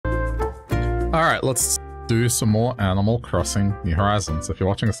Alright, let's do some more Animal Crossing New Horizons. If you're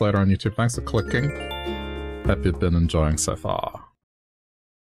watching this later on YouTube, thanks for clicking. Hope you've been enjoying so far.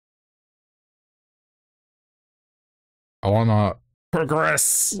 I wanna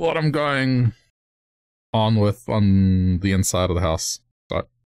progress what I'm going on with on the inside of the house. But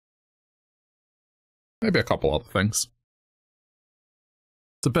maybe a couple other things.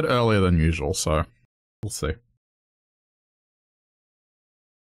 It's a bit earlier than usual, so we'll see.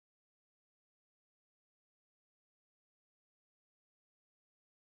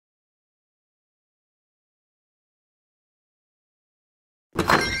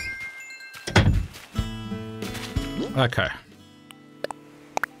 Okay.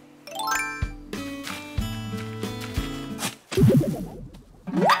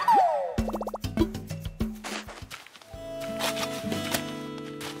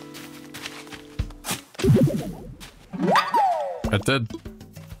 I did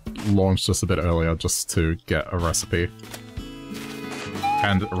launch this a bit earlier just to get a recipe.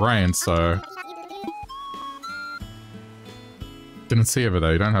 And it rained, so... Didn't see over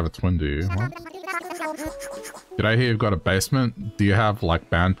there. You don't have a twin, do you? What? Did I hear you've got a basement? Do you have, like,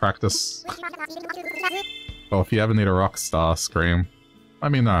 band practice? Well, if you ever need a rock star scream,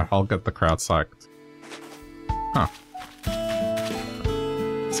 let me know. I'll get the crowd psyched. Huh.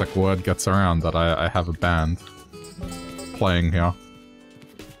 It's like word gets around that I have a band playing here.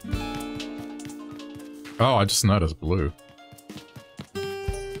 Oh, I just noticed blue.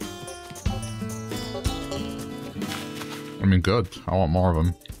 I mean, good. I want more of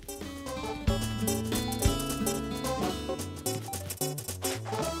them.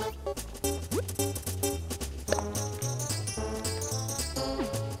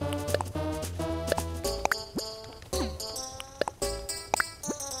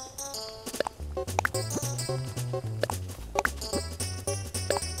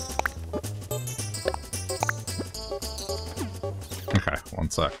 Okay, one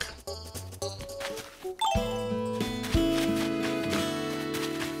sec.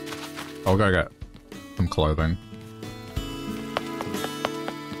 I'll go get some clothing.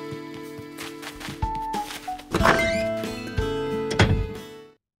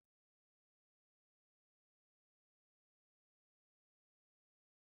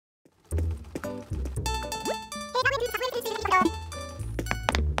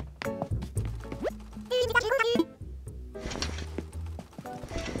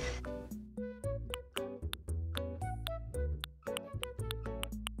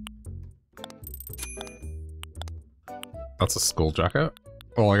 That's a school jacket?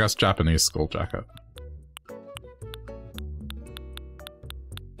 Well, I guess Japanese school jacket.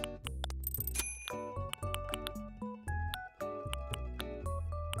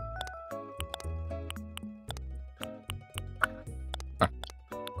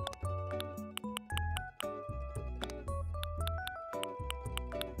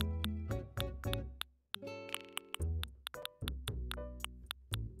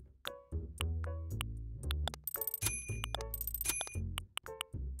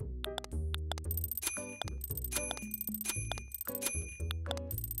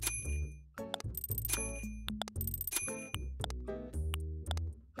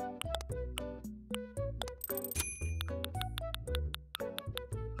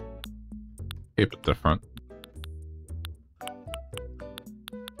 Keep it different.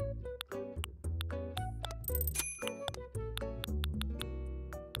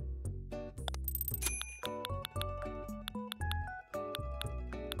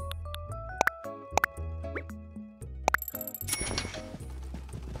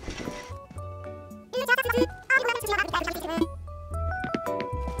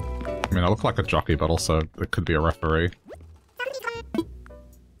 I mean, I look like a jockey, but also it could be a referee.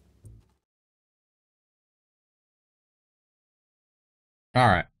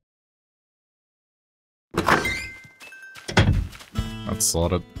 Alright. That's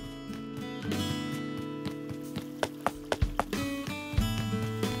sorted.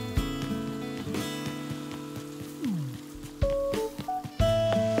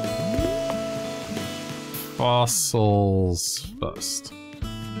 Fossils first.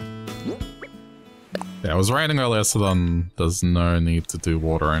 Yeah, it was raining earlier, so then there's no need to do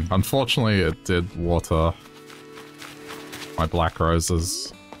watering. Unfortunately, it did water my black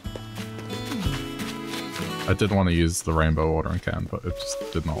roses. I did want to use the rainbow watering can, but it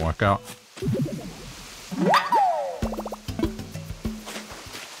just did not work out.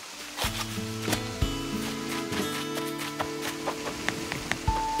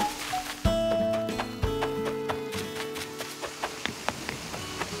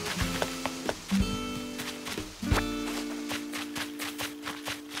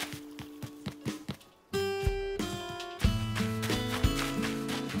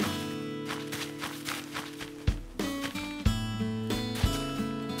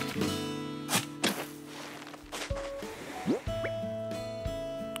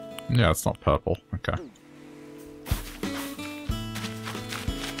 Yeah, it's not purple. Okay.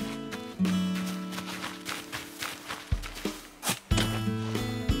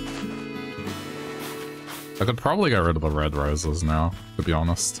 I could probably get rid of the red roses now, to be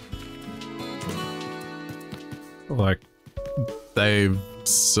honest. Like, they've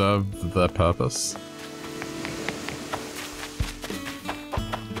served their purpose.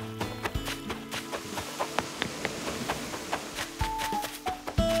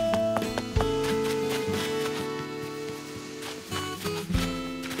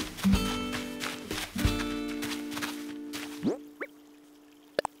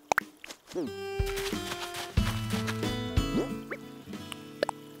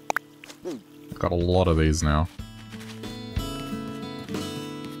 Got a lot of these now.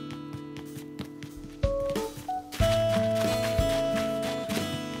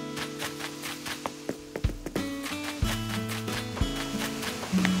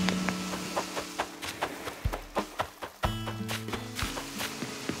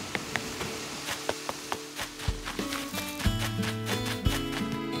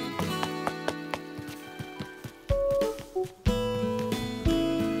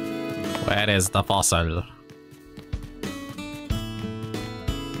 Where is the fossil?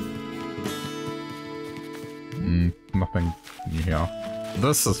 Nothing new here.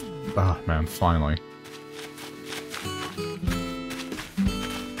 This is... ah, man, finally.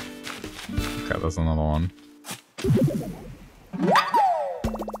 Okay, there's another one.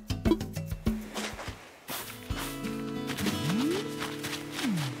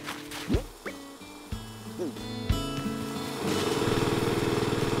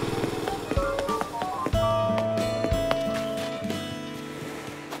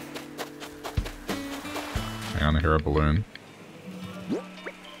 Hang on, I hear a balloon.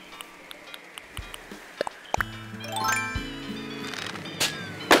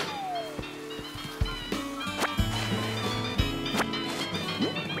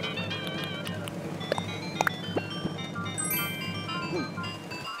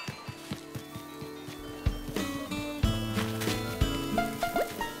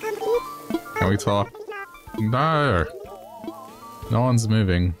 Can we talk? No! No one's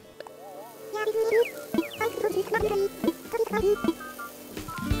moving.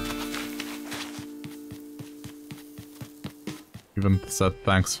 Even said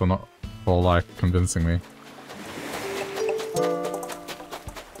thanks for like convincing me.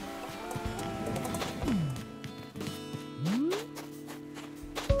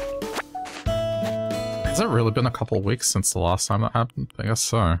 Has it really been a couple of weeks since the last time that happened? I guess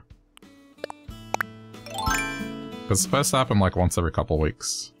so. It's supposed to happen like once every couple of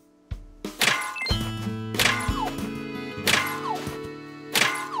weeks.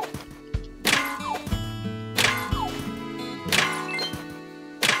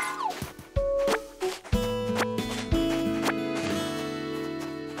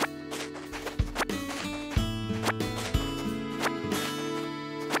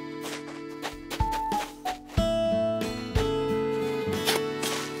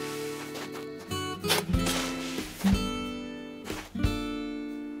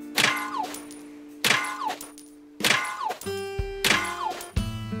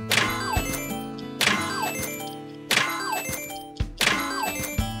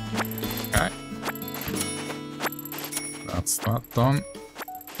 Done.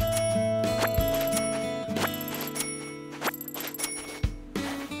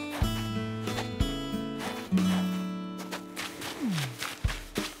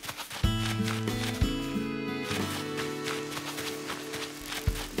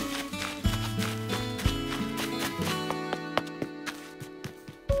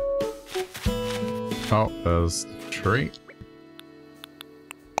 Oh, there's the tree.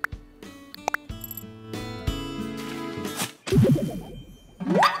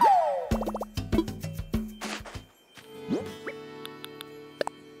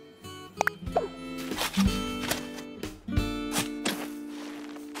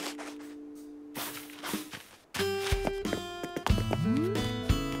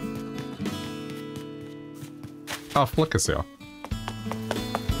 Oh, Flick is here.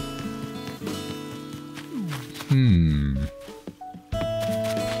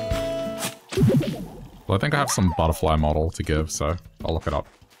 Well, I think I have some butterfly model to give, so I'll look it up.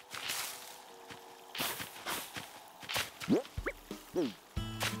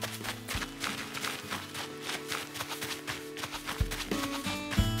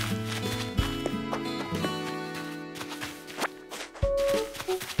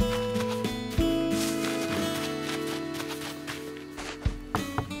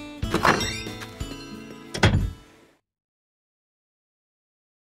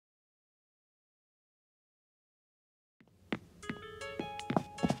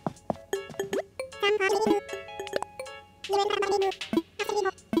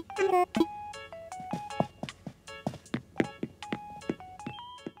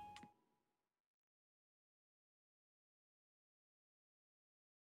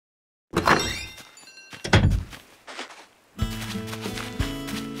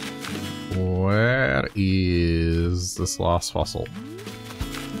 Where is this last fossil?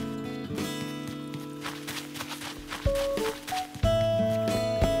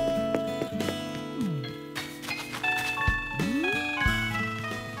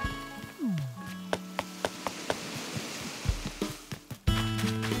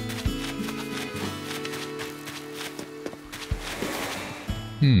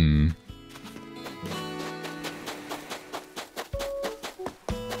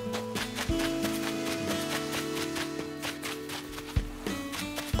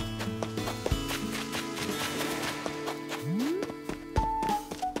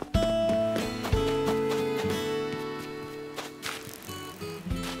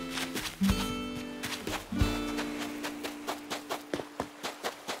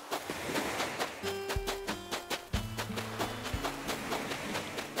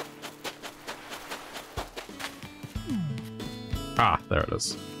 Ah, there it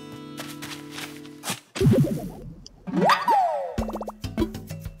is.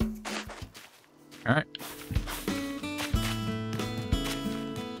 Alright.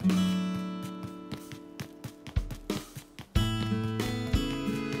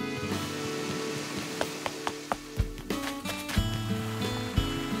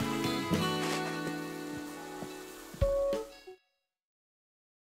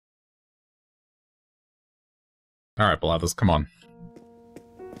 Alright, Blathers, come on.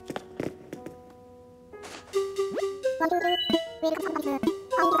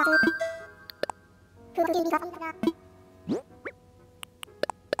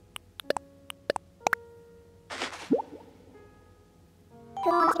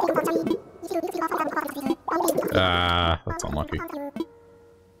 Ah, that's unlucky.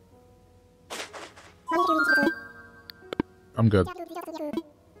 I'm good.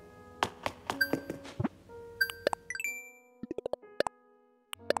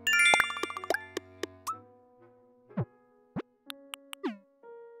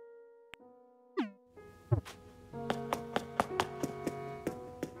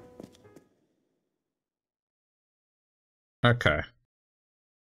 Okay.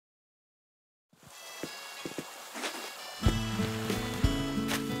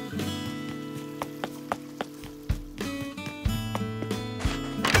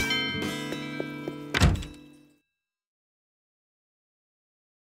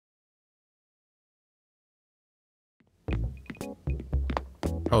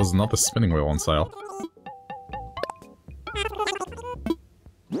 Oh, there's another spinning wheel on sale.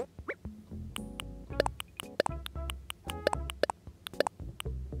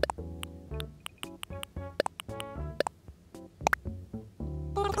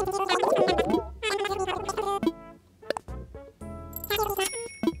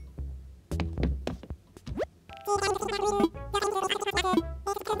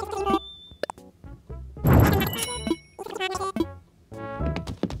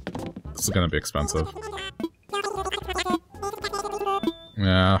 This is gonna be expensive.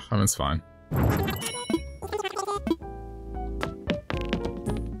 Yeah, I mean, it's fine.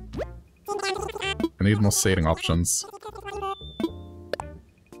 I need more seating options.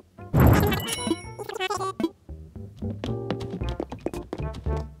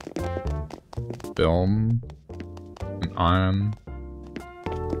 Film. An iron.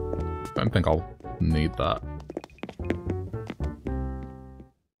 Don't think I'll need that.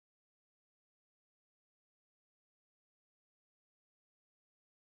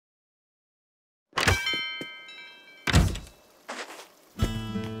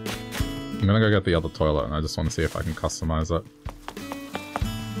 I'm gonna go get the other toilet, and I just want to see if I can customize it.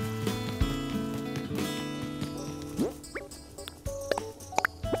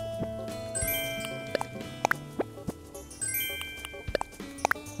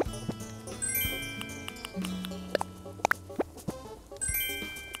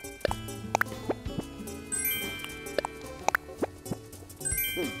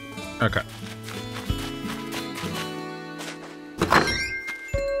 Okay.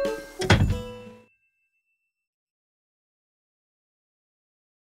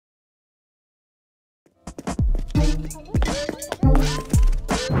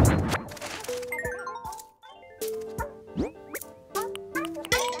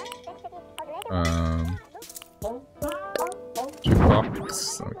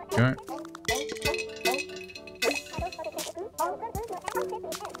 Jukebox, okay.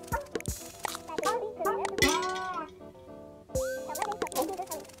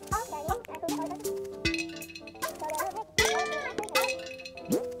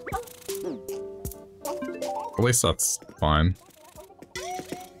 At least that's fine.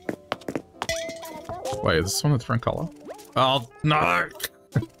 Wait, is this one a different color? Oh, no!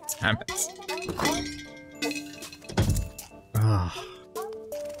 Damn it.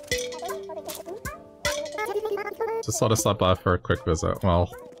 Just thought I'd stop by for a quick visit.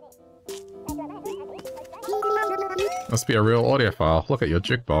 Well, must be a real audiophile. Look at your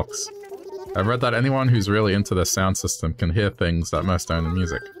jukebox. I've read that anyone who's really into their sound system can hear things that most don't in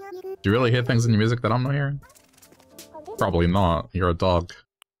music. Do you really hear things in your music that I'm not hearing? Probably not. You're a dog.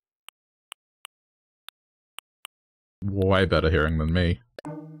 Way better hearing than me.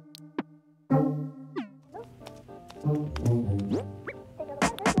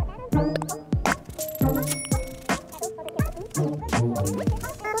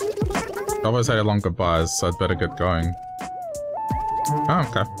 I always had long goodbyes, so I'd better get going. Oh,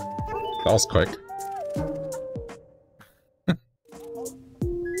 okay. That was quick.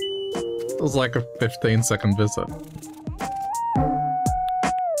 It was like a 15-second visit.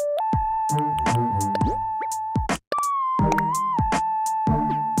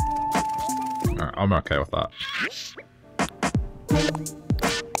 Alright, I'm okay with that.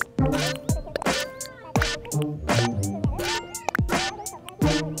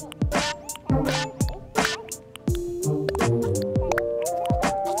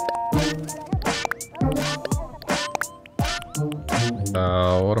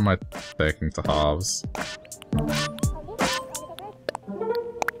 What am I taking to halves?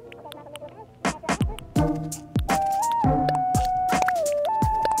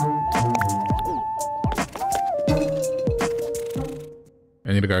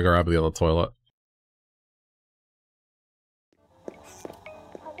 I need to go grab the other toilet.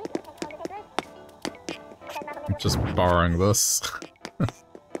 I'm just borrowing this.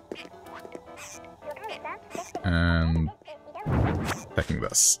 And taking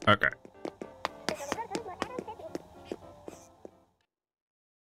this. Okay.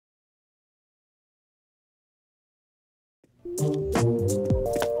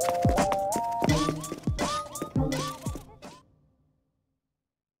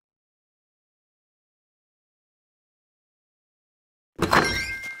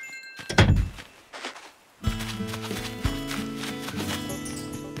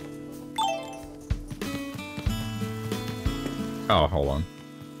 Oh, hold on.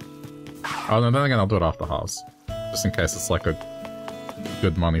 Oh, no, then again, I'll do it after halves. Just in case it's like a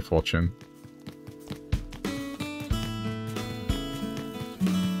good money fortune.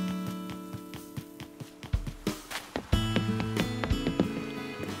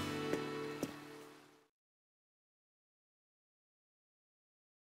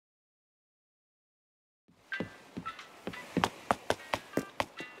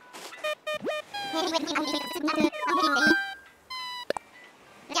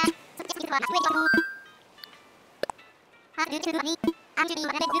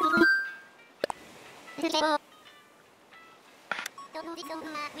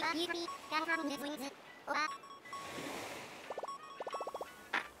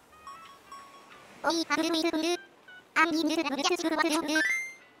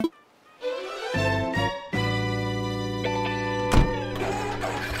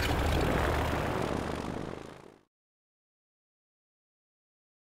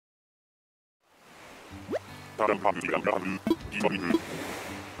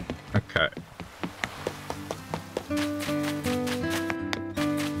 Okay.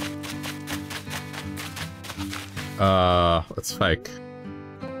 It's fake.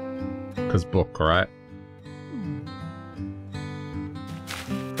 'Cause book, right?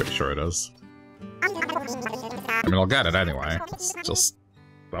 Pretty sure it is. I mean, I'll get it anyway. It's just...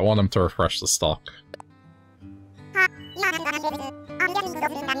 I want him to refresh the stock.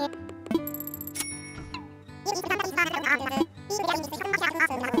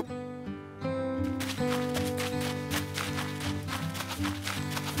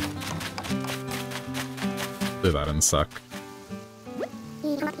 Do that in a sec.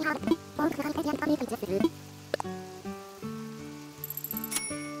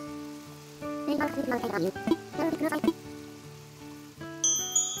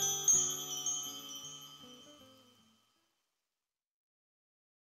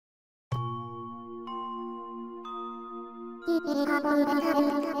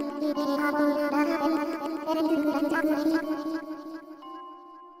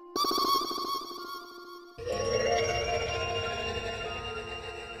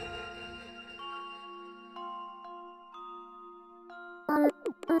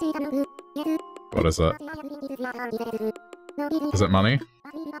 What is it? Is it money?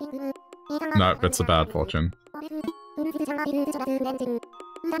 No, it's a bad fortune.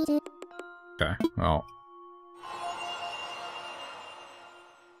 Okay, well.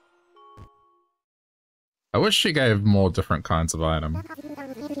 I wish she gave more different kinds of item. I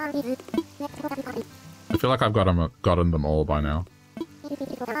feel like I've gotten them all by now.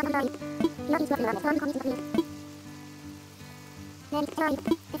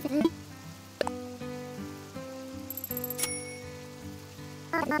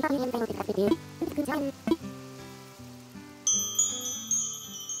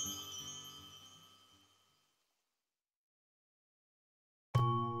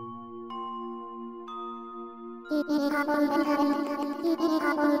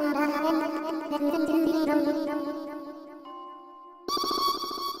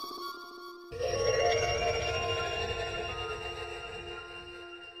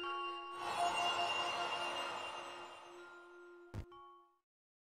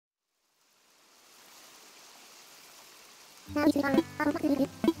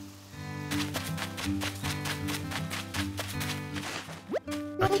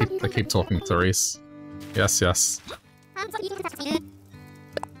 I keep talking to Reese. Yes, yes.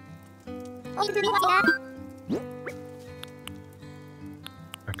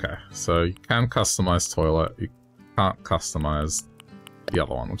 Okay, so you can customize toilet, you can't customize the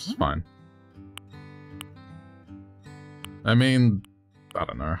other one, which is fine. I mean, I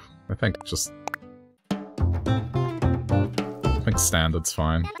don't know. I think standard's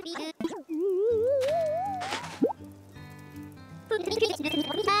fine.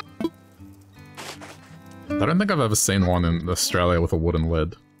 I don't think I've ever seen one in Australia with a wooden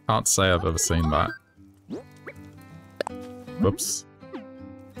lid. Can't say I've ever seen that. Whoops.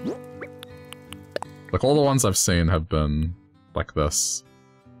 Like, all the ones I've seen have been like this.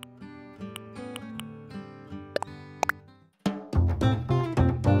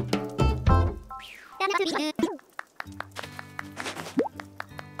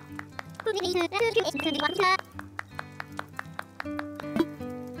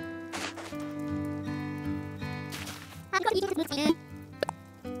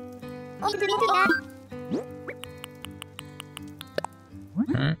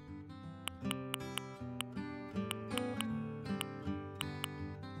 Okay.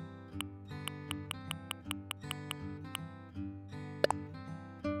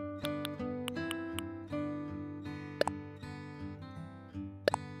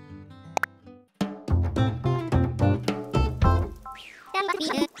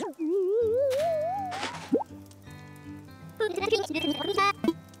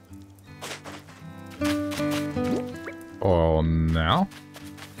 Oh, now?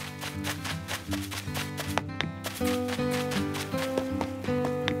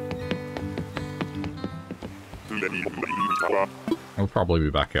 I'll probably be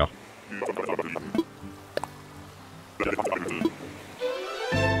back here.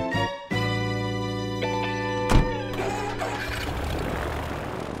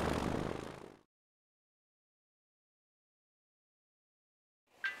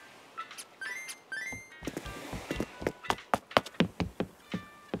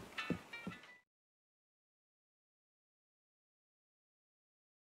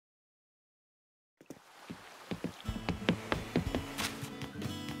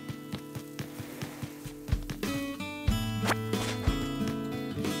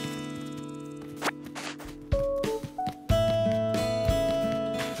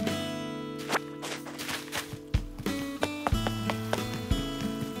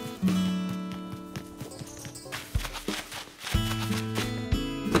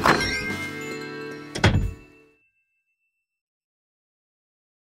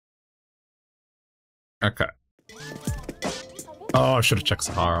 Okay. Oh, I should have checked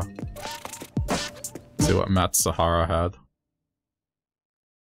Sahara. See what Matt Sahara had.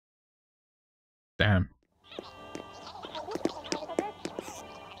 Damn.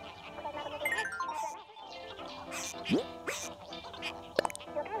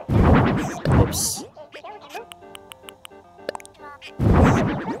 Whoops.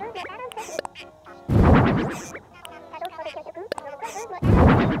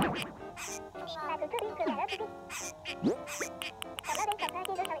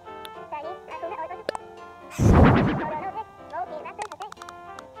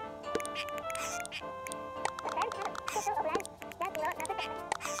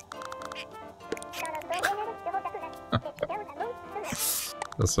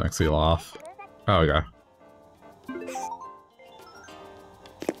 This makes me laugh. Oh, okay.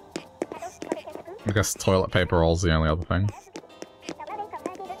 I guess toilet paper roll's the only other thing.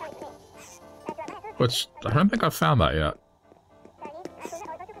 Which, I don't think I've found that yet.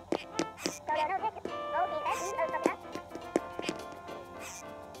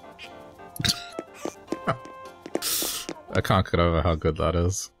 I can't get over how good that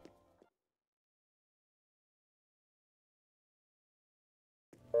is.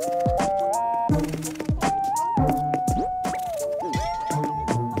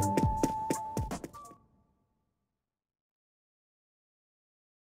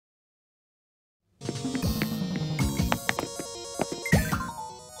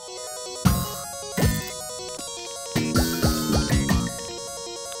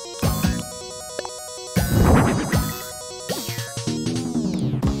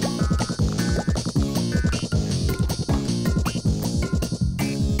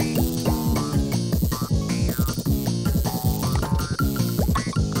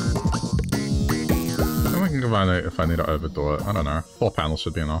 think if I need to overdo it. I don't know. 4 panels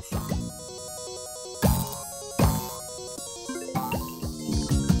should be enough.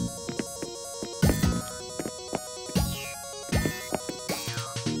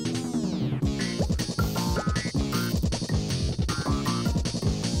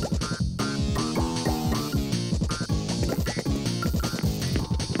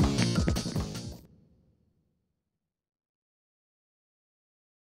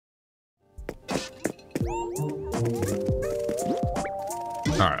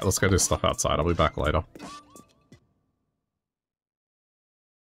 Alright, let's go do stuff outside. I'll be back later.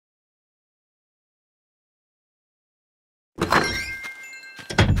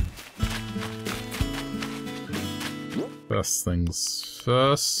 First things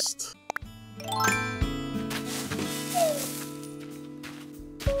first.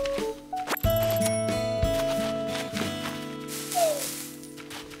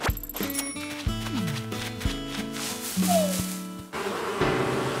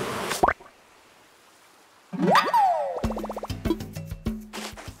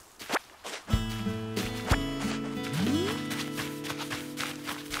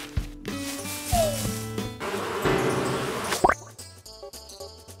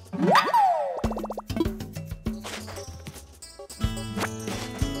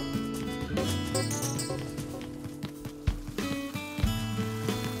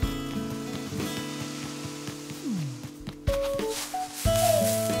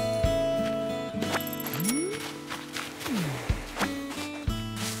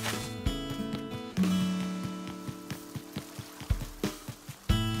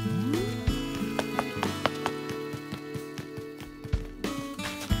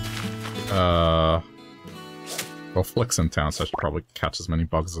 Well, Flick's in town, so I should probably catch as many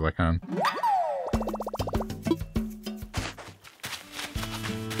bugs as I can.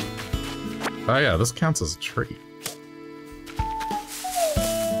 Oh yeah, this counts as a tree.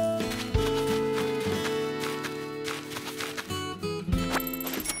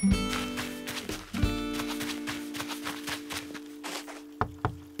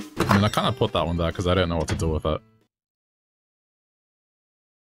 I mean, I kind of put that one there because I didn't know what to do with it.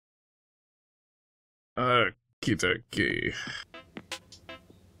 Okie dokie.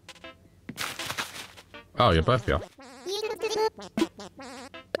 Oh, you're both here.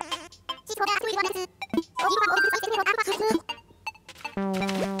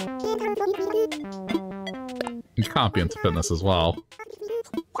 You can't be into fitness as well.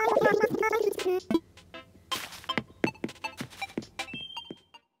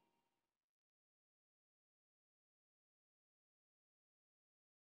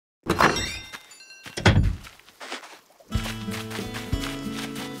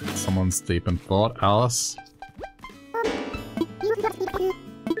 Someone's deep in thought. Alice?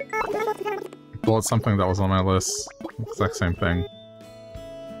 Bought something that was on my list. Exact same thing.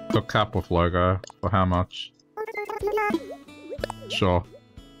 Took cap with logo. For how much? Sure.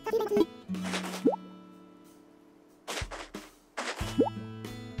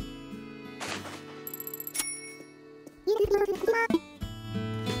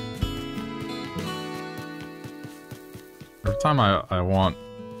 Every time I want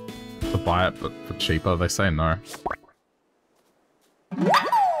to buy it, but for cheaper, they say no.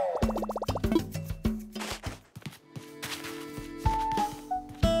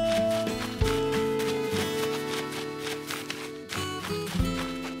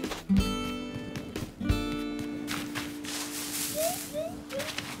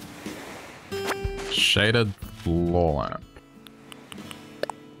 Shaded floor lamp.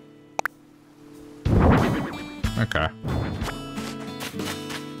 Okay.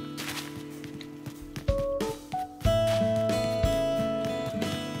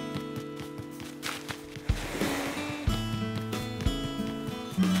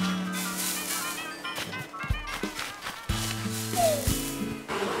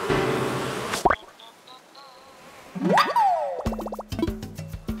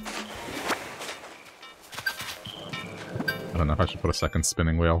 I don't know if I should put a second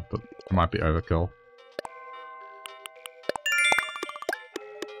spinning wheel, but it might be overkill.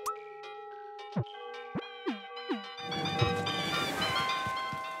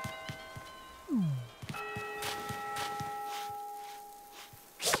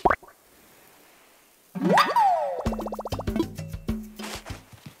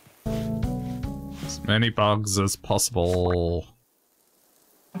 As many bugs as possible.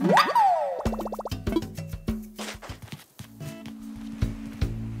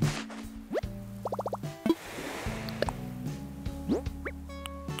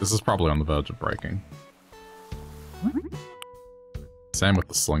 This is probably on the verge of breaking. Same with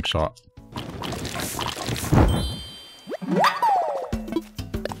the slingshot.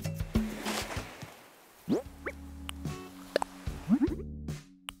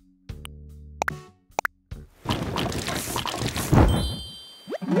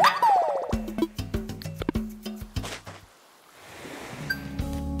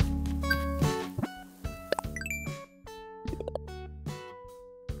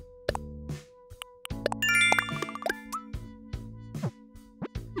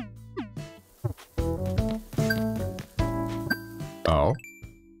 Oh.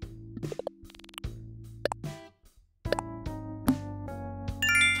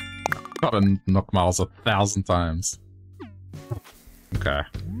 Gotta knock Miles 1,000 times. Okay,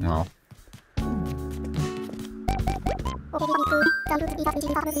 well.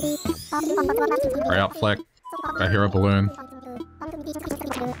 Hurry up, Flick. I hear a balloon.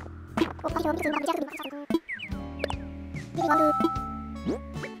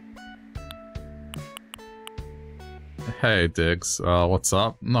 Hey, Diggs. What's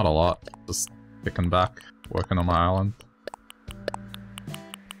up? Not a lot. Just kicking back, working on my island.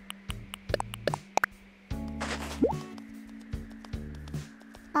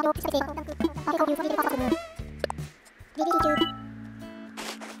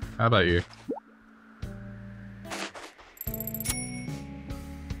 How about you?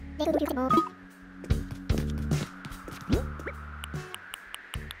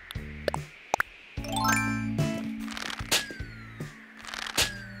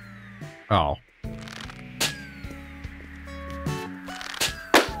 Oh.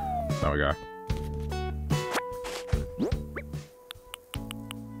 There we go.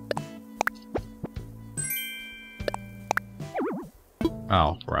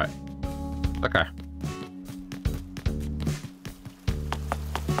 Oh, right. Okay.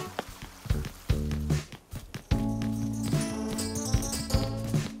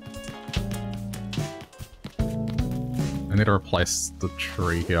 I need to replace the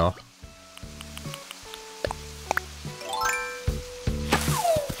tree here.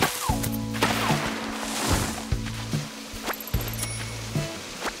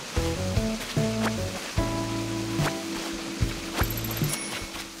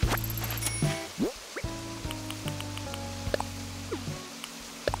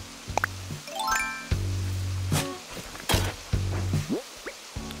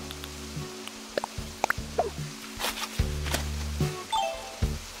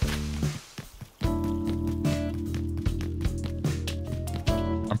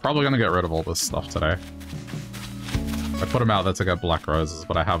 Probably gonna get rid of all this stuff today. I put them out there to get black roses,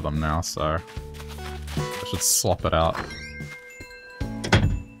 but I have them now, so I should swap it out.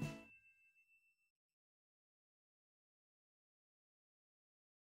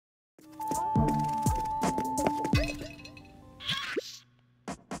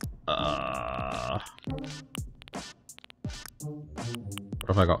 What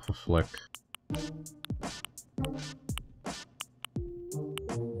have I got for Flick?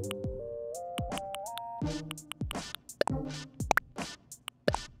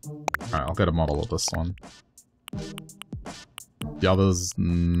 Alright, I'll get a model of this one. The other's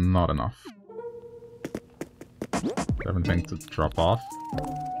not enough. Everything to drop off.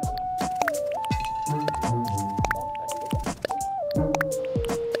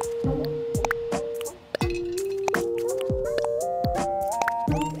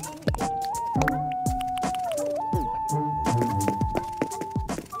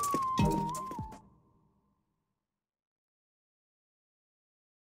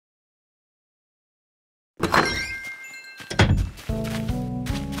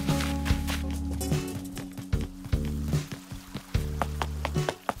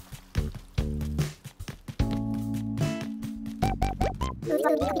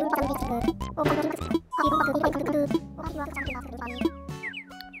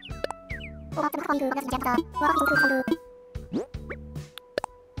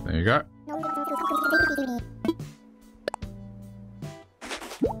 There you go.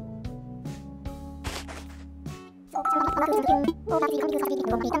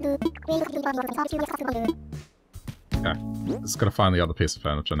 Okay, just gotta find the other piece of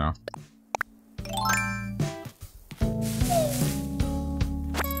furniture now.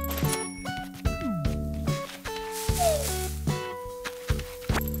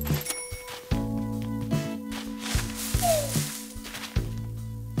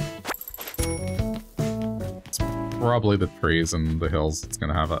 Probably the trees and the hills that's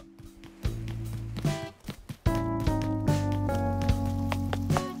gonna have it.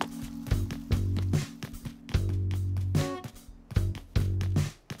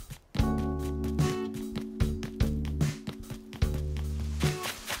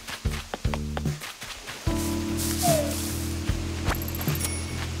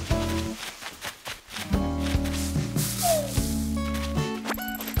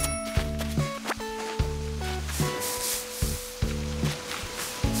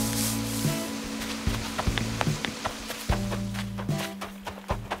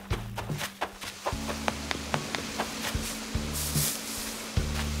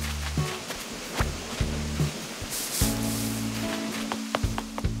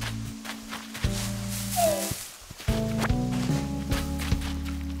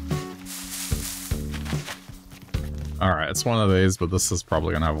 Alright, it's one of these, but this is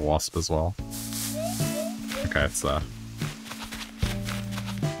probably gonna have a wasp as well. Okay, it's there.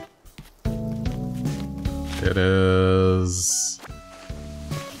 It is...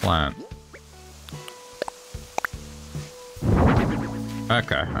 plant.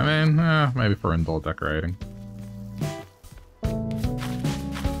 Okay, I mean, maybe for indoor decorating. I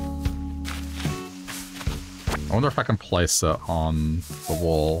wonder if I can place it on the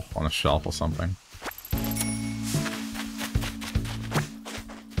wall, on a shelf or something.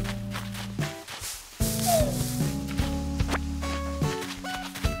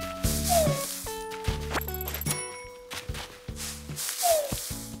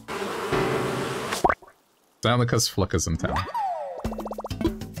 Down because Flicker's in town.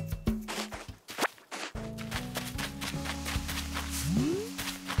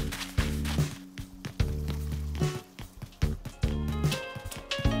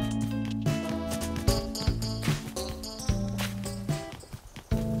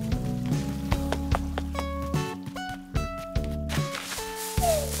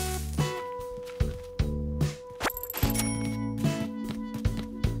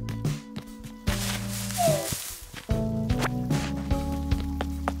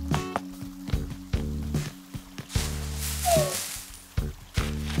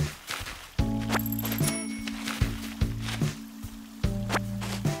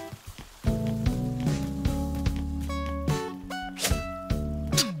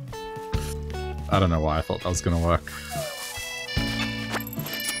 I don't know why I thought that was gonna work.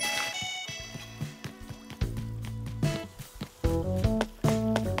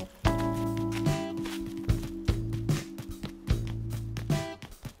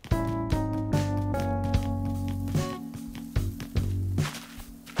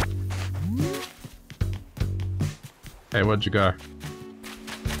 Hey, where'd you go?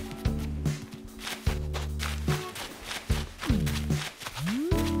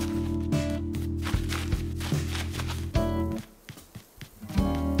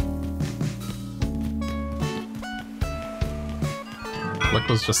 Flick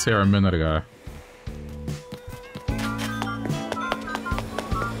was just here a minute ago.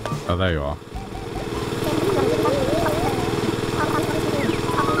 Oh, there you are.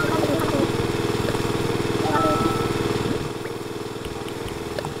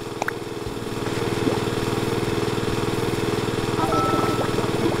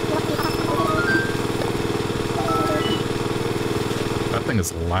 That thing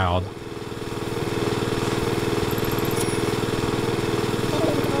is loud.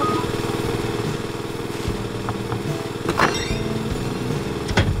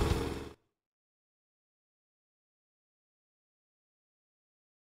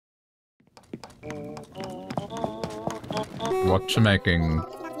 What you making?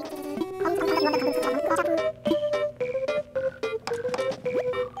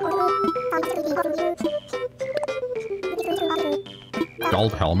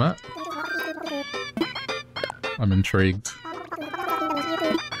 Gold helmet? I'm intrigued.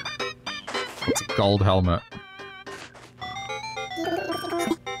 What's a gold helmet?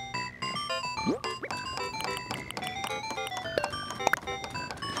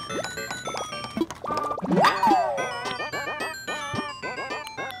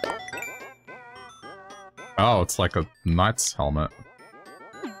 Oh, it's like a knight's helmet.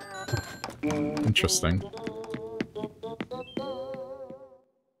 Interesting.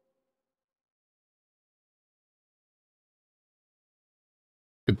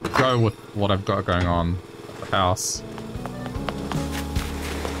 Could go with what I've got going on at the house.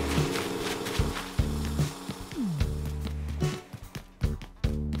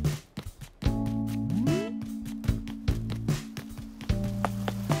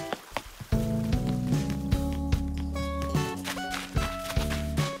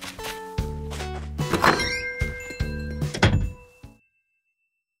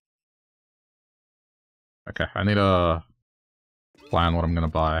 Okay, I need to plan what I'm gonna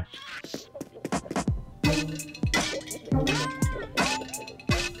buy. I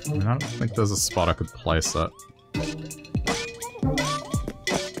mean, I don't think there's a spot I could place it.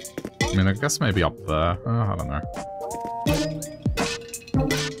 I mean, I guess maybe up there. I don't know.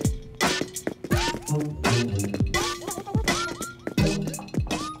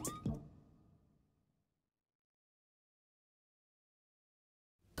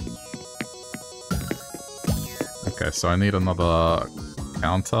 Okay, so I need another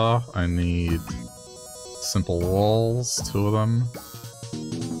counter. I need simple walls, 2 of them.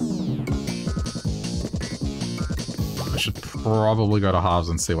 I should probably go to Halves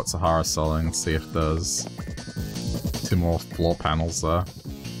and see what Sahara's selling and see if there's 2 more floor panels there.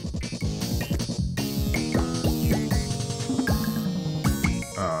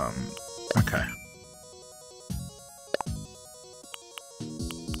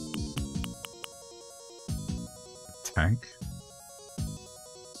 tank.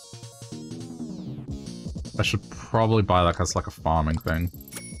 I should probably buy that as like a farming thing.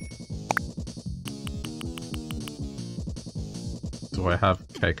 Do I have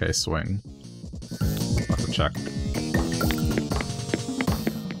KK swing? I have to check.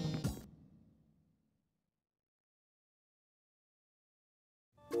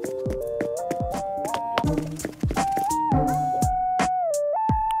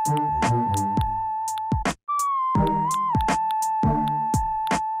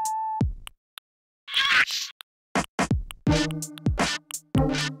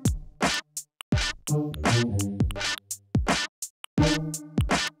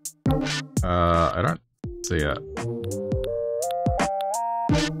 I don't see it.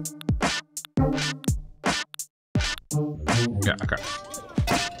 Yeah, okay.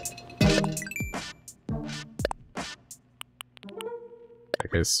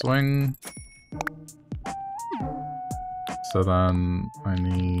 Okay, swing. So then I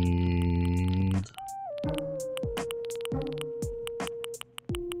need...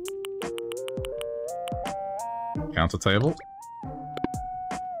 counter table.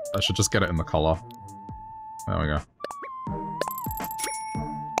 I should just get it in the color. There we go.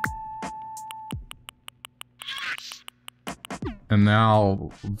 And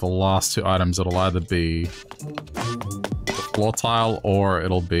now the last two items, it'll either be the floor tile or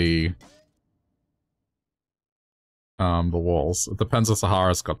it'll be the walls. It depends if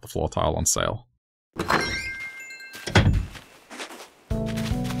Sahara's got the floor tile on sale.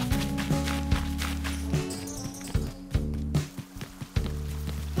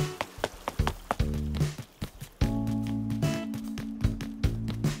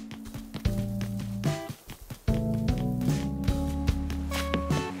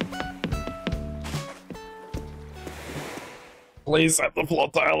 Please have the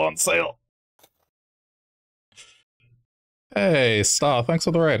floor tile on sale. Hey, Star, thanks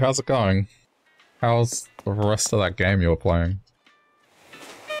for the raid. How's it going? How's the rest of that game you were playing?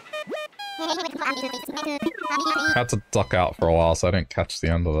 Had to duck out for a while, so I didn't catch the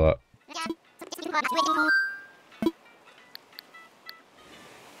end of that.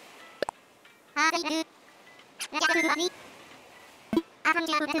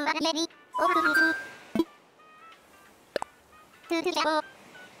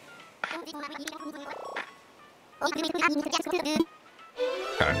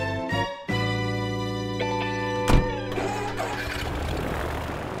 Okay.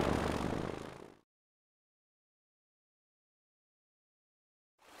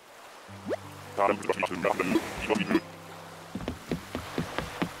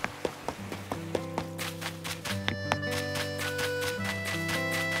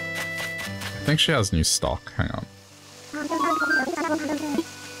 I think she has new stock. Hang on.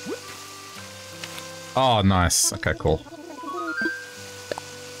 Oh, nice. Okay, cool.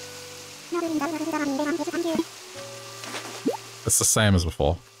 It's the same as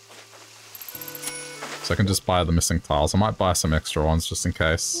before. So I can just buy the missing tiles. I might buy some extra ones just in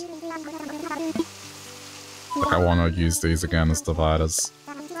case. Like I want to use these again as dividers.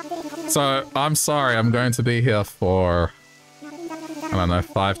 So, I'm sorry, I'm going to be here for, I don't know,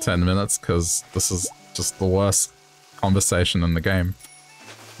 5-10 minutes, because this is just the worst conversation in the game.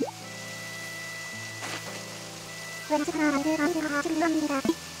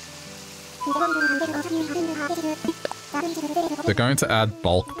 They're going to add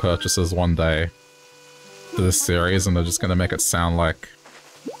bulk purchases one day to this series, and they're just going to make it sound like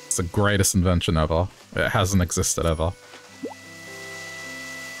it's the greatest invention ever. It hasn't existed ever.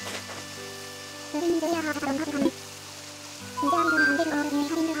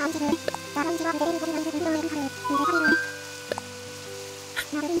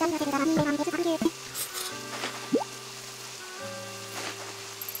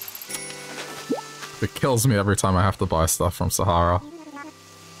 It kills me every time I have to buy stuff from Sahara.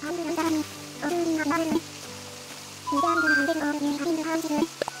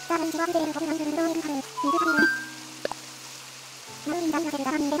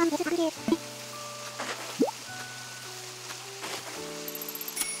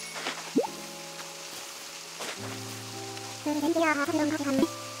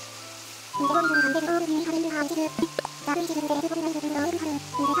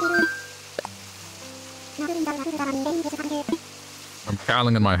 I'm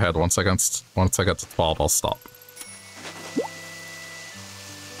counting in my head. Once I get to 12, I'll stop.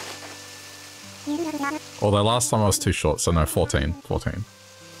 Although last time I was too short, so no, 14. 14.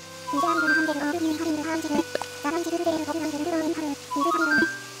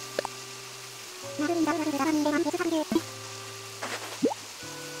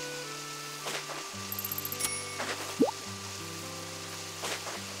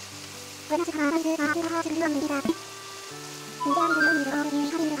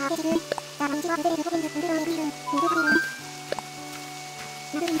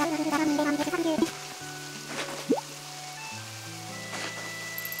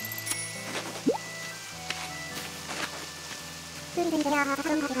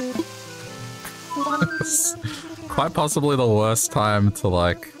 Quite possibly the worst time to,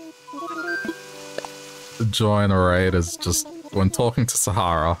 like, join a raid is just when talking to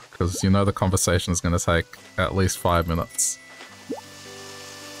Sahara, because you know the conversation is going to take at least 5 minutes.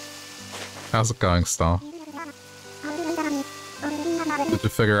 How's it going, Star? Did you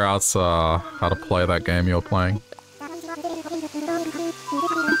figure out how to play that game you're playing?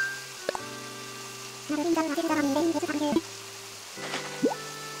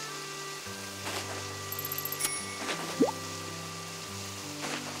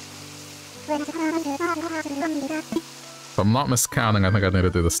 If I'm not miscounting, I think I need to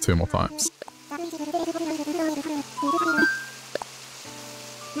do this 2 more times.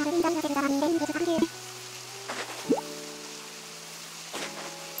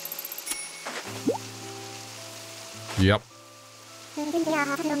 Yep.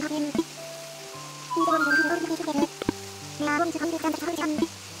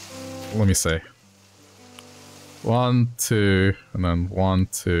 Let me see. 1, 2, and then 1,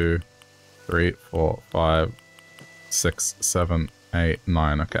 2, 3, 4, 5, 6, 7, 8,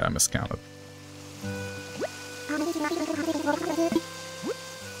 9. Okay, I miscounted.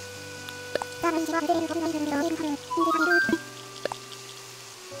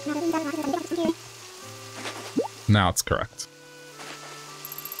 Now it's correct.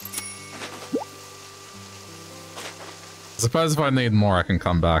 I suppose if I need more, I can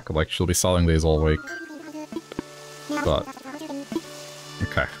come back. Like, she'll be selling these all week. But...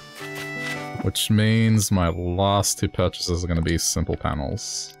 okay. Which means my last 2 purchases are going to be simple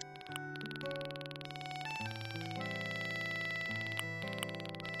panels.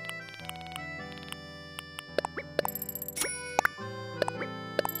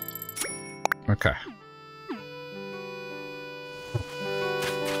 Okay.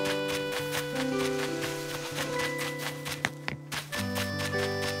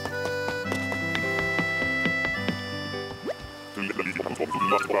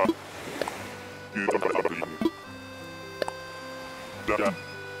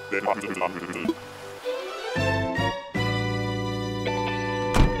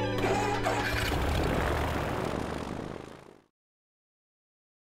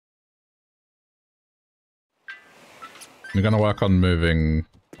 I'm gonna work on moving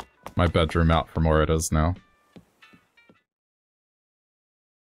my bedroom out from where it is now.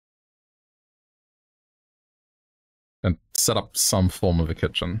 And set up some form of a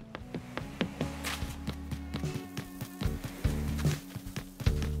kitchen.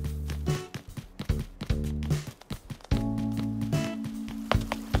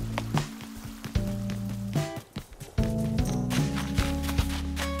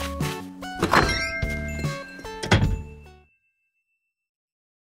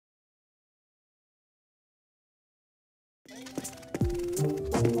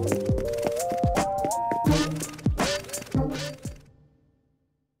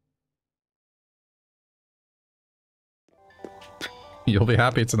 You'll be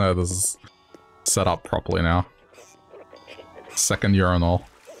happy to know this is set up properly now. Second urinal.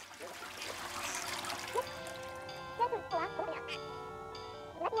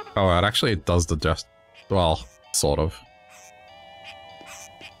 Oh, it actually does digest. Well, sort of.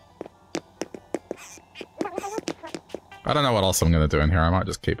 I don't know what else I'm gonna do in here. I might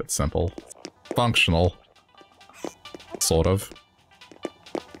just keep it simple. Functional. Sort of.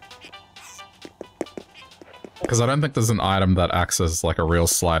 Because I don't think there's an item that acts as like a real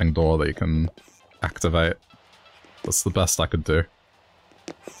sliding door that you can activate. That's the best I could do.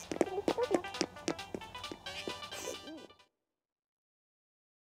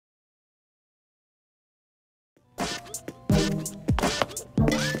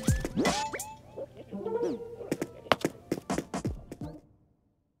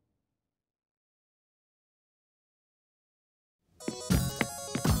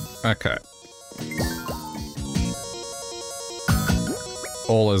 Okay.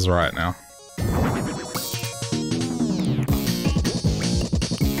 All is right now.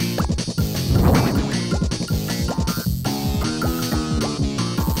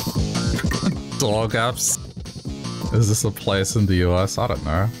 Dog apps? Is this a place in the US? I don't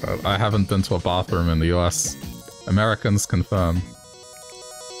know. I haven't been to a bathroom in the US. Americans confirm.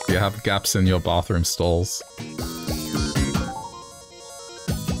 Do you have gaps in your bathroom stalls?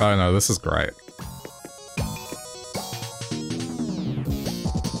 Oh no, this is great.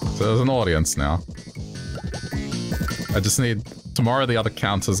 So there's an audience now. I just need... Tomorrow the other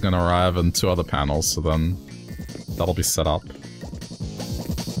counter's gonna arrive and 2 other panels, so then that'll be set up.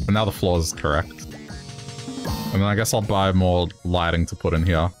 And now the floor is correct. And then I guess I'll buy more lighting to put in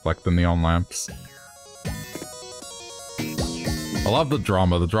here, like the neon lamps. I love the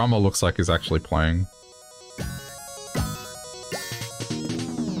drummer. The drummer looks like he's actually playing.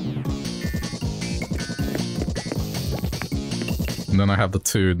 And then I have the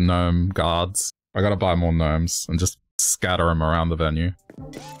 2 gnome guards. I gotta buy more gnomes and just scatter them around the venue.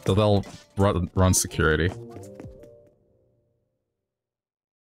 So they'll run security.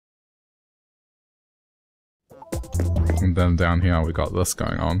 And then down here we got this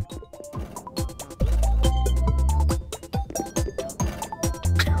going on.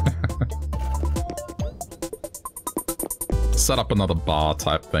 Set up another bar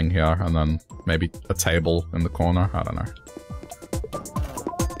type thing here, and then maybe a table in the corner. I don't know.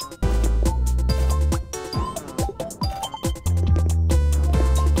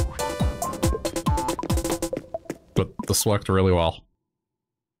 But this worked really well.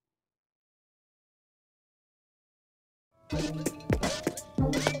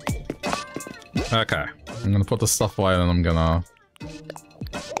 Okay, I'm gonna put this stuff away and I'm gonna...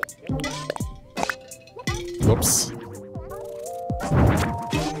 Whoops.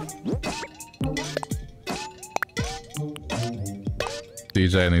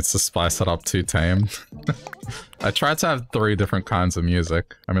 DJ needs to spice it up too tame. I tried to have 3 different kinds of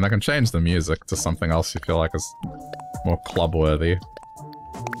music. I mean, I can change the music to something else you feel like is more club-worthy.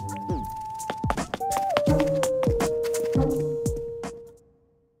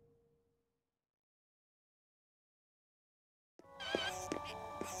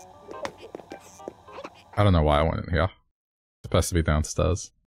 I don't know why I went in here. It's supposed to be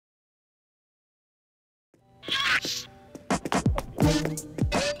downstairs.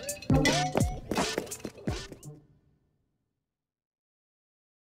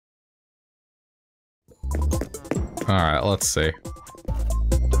 Alright, let's see.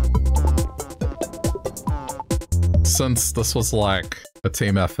 Since this was like a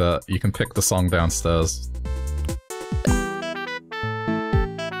team effort, you can pick the song downstairs.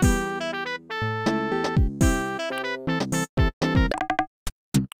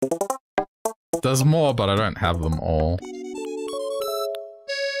 There's more, but I don't have them all.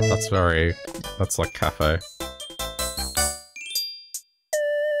 That's like cafe.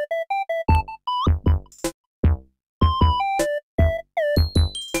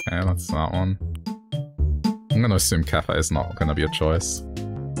 Yeah, that's that one. I'm gonna assume cafe is not gonna be a choice.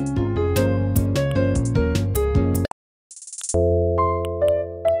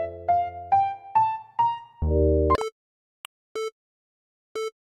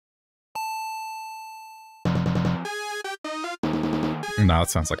 No, it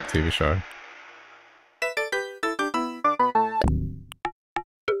sounds like a TV show.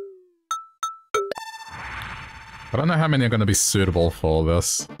 I don't know how many are going to be suitable for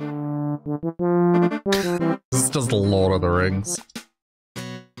this. This is just Lord of the Rings.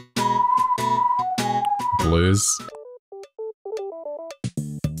 Blues.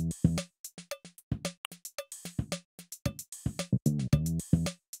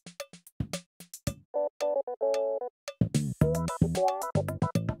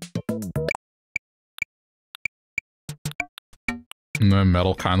 No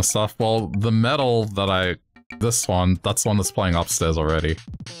metal kind of stuff. Well, the metal that this one, that's the one that's playing upstairs already.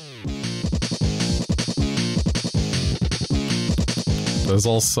 There's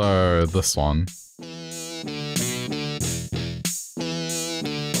also this one.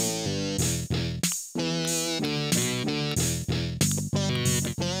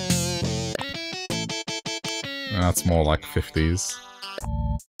 That's more like 50s.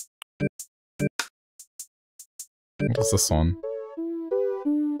 What was this one?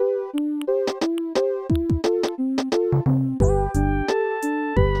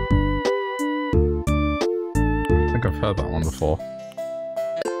 I think I've heard that one before.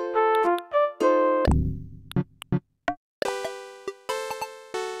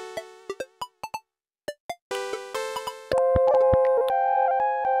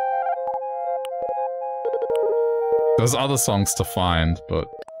 There's other songs to find, but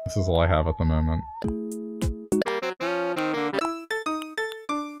this is all I have at the moment.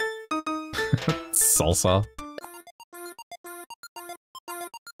 Salsa.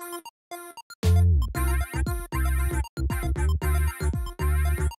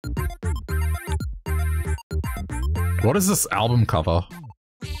 What is this album cover?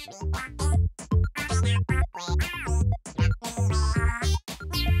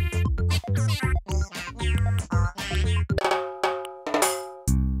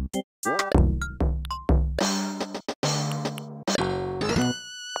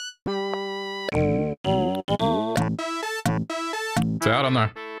 So I don't know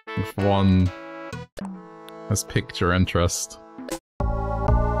if one has piqued your interest.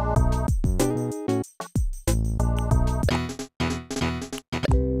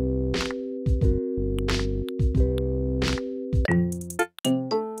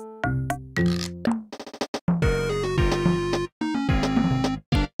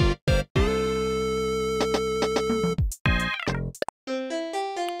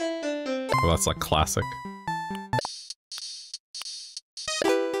 Well, that's like classic.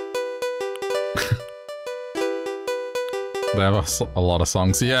 They have a lot of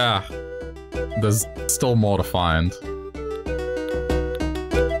songs. Yeah, there's still more to find.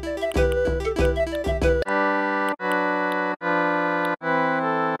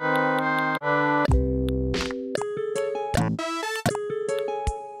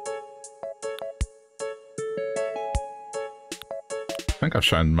 I think I've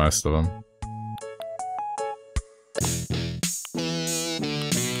shown most of them.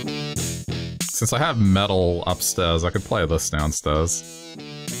 Since I have metal upstairs, I could play this downstairs.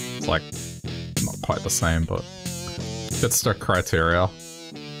 It's like, not quite the same, but fits the criteria.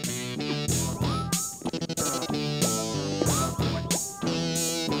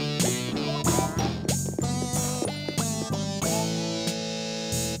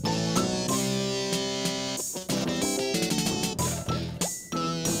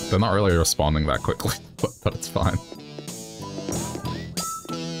 They're not really responding that quickly, but it's fine.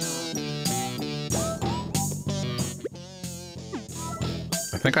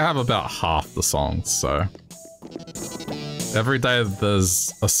 I think I have about half the songs, so... Every day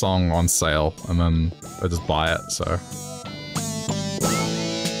there's a song on sale, and then I just buy it, so...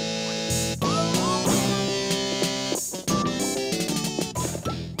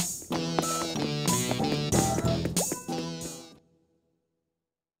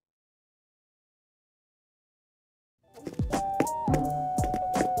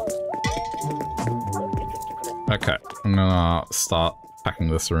 Okay, I'm gonna start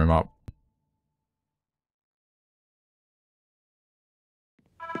packing this room up.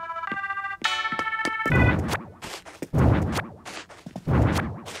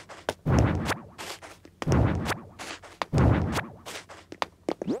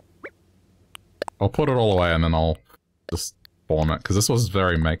 I'll put it all away and then I'll just spawn it, because this was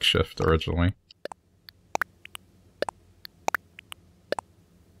very makeshift originally.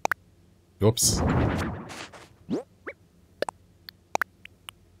 Oops.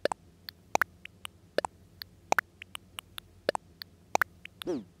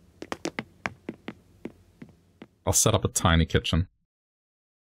 I'll set up a tiny kitchen.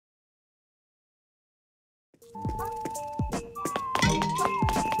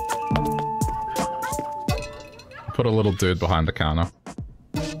 Put a little dude behind the counter.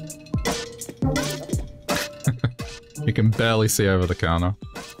 You can barely see over the counter.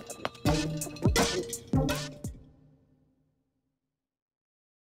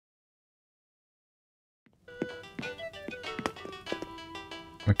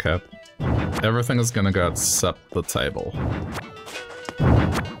 Okay. Everything is gonna go except the table.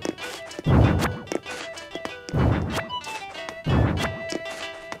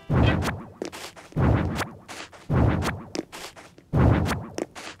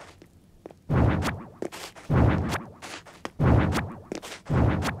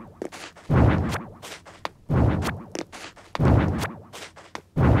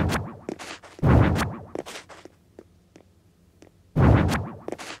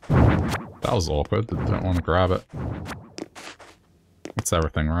 That was awkward, didn't want to grab it. That's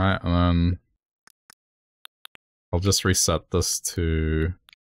everything, right? And then I'll just reset this to...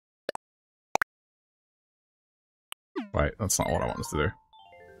 Wait, that's not what I wanted to do.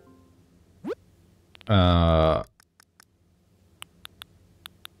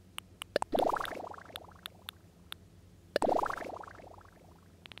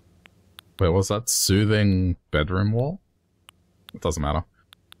 Wait, was that soothing bedroom wall? It doesn't matter.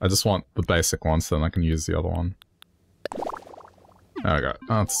 I just want the basic one so then I can use the other one. There we go.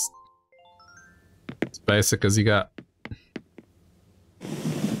 Oh, it's as basic as you get.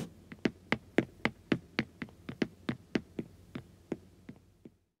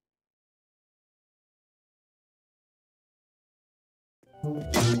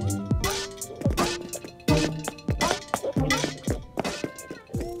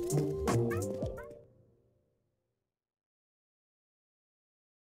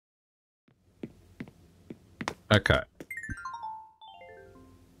 Okay.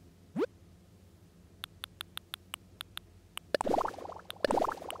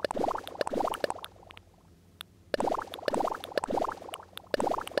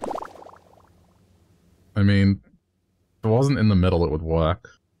 I mean, there wasn't in the middle, it would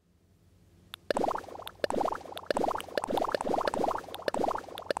work.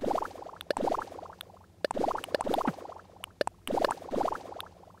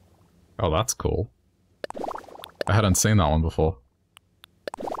 Oh, that's cool. I hadn't seen that one before.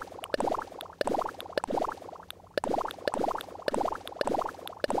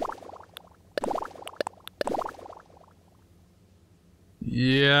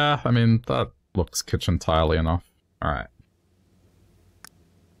 Yeah, I mean, that looks kitchen tiley enough. Alright.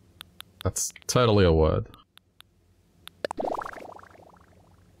 That's totally a word.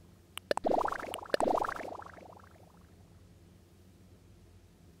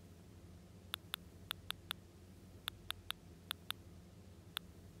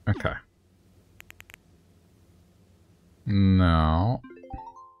 Okay. Now...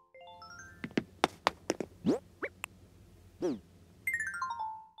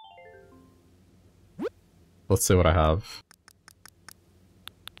 let's see what I have.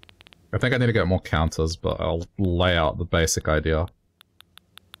 I think I need to get more counters, but I'll lay out the basic idea.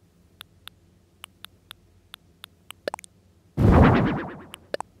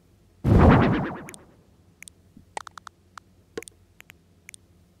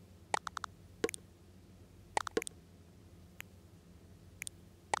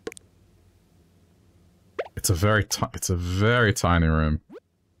 It's a very tiny room.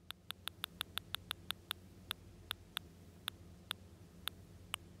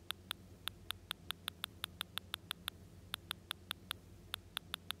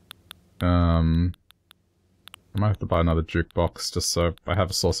 I might have to buy another jukebox just so I have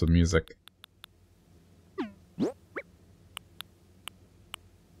a source of music.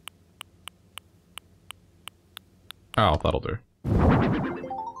 Oh, that'll do.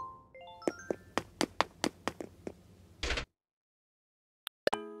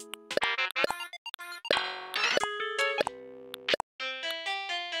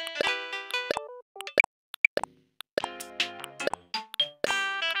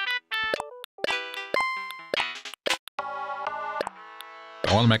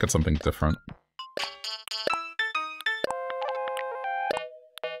 I want to make it something different.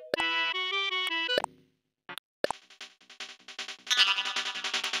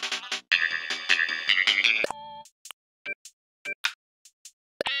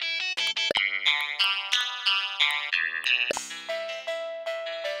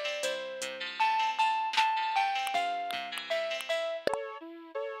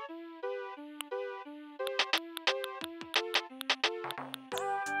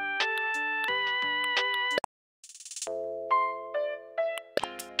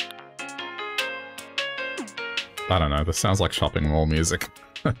 I don't know, this sounds like shopping mall music.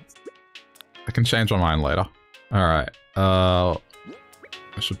 I can change my mind later. Alright, I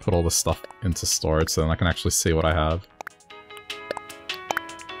should put all this stuff into storage so then I can actually see what I have.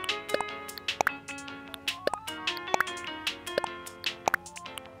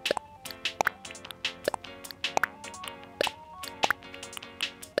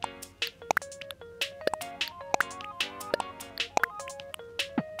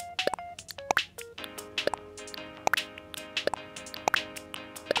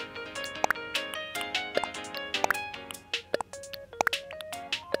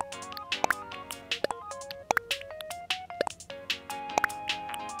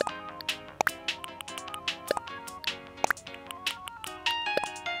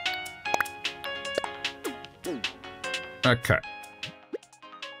 Okay.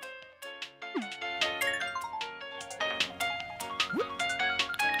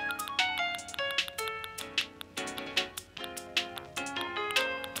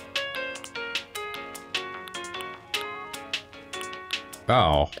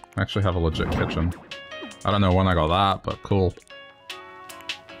 Oh, I actually have a legit kitchen. I don't know when I got that, but cool.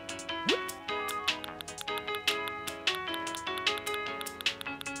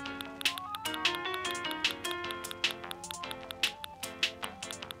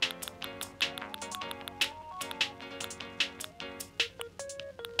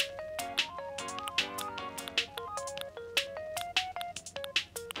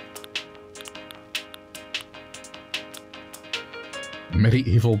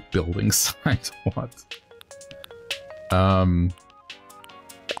 Medieval building site? What? I mean,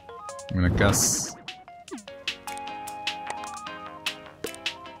 I guess...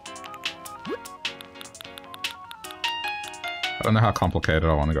 I don't know how complicated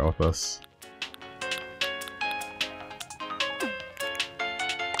I want to go with this.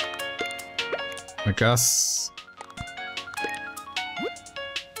 I guess...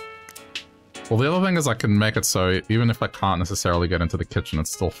 well, the other thing is I can make it so even if I can't necessarily get into the kitchen,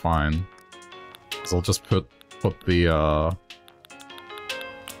 it's still fine. So I'll just put the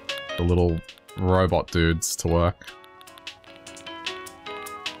the little robot dudes to work.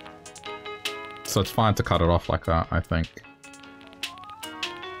 So it's fine to cut it off like that, I think.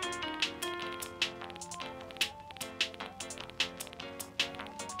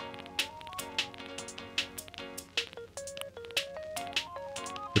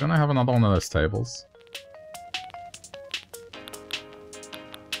 Don't I have another one of those tables?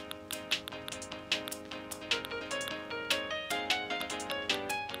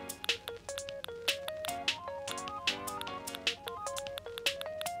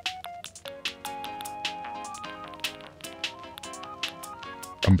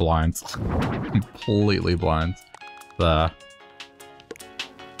 I'm blind. Completely blind. There.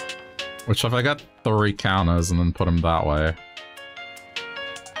 Which if I get 3 counters and then put them that way...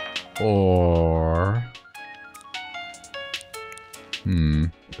 Or...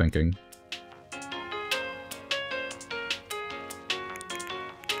 thinking.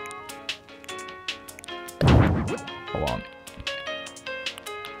 Hold on.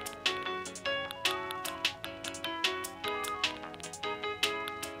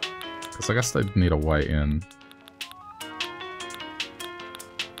 Because I guess they'd need a way in.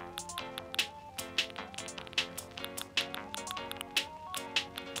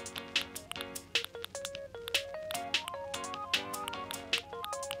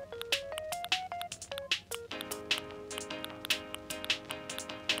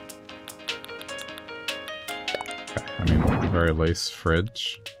 Least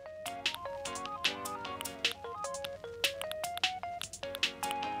fridge.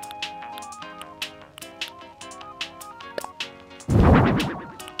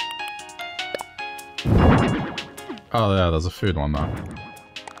 Oh yeah, there's a food one though.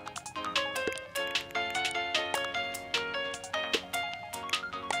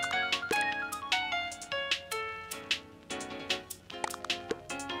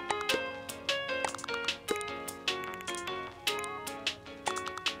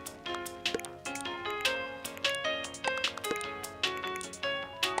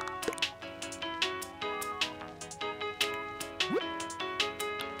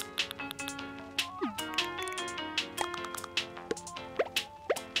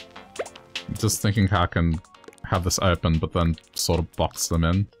 Just thinking how I can have this open, but then sort of box them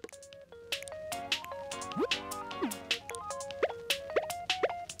in.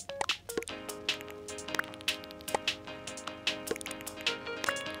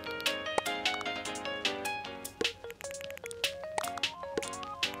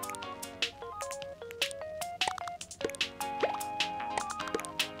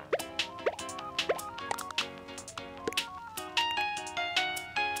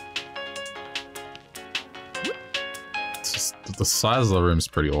 The size of the room is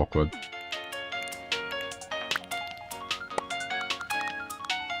pretty awkward.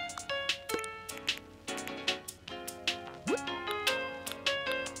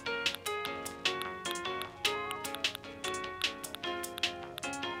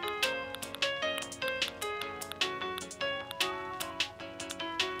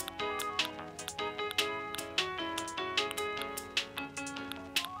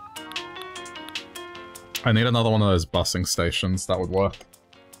 I need another one of those busing stations, that would work.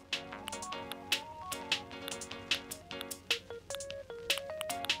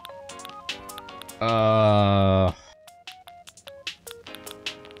 Yeah,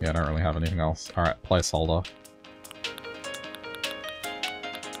 I don't really have anything else. Alright, placeholder.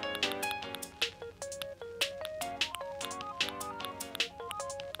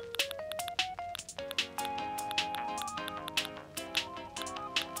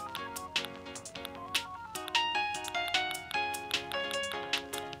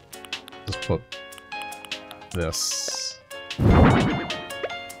 This.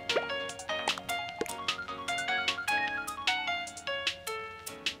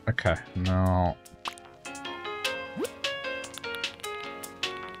 Okay, now...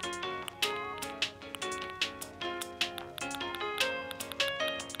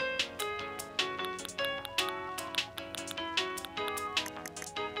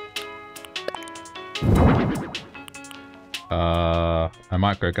 I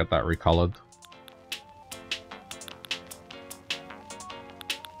might go get that recolored.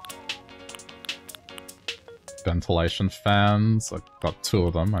 Ventilation fans. I've got 2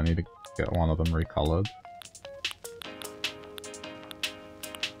 of them. I need to get one of them recolored.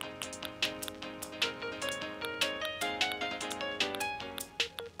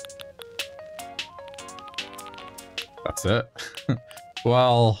 That's it.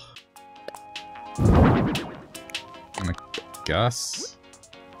 Well, I guess.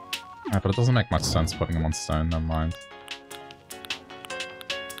 Yeah, but it doesn't make much sense putting them on stone, never mind.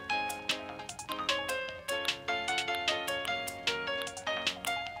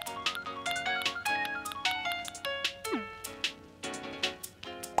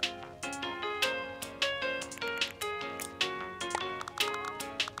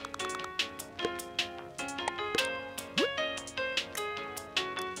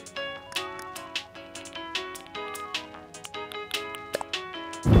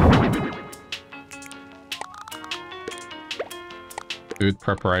 food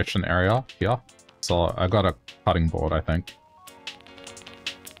preparation area here. So I got a cutting board, I think.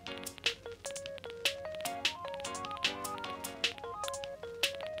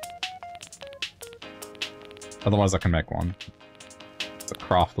 Otherwise I can make one. It's a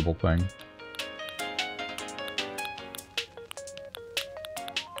craftable thing.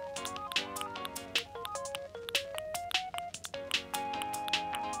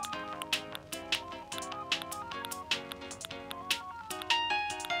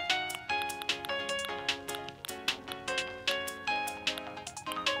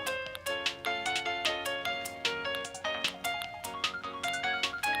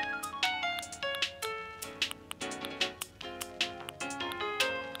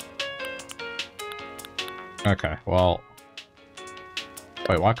 Okay, well...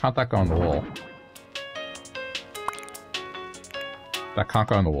 Wait, why can't that go on the wall? That can't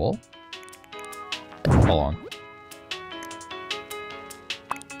go on the wall? Hold on.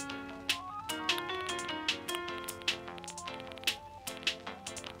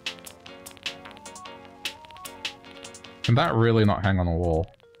 Can that really not hang on the wall?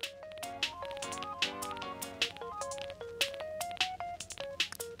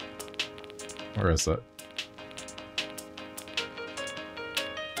 Where is it?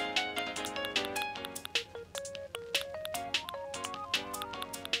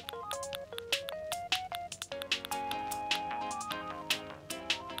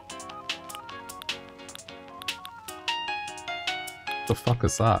 The fuck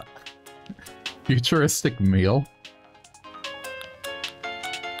is that? Futuristic meal?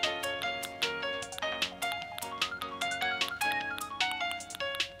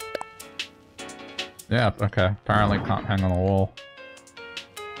 Yeah, okay. Apparently can't hang on the wall.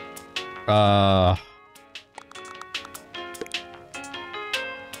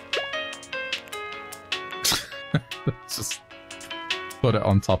 Just put it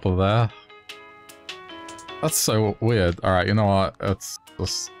on top of there. That's so weird. Alright, you know what? It's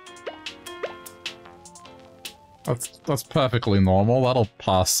just... That's perfectly normal. That'll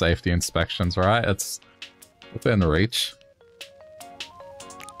pass safety inspections, right? It's within reach.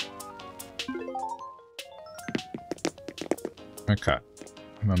 Okay.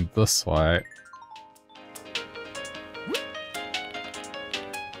 And then this way.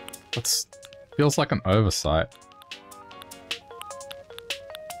 That feels like an oversight.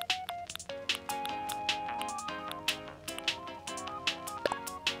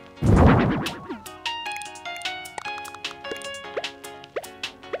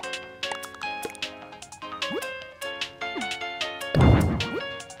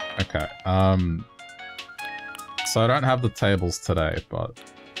 Okay, so I don't have the tables today, but...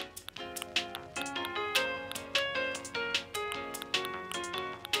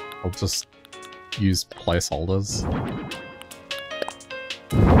 I'll just use placeholders.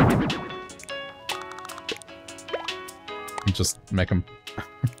 And just make them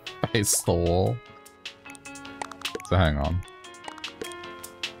face the wall. So hang on.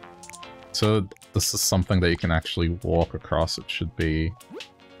 So this is something that you can actually walk across. It should be...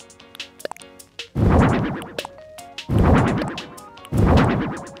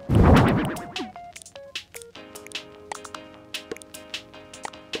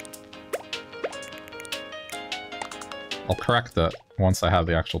 I'll correct it once I have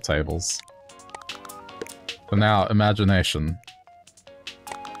the actual tables. For now, imagination.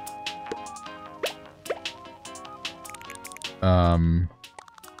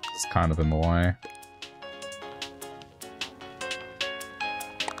 It's kind of in the way.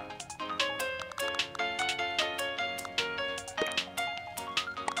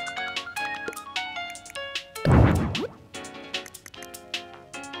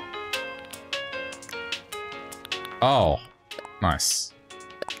 Oh, nice.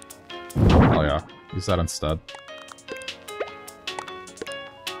 Oh yeah, use that instead.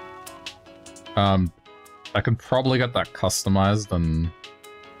 I can probably get that customized and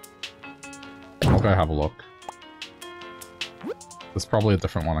I'll go have a look. There's probably a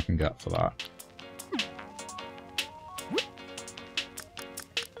different one I can get for that.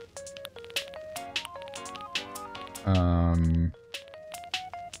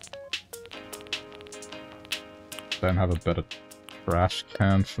 Don't have a better trash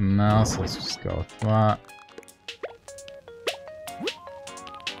can for now, so let's just go with that.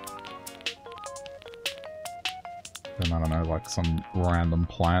 Then I don't know, like some random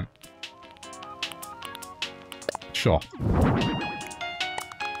plant. Sure.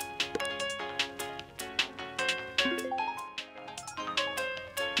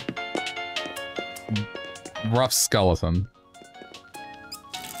 Rough skeleton.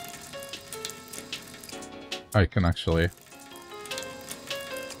 I can actually...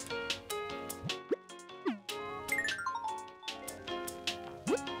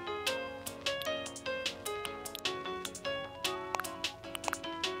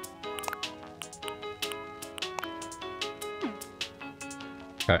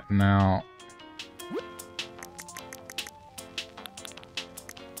 Okay, now...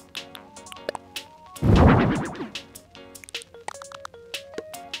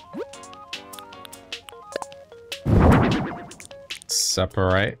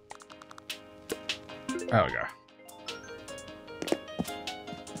 Separate. There we go.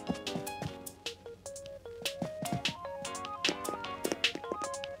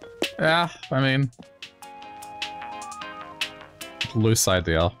 Yeah, I mean... loose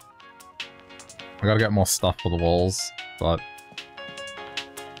idea. I gotta get more stuff for the walls, but...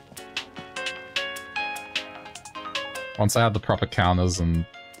 once I have the proper counters, and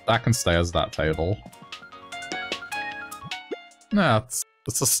that can stay as that table. Yeah,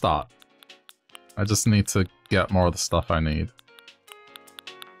 it's a start. I just need to get more of the stuff I need.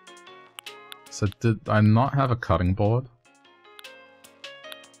 So did I not have a cutting board?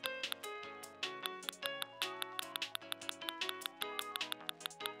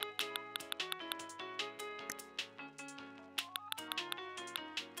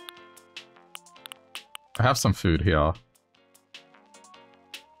 I have some food here.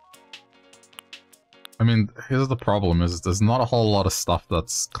 I mean, here's the problem, is there's not a whole lot of stuff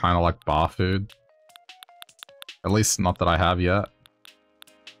that's kind of like bar food. At least not that I have yet.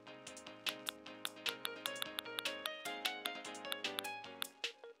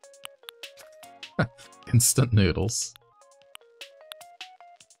 Instant noodles.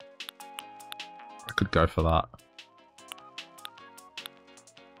 I could go for that.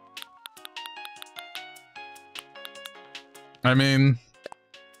 I mean...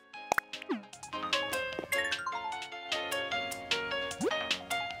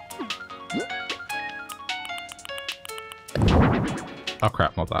 oh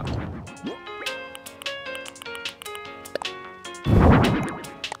crap, not that.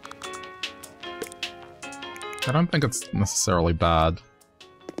 I don't think it's necessarily bad.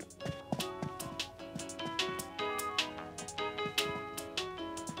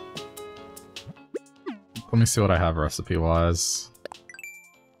 Let me see what I have recipe-wise.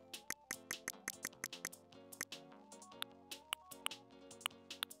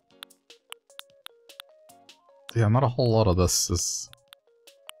 Yeah, not a whole lot of this is...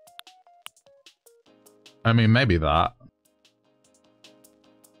 I mean, maybe that.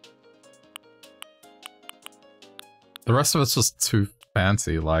 The rest of it's just too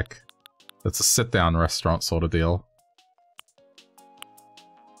fancy, like... it's a sit-down restaurant sort of deal.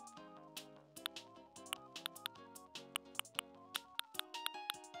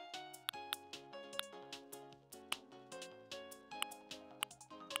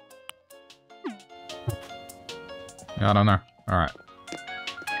 Yeah, I don't know. Alright.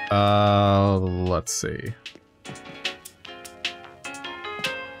 Let's see.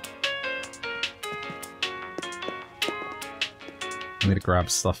 I need to grab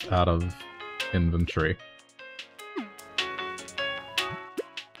stuff out of inventory.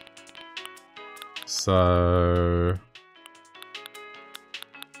 So...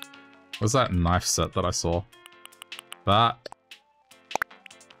 what's that knife set that I saw? That.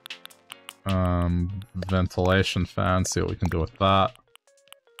 Ventilation fan, see what we can do with that.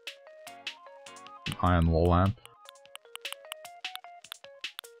 Iron wall lamp.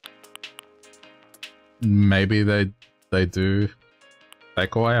 Maybe they do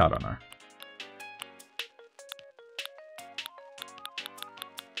take away, I don't know.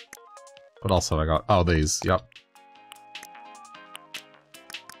 What else have I got? Oh, these, yep.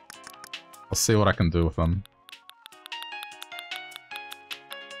 I'll see what I can do with them.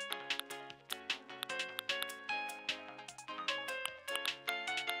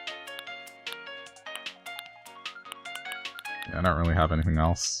 Yeah, I don't really have anything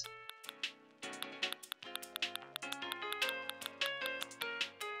else.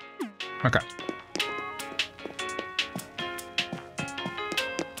 Okay.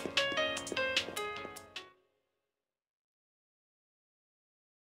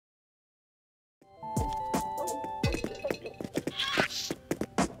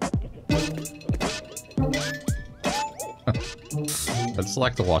 I just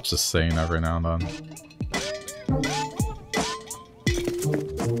like to watch this scene every now and then.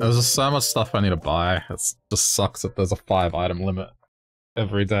 There's just so much stuff I need to buy. It just sucks that there's a 5-item limit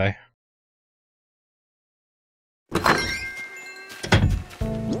every day.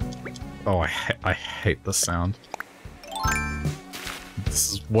 Oh, I hate this sound.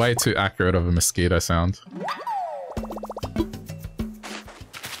 This is way too accurate of a mosquito sound.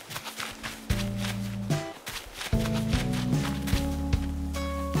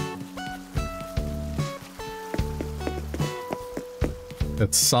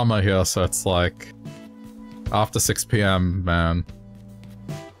 It's summer here, so it's like after 6 PM, man.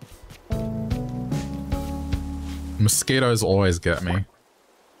 Mosquitoes always get me.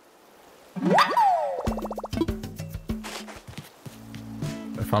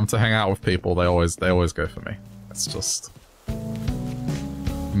 If I'm to hang out with people, they always go for me. It's just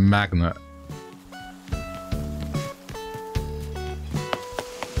magnet.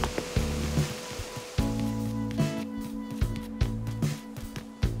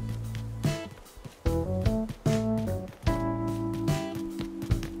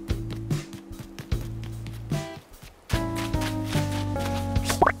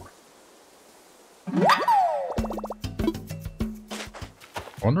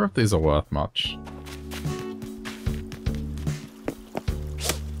 I wonder if these are worth much.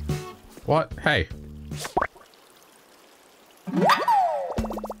 What? Hey.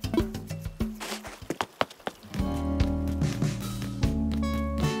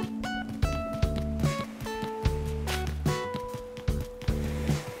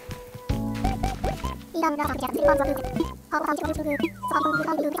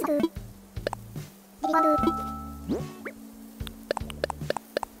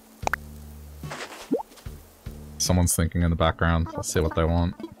 Someone's thinking in the background. Let's see what they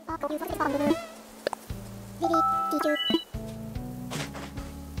want.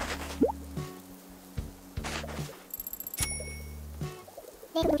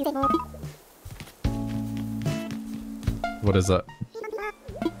 What is it?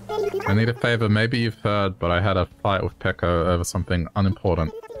 I need a favor. Maybe you've heard, but I had a fight with Pekko over something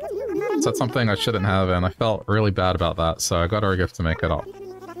unimportant. Said something I shouldn't have, and I felt really bad about that, so I got her a gift to make it up.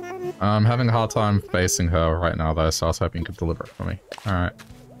 I'm having a hard time facing her right now, though, so I was hoping you could deliver it for me. Alright.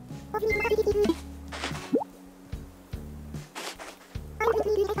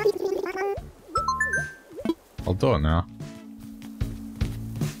 I'll do it now.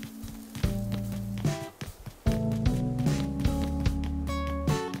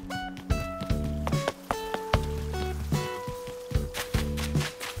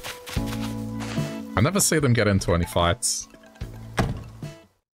 I never see them get into any fights.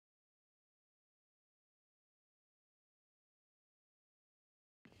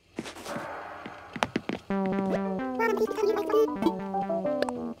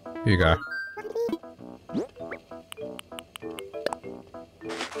 Here you go.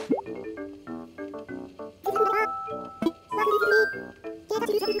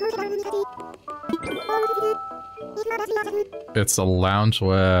 It's a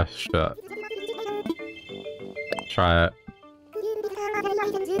loungewear shirt. Try it.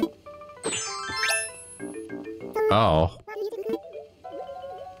 Oh.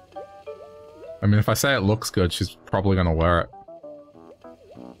 I mean, if I say it looks good, she's probably gonna wear it.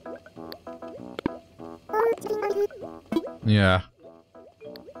 Yeah.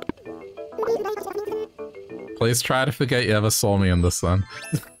 Please try to forget you ever saw me in this then.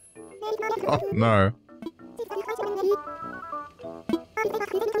 Oh no.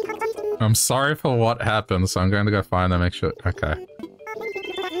 I'm sorry for what happened, so I'm going to go find them, make sure. Okay.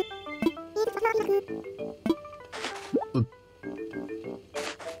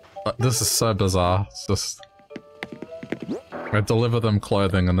 This is so bizarre. It's just... I deliver them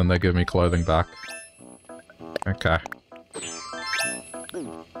clothing and then they give me clothing back. Okay.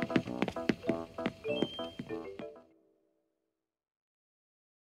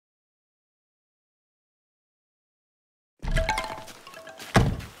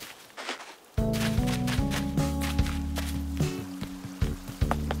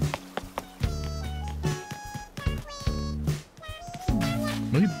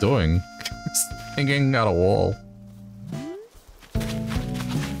 What are you doing? Just hanging out a wall.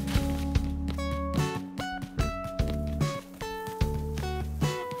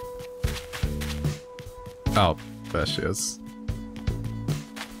 Oh, there she is.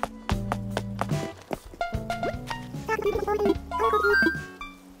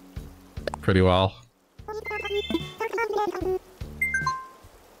 Pretty well.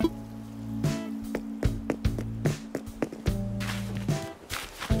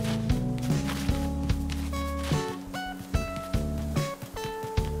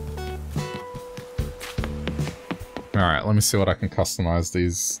 Alright, let me see what I can customize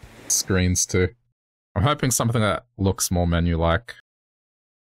these screens to. I'm hoping something that looks more menu-like.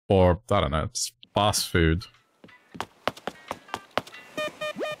 Or, I don't know, just fast food.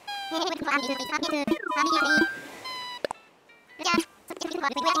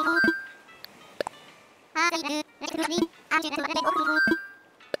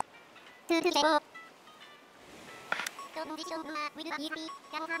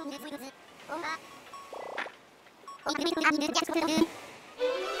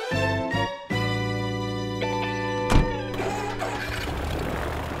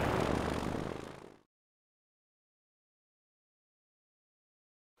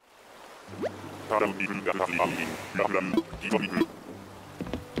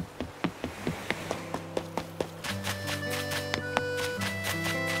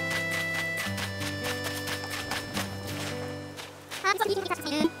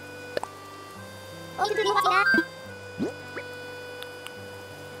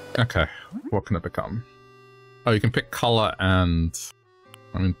 Okay, what can it become? Oh, you can pick color and...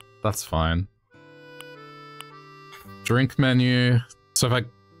 I mean, that's fine. Drink menu. So if I...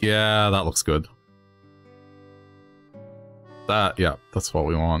 Yeah, that looks good. That, yeah, that's what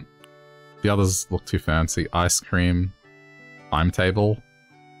we want. The others look too fancy. Ice cream. Timetable.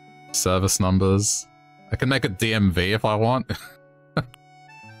 Service numbers. I can make a DMV if I want.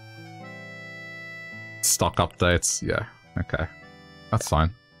 Stock updates. Yeah, okay. That's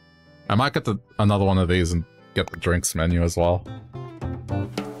fine. I might get another one of these and get the drinks menu as well.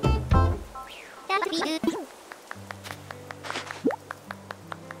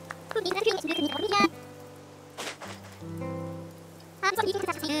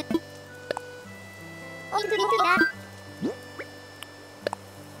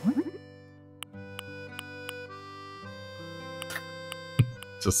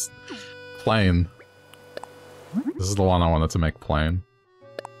 Just plain. This is the one I wanted to make plain.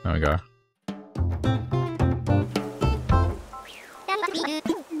 There we go.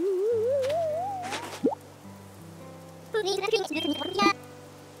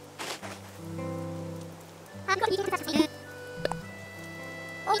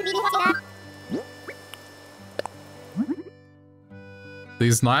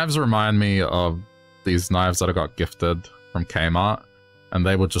 These knives remind me of these knives that I got gifted from Kmart, and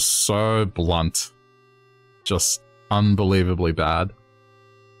they were just so blunt. Just unbelievably bad.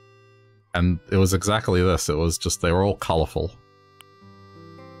 And it was exactly this, it was just, they were all colourful.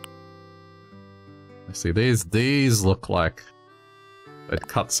 I see, these look like they'd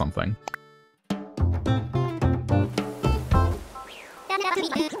cut something.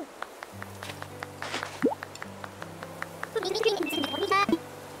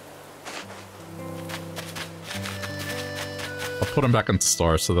 I'll put them back into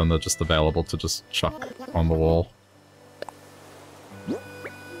storage so then they're just available to just chuck on the wall.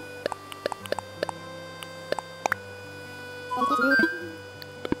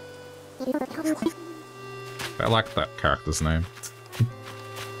 I like that character's name.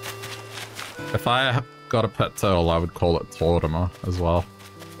 If I got a pet turtle, I would call it Tortimer as well.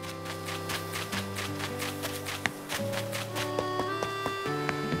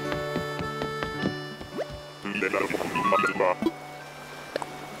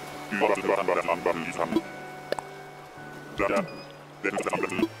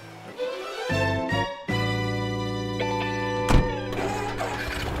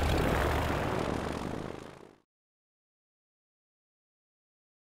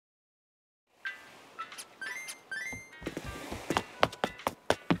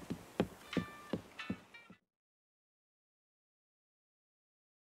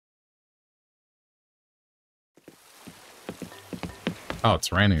 Oh,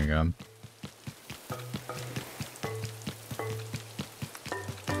 it's raining again.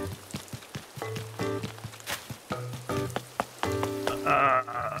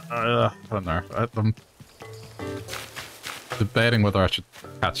 I don't know. I'm debating whether I should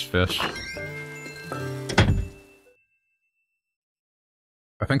catch fish.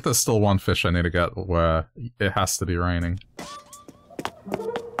 I think there's still one fish I need to get where it has to be raining.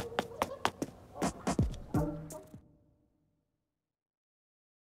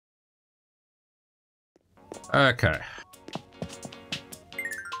 Okay.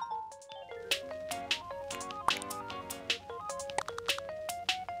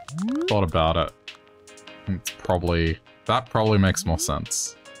 Thought about it. It's probably... that probably makes more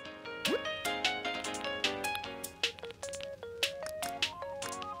sense.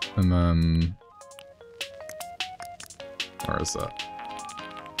 And then... where is that?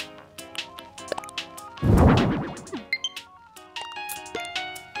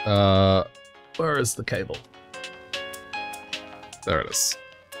 Where is the cable? There it is.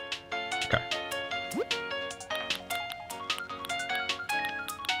 Okay.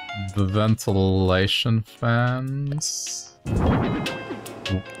 The ventilation fans...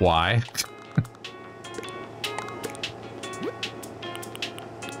 why?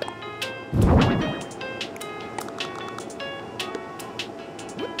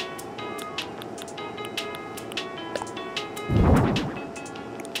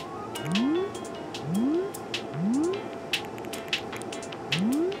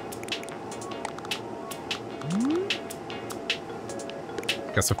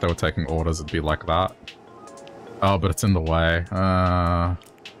 Guess if they were taking orders, it'd be like that. Oh, but it's in the way.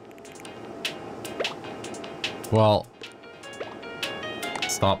 Well,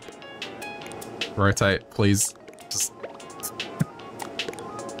 stop. Rotate, please. Just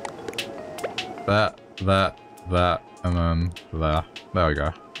that, and then there. There we go.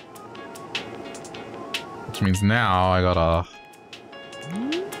 Which means now I gotta...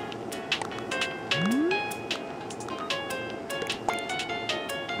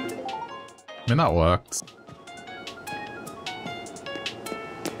 I mean, that worked.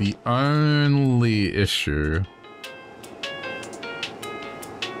 The only issue...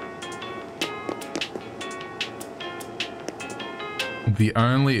 The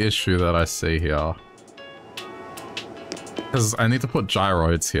only issue that I see here... Because I need to put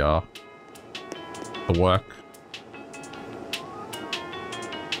gyroids here to work.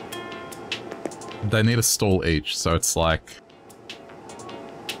 They need a stall each, so it's like...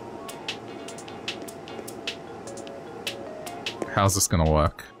 How's this gonna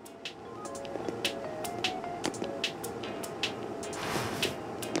work?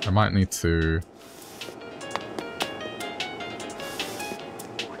 I might need to...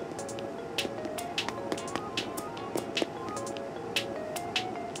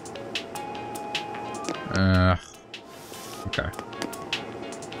 Okay.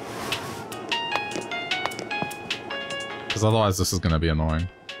 Because otherwise this is gonna be annoying.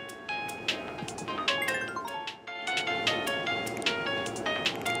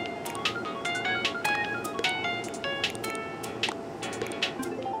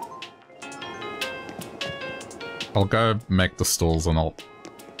 I'll go make the stalls and I'll...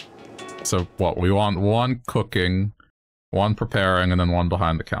 So what, we want one cooking, one preparing, and then one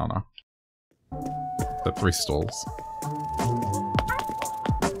behind the counter. So 3 stalls.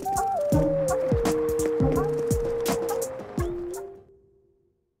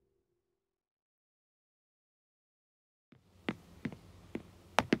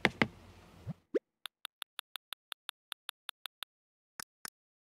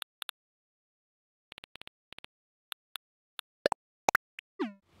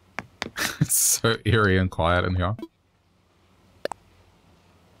 It's so eerie and quiet in here.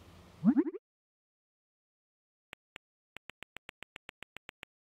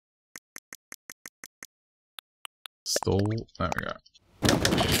 Stall, there we go.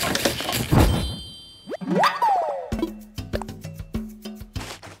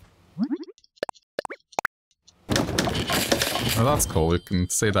 Oh, that's cool. You can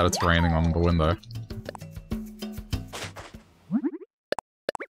see that it's raining on the window.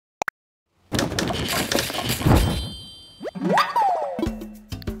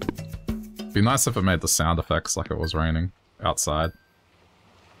 Be nice if it made the sound effects like it was raining outside.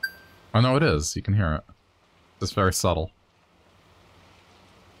 Oh no, it is. You can hear it. It's very subtle.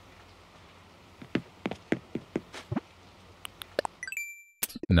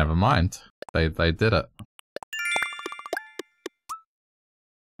 Never mind. They did it.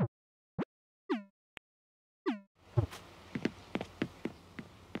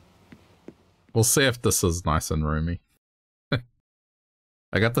 We'll see if this is nice and roomy.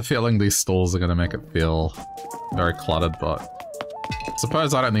 I get the feeling these stalls are gonna make it feel very cluttered, but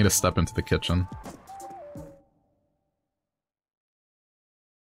suppose I don't need to step into the kitchen.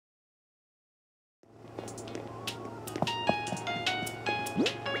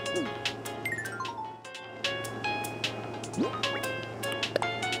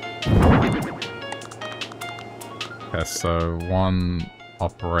 Okay, so one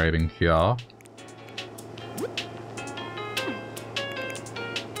operating here.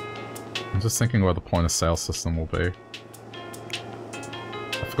 I'm just thinking where the point of sale system will be.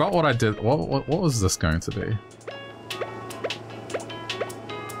 I forgot what I did. What was this going to be?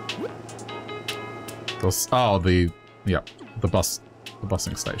 This, oh, the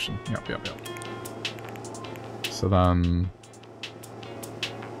busing station. Yep. So then.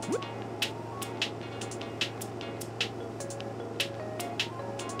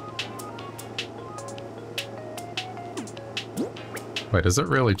 Wait, is it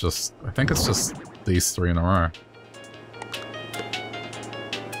really just... I think it's just these 3 in a row.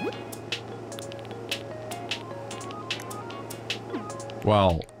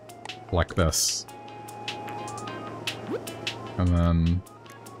 Well, like this. And then...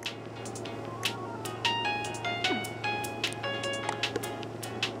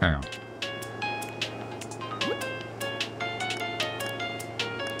 Hang on.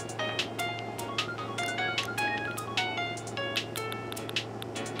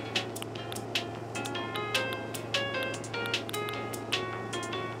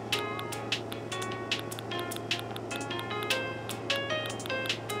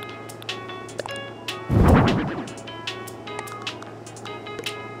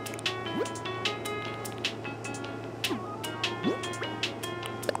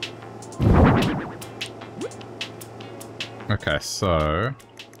 Okay, so...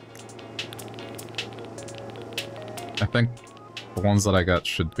 I think the ones that I get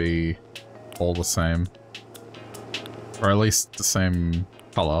should be all the same. Or at least the same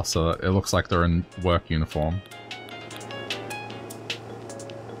color, so it looks like they're in work uniform.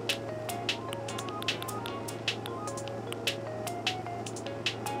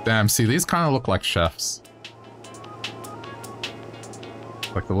 Damn, see, these kind of look like chefs.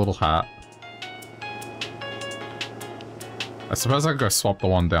 Like the little hat. I suppose I could go swap the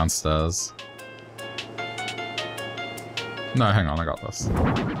one downstairs. No, hang on, I got this.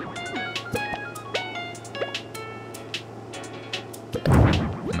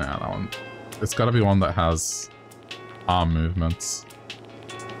 Nah, that one. It's gotta be one that has arm movements.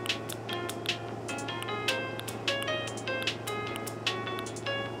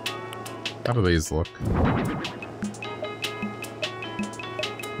 How do these look?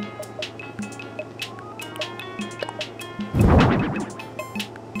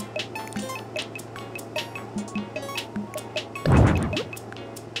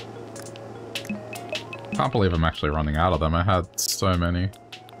 I can't believe I'm actually running out of them. I had so many.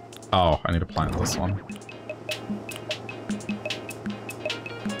 Oh, I need to plant this one.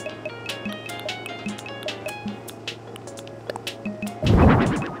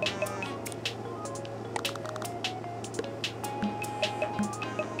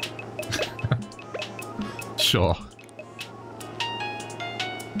 Sure.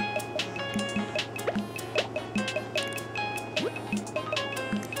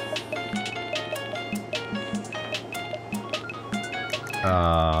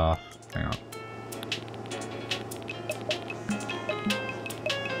 Hang on.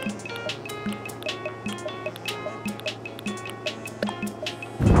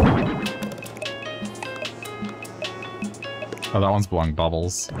 Oh, that one's blowing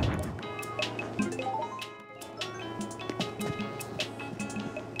bubbles.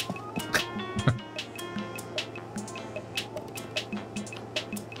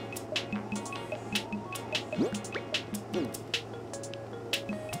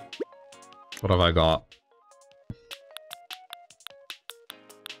 What have I got?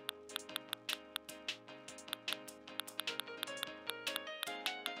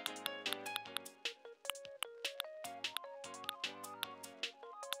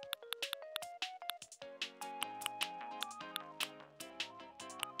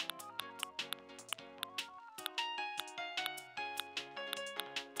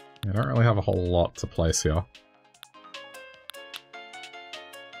 I don't really have a whole lot to place here.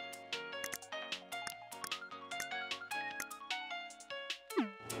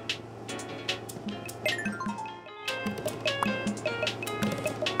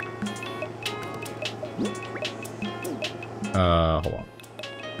 Hold on.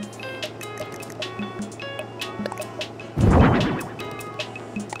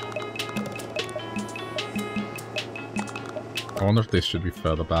 I wonder if they should be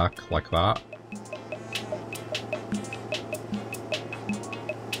further back, like that.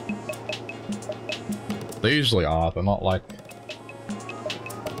 They usually are, they're not like...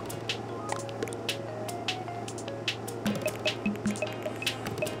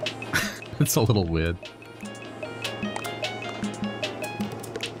 It's a little weird.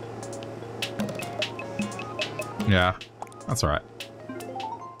 Yeah, that's alright.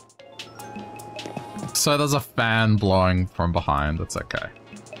 So there's a fan blowing from behind, that's okay.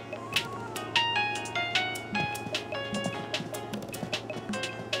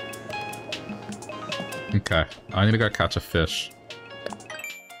 Okay, I need to go catch a fish.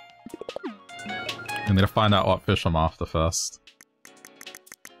 I need to find out what fish I'm after first.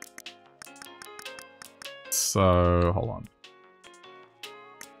 So, hold on.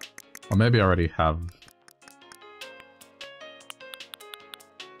 Or maybe I already have...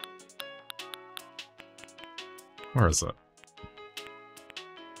 Where is it?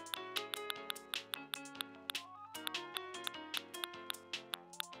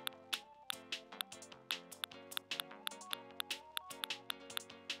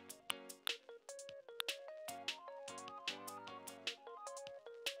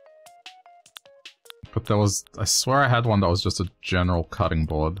 But there was... I swear I had one that was just a general cutting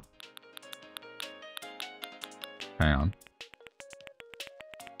board. Hang on.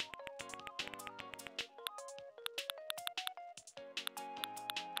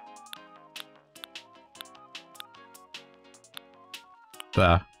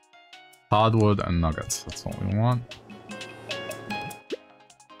 There. Hardwood and nuggets. That's what we want.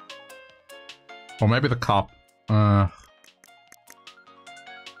 Or maybe the cup. I'm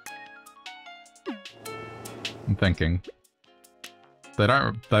thinking.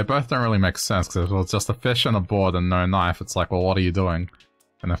 They both don't really make sense, because if it's just a fish and a board and no knife, it's like, well, what are you doing?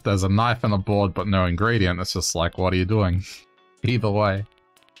 And if there's a knife and a board but no ingredient, it's just like, what are you doing? Either way.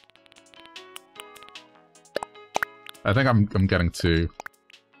 I think I'm getting too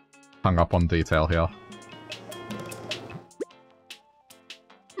hung up on detail here.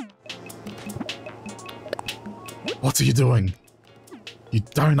 What are you doing? You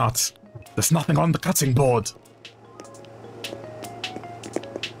donut! There's nothing on the cutting board!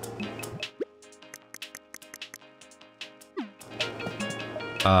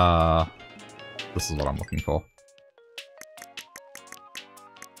 This is what I'm looking for.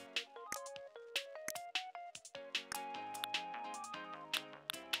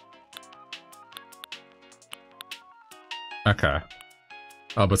 Okay.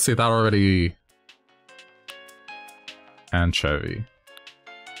 Oh, but see, that already... Anchovy.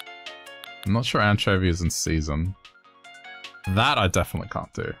 I'm not sure anchovy is in season. That I definitely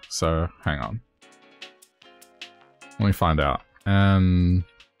can't do, so hang on. Let me find out. Anchovy,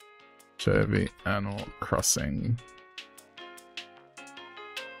 Animal Crossing.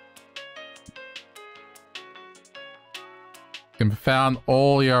 Can be found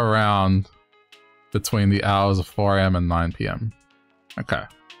all year round between the hours of 4 AM and 9 PM. Okay.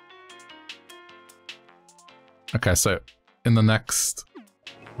 Okay, so in the next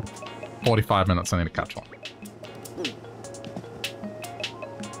 45 minutes I need to catch one.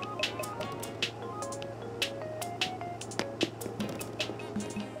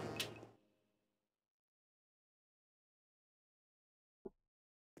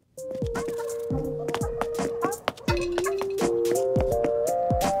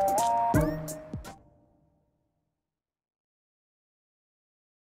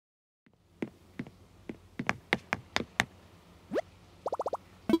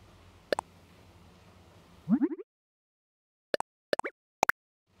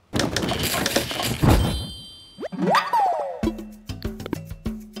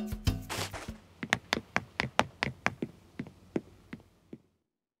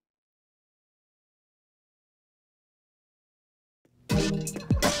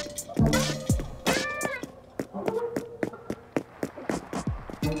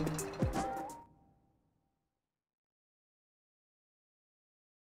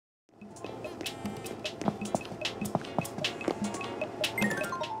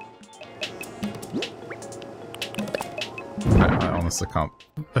 I can't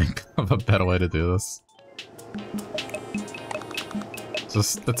think of a better way to do this.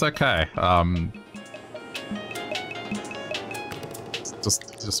 It's okay.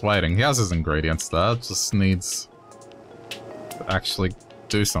 Just waiting. He has his ingredients there, just needs to actually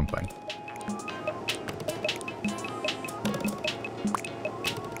do something.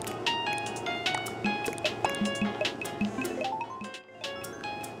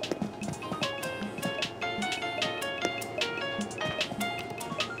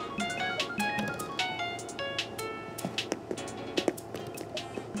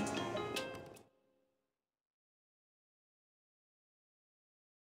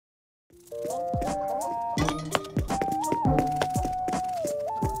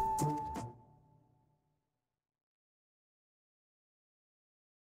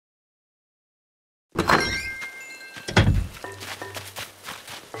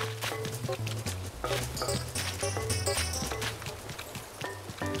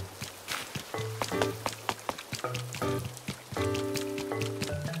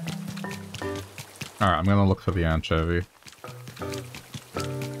 Alright, I'm gonna look for the anchovy.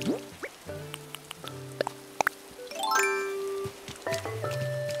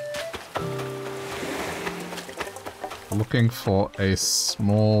 Looking for a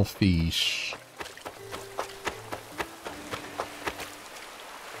small fish.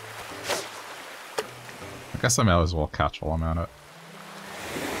 I guess I may as well catch while I'm at it.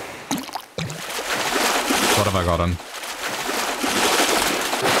 What have I gotten?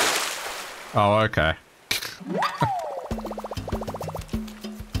 Oh, okay.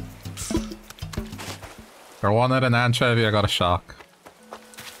 I wanted an anchovy, I got a shark.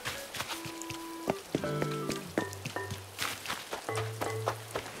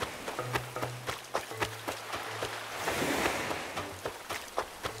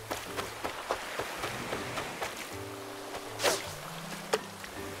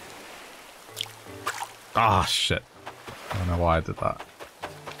 Ah, shit. I don't know why I did that.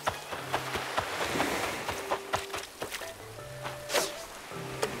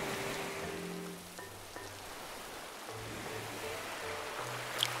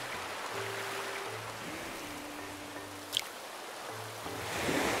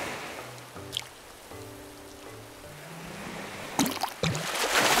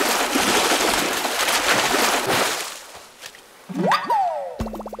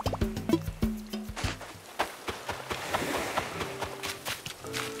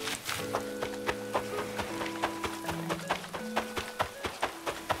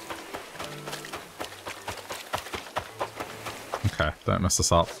 Don't mess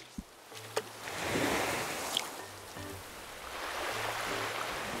this up.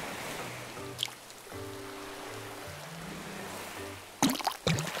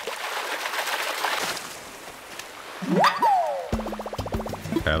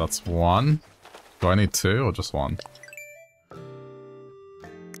 Okay, that's one. Do I need two or just one?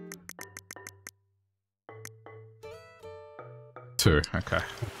 Two, okay.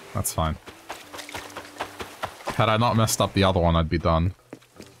 That's fine. Had I not messed up the other one, I'd be done.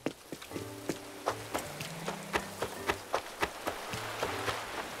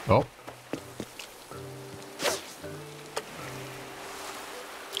 Oh.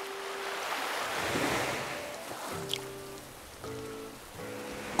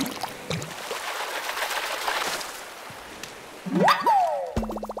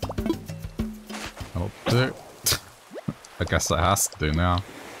 That'll do. I guess that has to do now.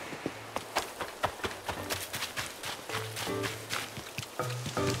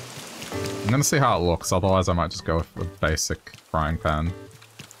 I'm gonna see how it looks, otherwise I might just go with a basic frying pan.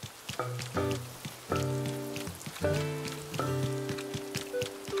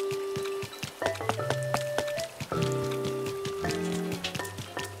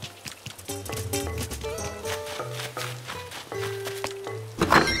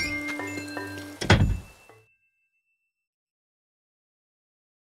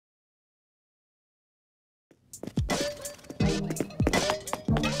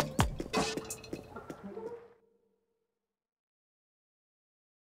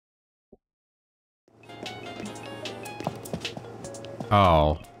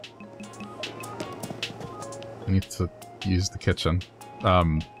 Oh. I need to use the kitchen.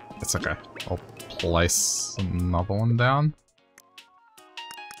 It's okay. I'll place another one down.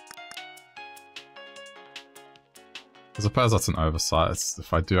 I suppose that's an oversight.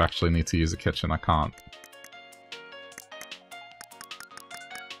 If I do actually need to use a kitchen, I can't.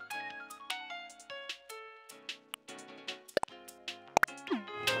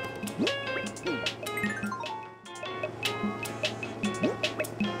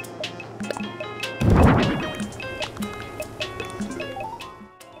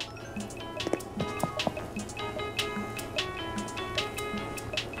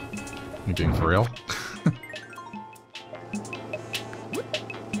 You being for real?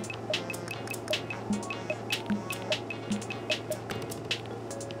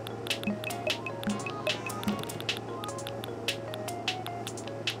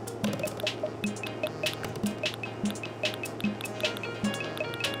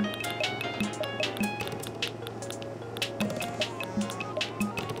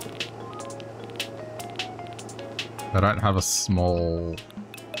 I don't have a small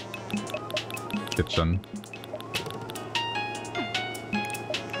kitchen.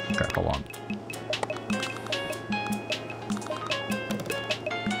 Okay, hold on.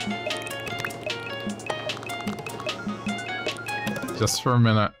 Just for a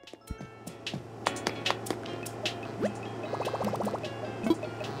minute.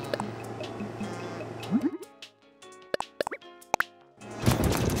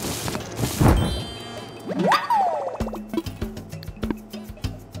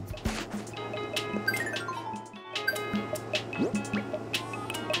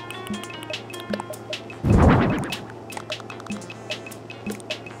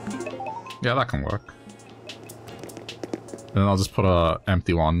 Yeah, that can work. Then I'll just put a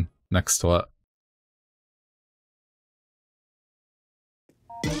empty one next to it.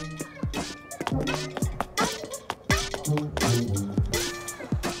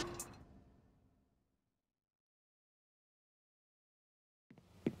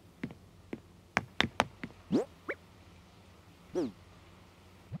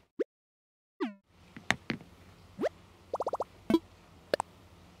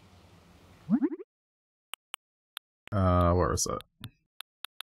 Where is it?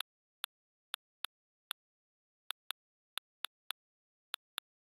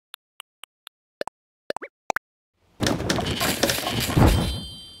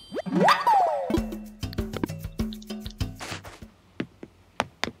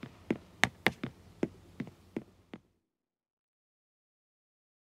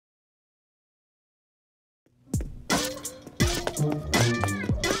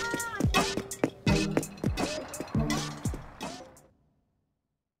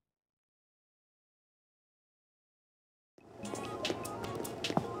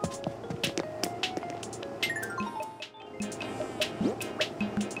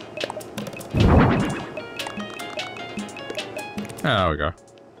 There we go.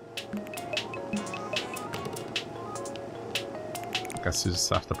 Guess you just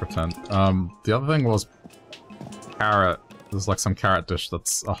have to pretend. The other thing was Carrot There's like some carrot dish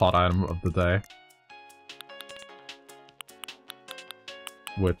that's a hot item of the day.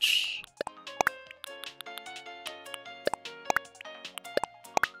 Which...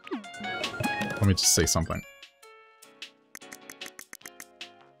 Let me just say something.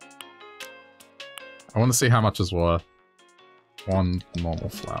 I want to see how much is worth. One normal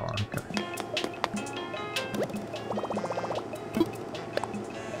flour, okay.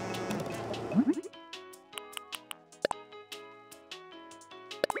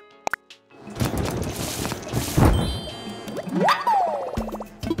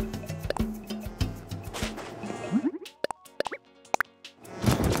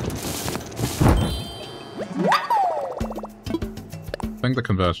 I think the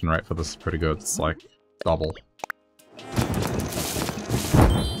conversion rate for this is pretty good. It's like double.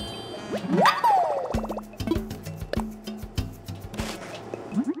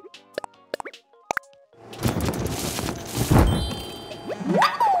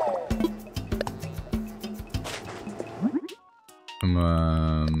 And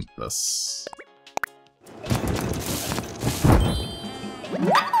then this.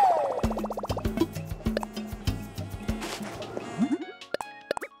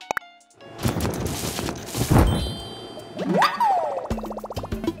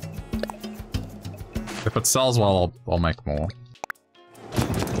 If it sells well, I'll make more.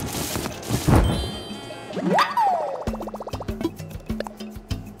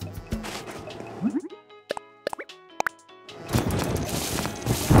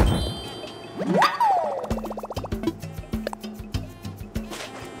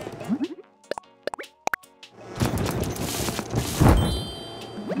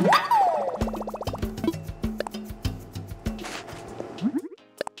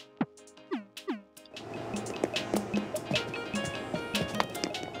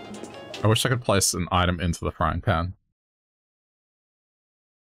 I wish I could place an item into the frying pan.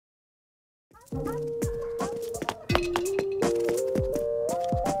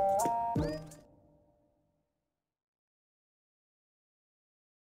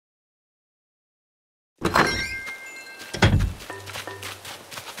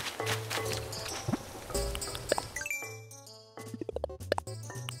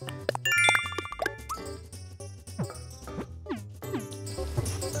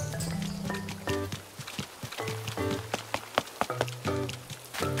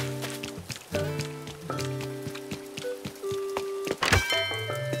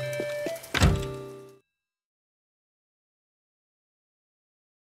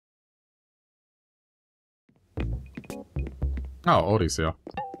 Oh, Odie's here.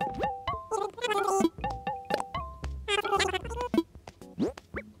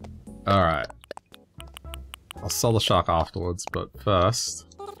 Alright. I'll sell the shark afterwards, but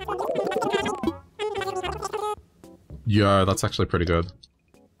first... Yo, that's actually pretty good.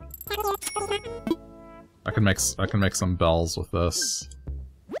 I can make some bells with this.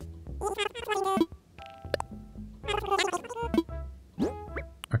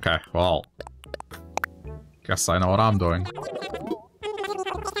 Okay, well... Guess I know what I'm doing.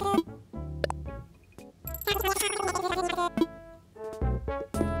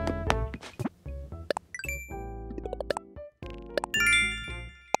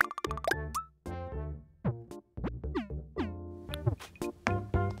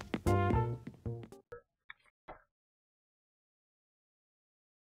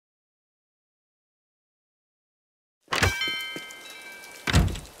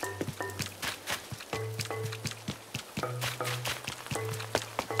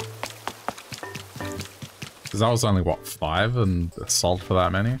 Because that was only, what, 5? And it sold for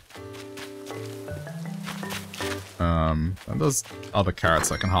that many? And there's other carrots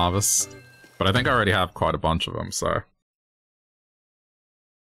I can harvest. But I think I already have quite a bunch of them, so...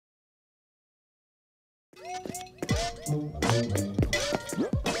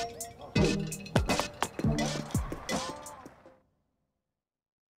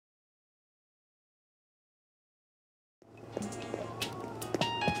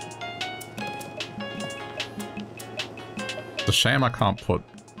 It's a shame I can't put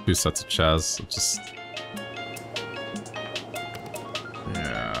 2 sets of chairs. It just...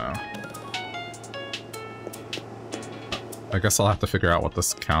 Yeah... I guess I'll have to figure out what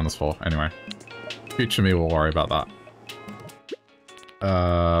this counts for. Anyway. Future me will worry about that.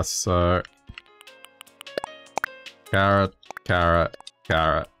 So... Carrot, carrot,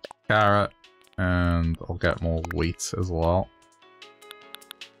 carrot, carrot, and I'll get more wheat as well.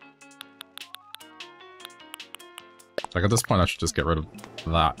 Like, at this point, I should just get rid of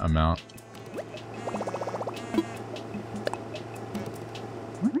that amount.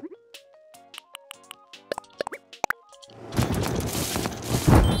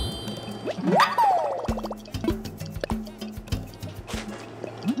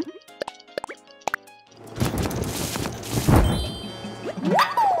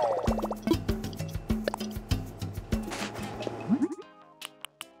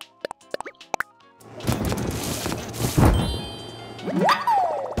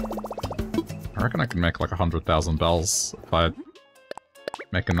 I reckon I can make like 100,000 bells if I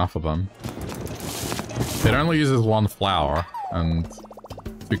make enough of them. It only uses 1 flower and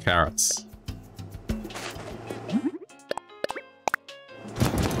 2 carrots.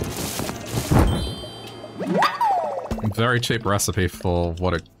 Very cheap recipe for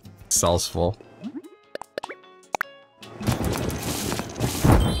what it sells for.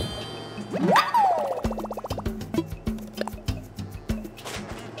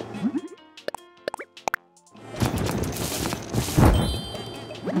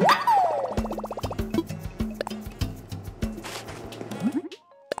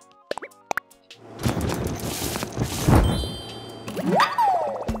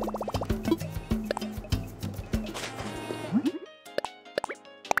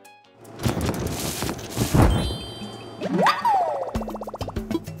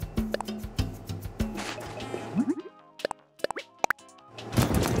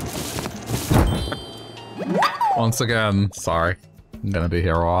 Once again, sorry. I'm gonna be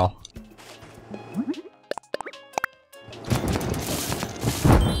here a while.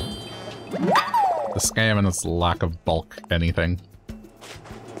 This game and its lack of bulk anything.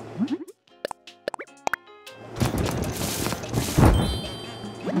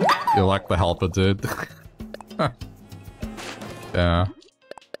 You're like the helper, dude. Yeah.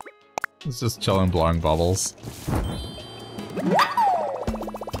 It's just chilling, blowing bubbles.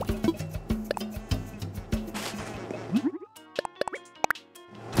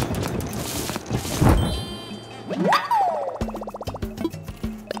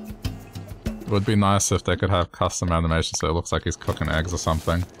 It would be nice if they could have custom animation so it looks like he's cooking eggs or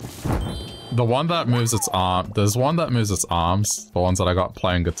something. The one that moves its arm... There's one that moves its arms. The ones that I got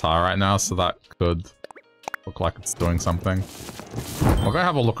playing guitar right now, so that could look like it's doing something. I'll go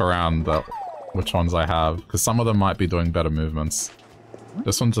have a look around at which ones I have, because some of them might be doing better movements.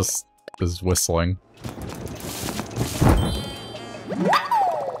 This one just is whistling.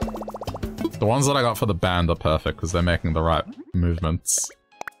 The ones that I got for the band are perfect, because they're making the right movements.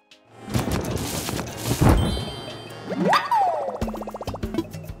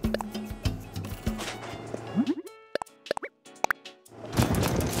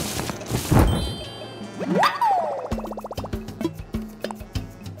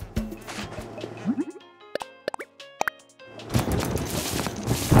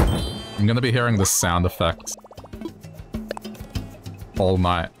 I'm gonna be hearing this sound effect all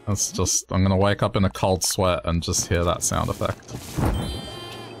night. It's just, I'm gonna wake up in a cold sweat and just hear that sound effect.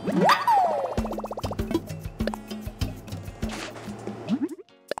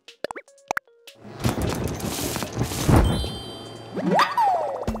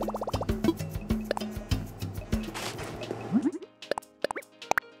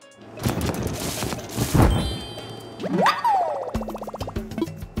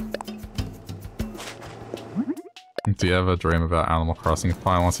 Do you ever dream about Animal Crossing?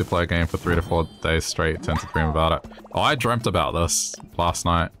 Fine, once you play a game for 3 to 4 days straight, you tend to dream about it. Oh, I dreamt about this last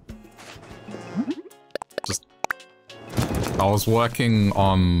night. Just... I was working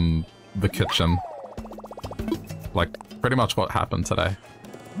on the kitchen. Like, pretty much what happened today.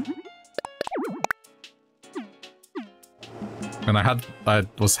 And I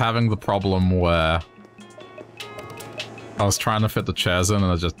was having the problem where I was trying to fit the chairs in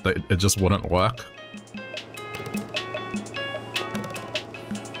and it just wouldn't work.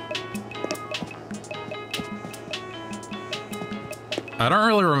 I don't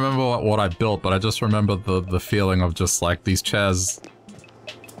really remember what I built, but I just remember the feeling of just like these chairs.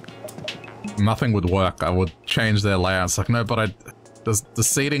 Nothing would work. I would change their layouts. Like, no, but the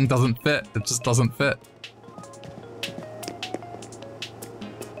seating doesn't fit. It just doesn't fit.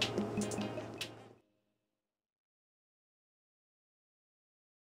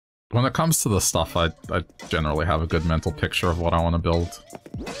 When it comes to this stuff, I generally have a good mental picture of what I want to build.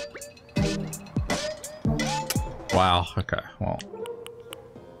 Wow, okay, well.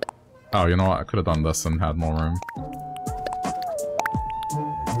 Oh, you know what? I could have done this and had more room.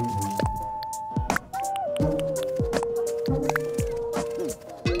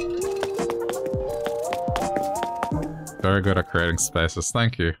 Very good at creating spaces.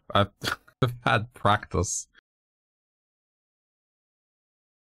 Thank you. I've had practice.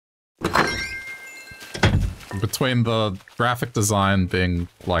 Between the graphic design being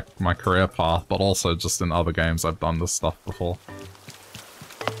like my career path, but also just in other games I've done this stuff before.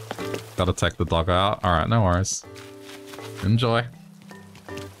 Gotta take the dog out. Alright, no worries. Enjoy.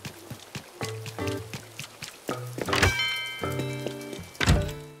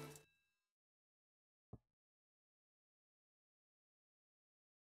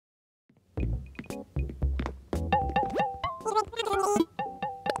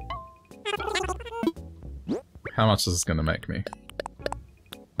 How much is this gonna make me?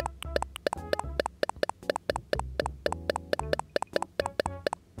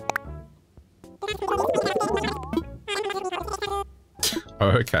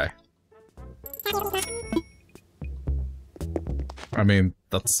 Okay. I mean,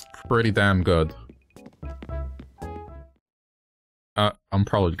 that's pretty damn good. I'm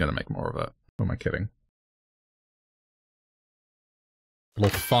probably gonna make more of it. Who am I kidding? We'll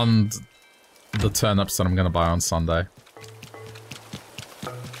fund the turnips that I'm gonna buy on Sunday.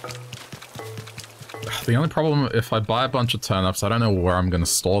 The only problem, if I buy a bunch of turnips, I don't know where I'm gonna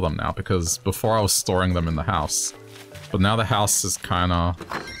store them now, because before I was storing them in the house. But now the house is kinda...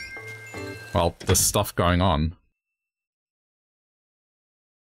 well, there's stuff going on.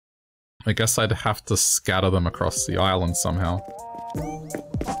 I guess I'd have to scatter them across the island somehow.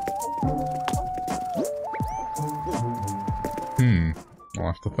 I'll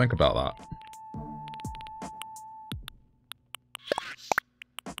have to think about that.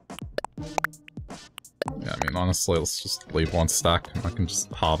 Yeah, I mean, honestly, let's just leave one stack and I can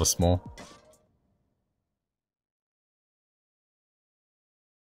just harvest more.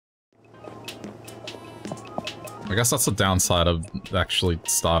 I guess that's the downside of actually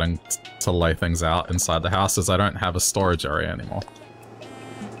starting to lay things out inside the house, is I don't have a storage area anymore.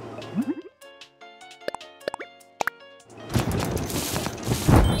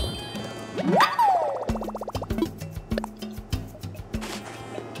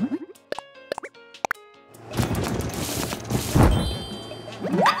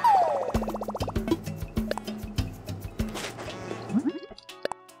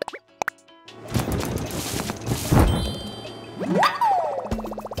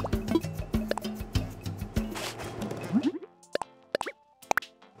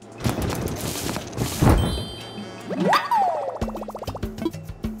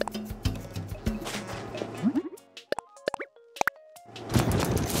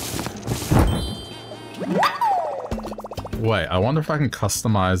 Wait, I wonder if I can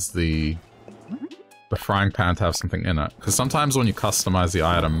customize the frying pan to have something in it. Because sometimes when you customize the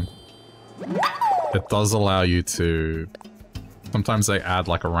item, it does allow you to... sometimes they add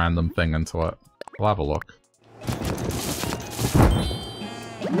like a random thing into it. We'll have a look.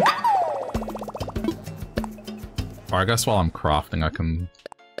 Or I guess while I'm crafting I can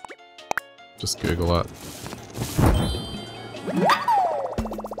just Google it.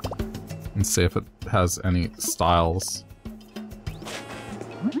 And see if it has any styles.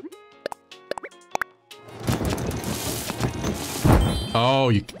 Oh,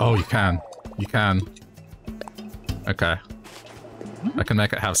 you can. You can. Okay. I can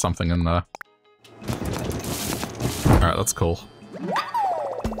make it have something in there. Alright, that's cool.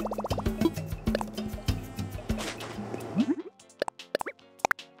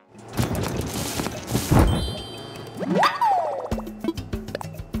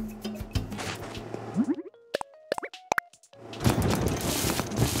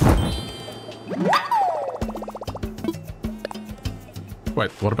 Wait,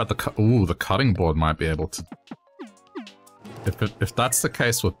 what about the cutting board might be able to... If that's the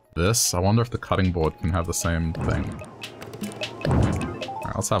case with this, I wonder if the cutting board can have the same thing.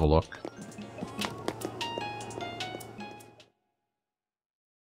 Alright, let's have a look.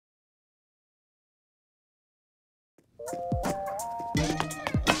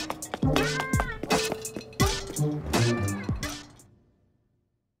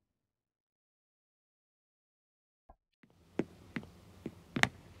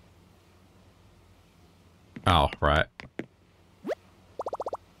 Oh, right.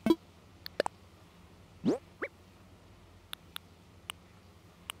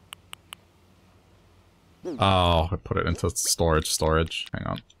 Oh, I put it into storage. Hang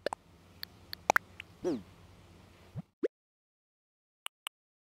on.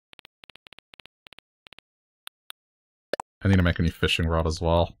 I need to make a new fishing rod as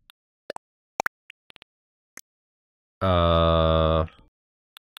well.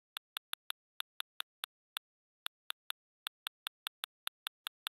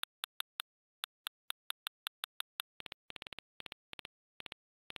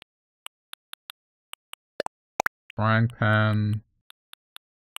 Frying pan.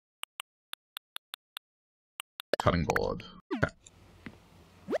 Cutting board. Okay.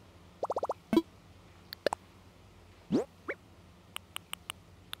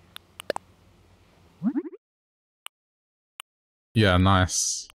 Yeah,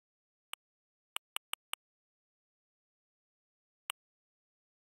 nice.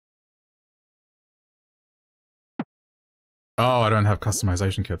 Oh, I don't have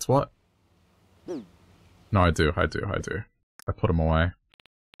customization kits. What? No, I do. I put them away.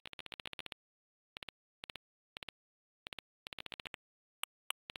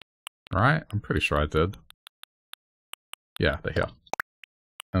 Right? I'm pretty sure I did. Yeah, they're here.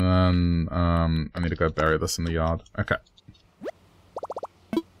 And then, I need to go bury this in the yard. Okay.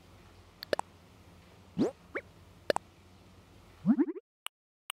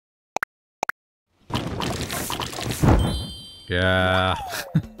 Yeah.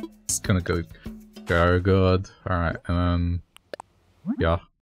 It's gonna go good. Alright, and then... Yeah.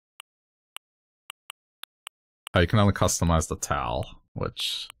 Oh, you can only customize the towel,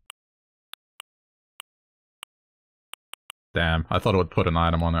 which... Damn, I thought it would put an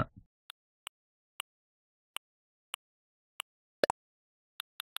item on it.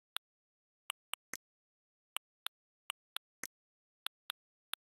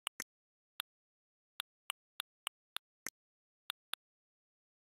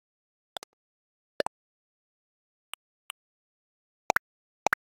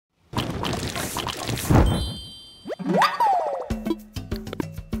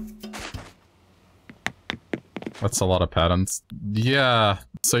 That's a lot of patterns. Yeah,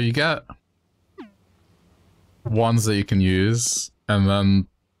 so you get ones that you can use, and then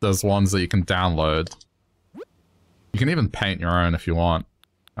there's ones that you can download. You can even paint your own if you want.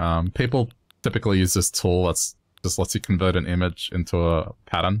 People typically use this tool that's just lets you convert an image into a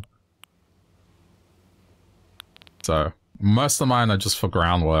pattern. So, most of mine are just for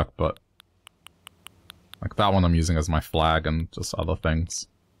groundwork, but like that one I'm using as my flag and just other things.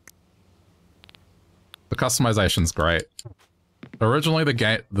 The customization's great. Originally,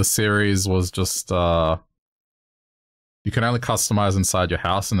 the series was just, you can only customize inside your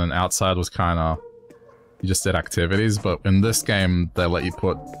house, and then outside was kind of, you just did activities, but in this game, they let you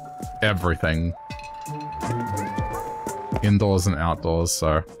put everything indoors and outdoors,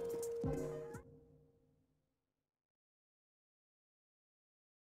 so...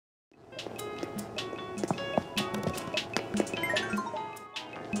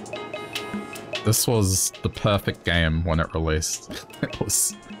 This was the perfect game when it released. It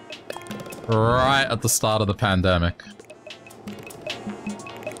was right at the start of the pandemic.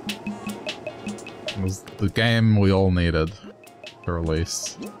 It was the game we all needed to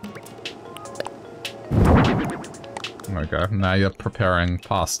release. Okay, now you're preparing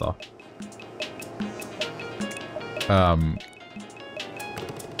pasta.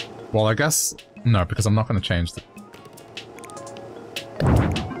 Well, I guess... No, because I'm not going to change the...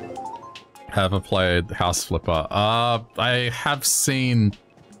 Have I played House Flipper? I have seen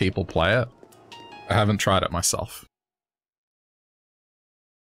people play it. I haven't tried it myself.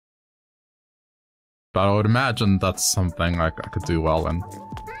 But I would imagine that's something like I could do well in.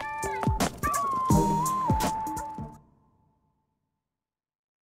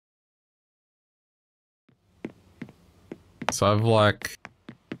 So I've like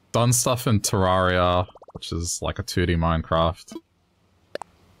done stuff in Terraria, which is like a 2D Minecraft.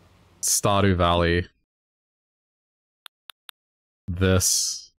 Stardew Valley.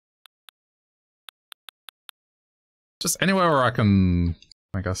 This. Just anywhere where I can,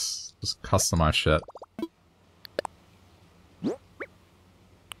 I guess, just customize shit.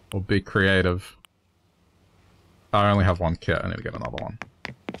 Or be creative. I only have one kit, I need to get another one.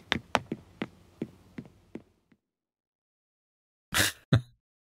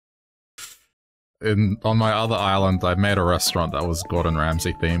 On my other island, I made a restaurant that was Gordon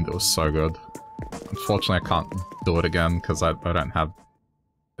Ramsay themed. It was so good. Unfortunately, I can't do it again because I don't have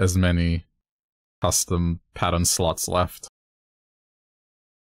as many custom pattern slots left.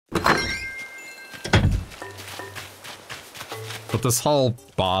 But this whole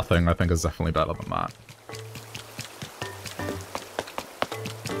bar thing, I think, is definitely better than that.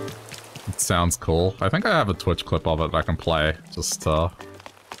 It sounds cool. I think I have a Twitch clip of it that I can play just to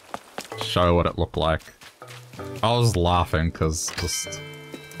show what it looked like. I was laughing because just...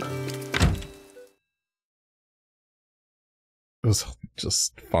 It was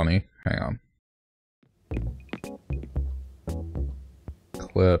just funny. Hang on.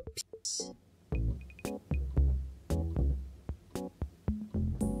 Clips.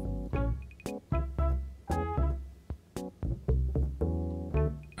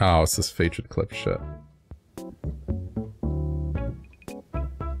 Oh, it's this featured clip shit.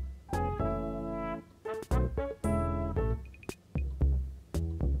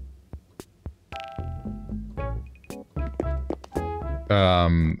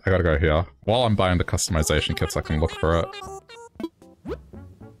 I gotta go here. While I'm buying the customization kits, I can look for it.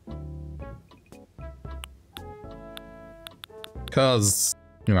 Because,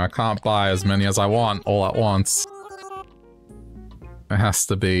 you know, I can't buy as many as I want all at once. It has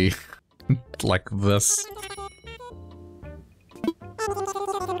to be like this.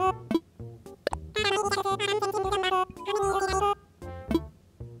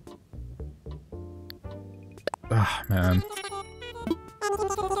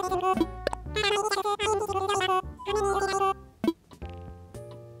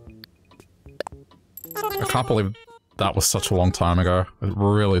 can't believe that was such a long time ago. It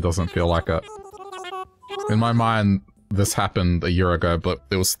really doesn't feel like it. In my mind, this happened a year ago, but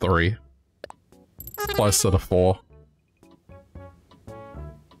it was 3. Closer to 4.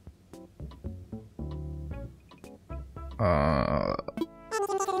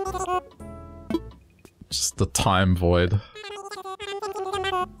 Just the time void.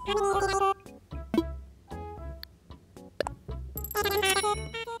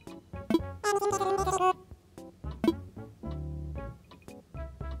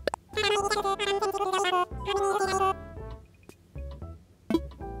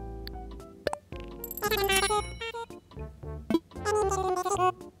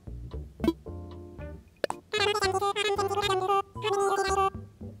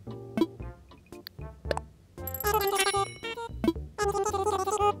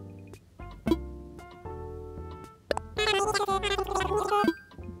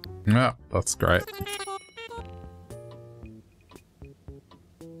 Yeah, that's great.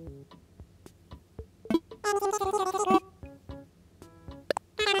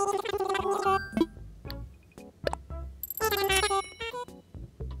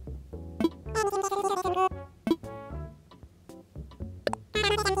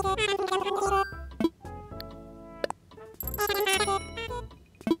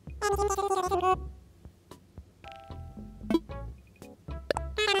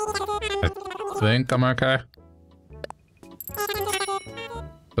 I think I'm okay.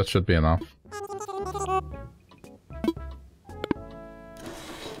 That should be enough.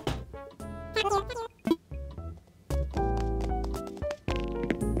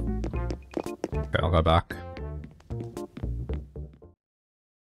 Okay, I'll go back.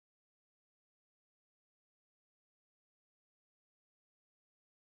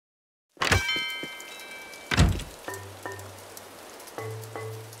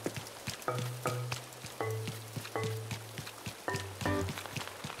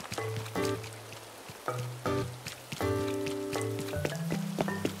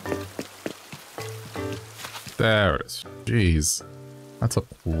 There it is. Jeez. That took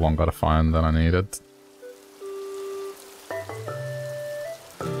longer to find than I needed.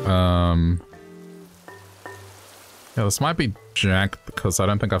 Yeah, this might be jank because I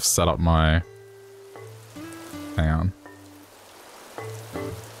don't think I've set up my... Hang on.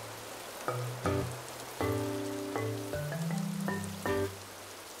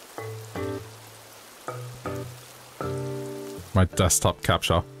 My desktop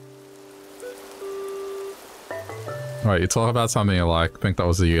capture. Wait, you talk about something you like, think that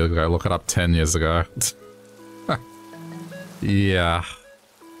was a year ago, look it up 10 years ago. Yeah.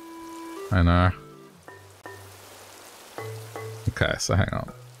 I know. Okay, so hang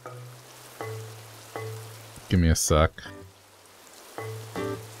on. Give me a sec.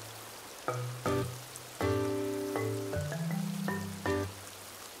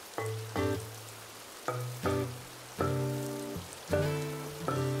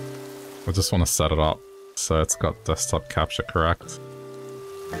 I just want to set it up so it's got desktop capture correct.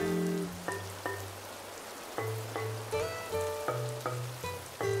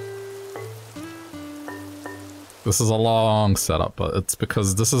 This is a long setup, but it's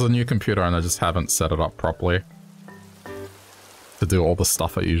because this is a new computer and I just haven't set it up properly to do all the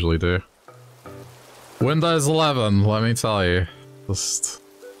stuff I usually do. Windows 11, let me tell you, just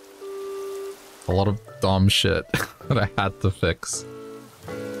a lot of dumb shit that I had to fix.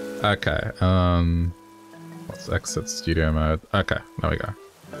 Okay, let's exit studio mode. Okay, there we go.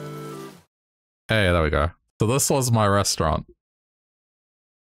 Hey, there we go. So this was my restaurant.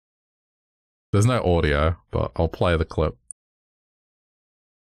 There's no audio, but I'll play the clip.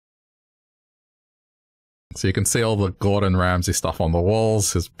 So you can see all the Gordon Ramsay stuff on the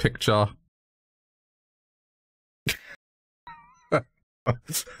walls, his picture.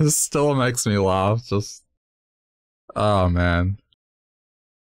 It still makes me laugh, just... Oh, man.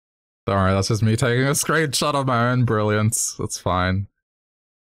 Alright, that's just me taking a screenshot of my own brilliance. That's fine.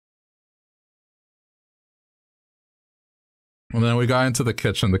 And then we got into the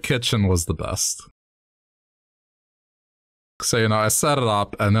kitchen. The kitchen was the best. So, you know, I set it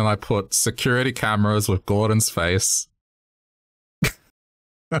up, and then I put security cameras with Gordon's face.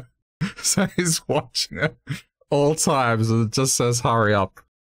 So he's watching it all times, and it just says, hurry up.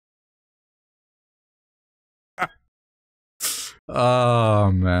 Oh,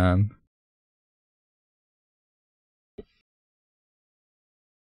 man.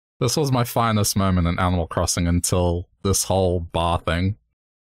 This was my finest moment in Animal Crossing until this whole bar thing.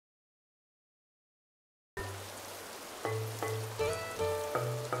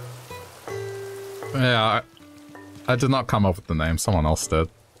 Yeah, I did not come up with the name, someone else did.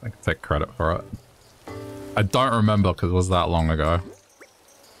 I can take credit for it. I don't remember because it was that long ago.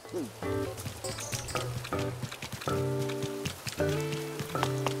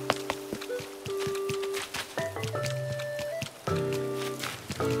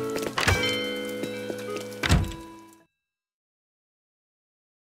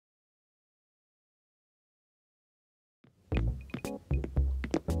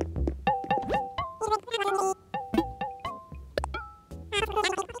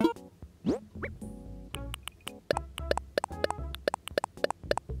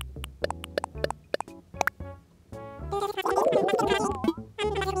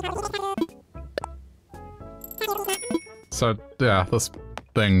 So, yeah, this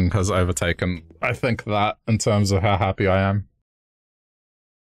thing has overtaken, I think, that in terms of how happy I am.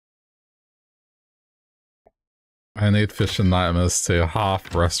 I need Fish and Nightmares to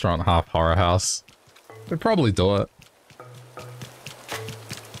half restaurant, half horror house. They'd probably do it.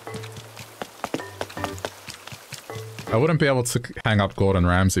 I wouldn't be able to hang up Gordon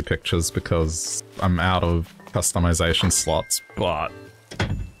Ramsay pictures because I'm out of customization slots, but I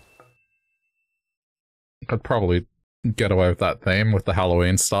could probably get away with that theme with the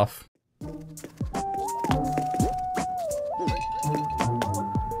Halloween stuff.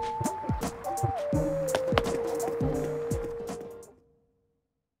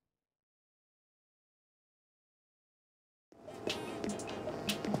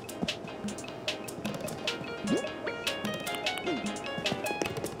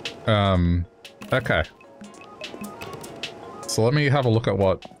 Okay. So let me have a look at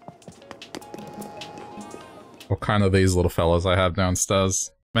what kind of these little fellas I have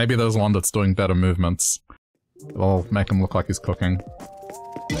downstairs. Maybe there's one that's doing better movements. It'll make him look like he's cooking.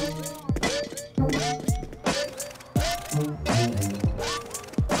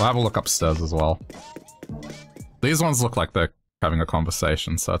 I'll have a look upstairs as well. These ones look like they're having a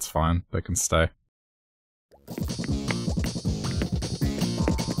conversation, so that's fine. They can stay.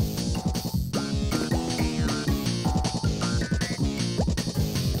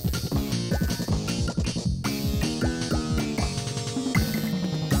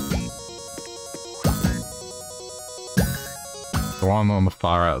 The one on the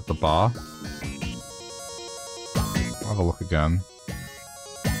far out at the bar. I'll have a look again.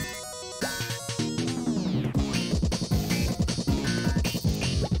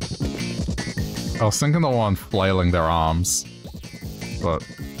 I was thinking the one flailing their arms, but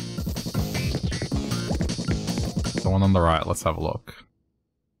the one on the right, let's have a look.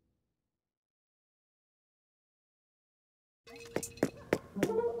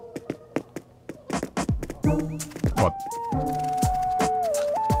 What?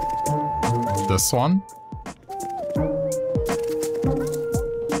 This one?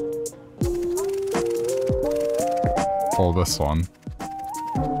 Or this one?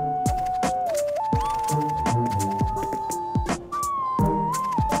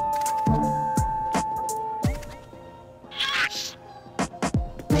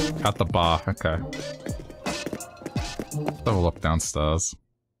 At the bar, okay. Let's have a look downstairs.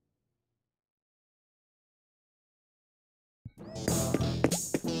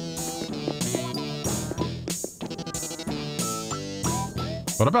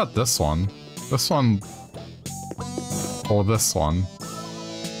 What about this one? This one... or this one?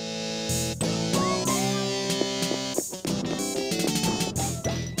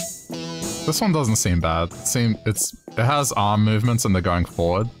 This one doesn't seem bad. It has arm movements and they're going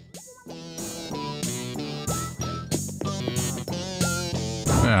forward.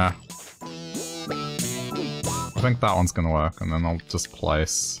 Yeah. I think that one's gonna work, and then I'll just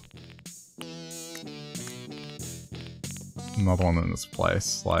place another one in this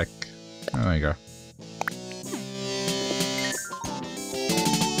place, like, there you go.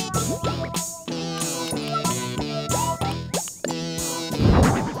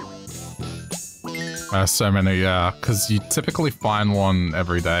 So many, yeah, because you typically find one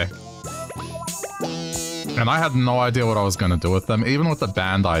every day. And I had no idea what I was going to do with them. Even with the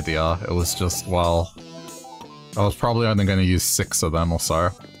band idea, it was just, well, I was probably only going to use 6 of them or so.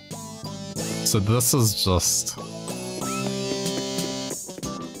 So this is just...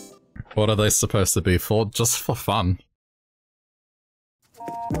 what are they supposed to be for? Just for fun.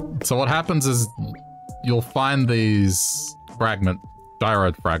 So what happens is you'll find these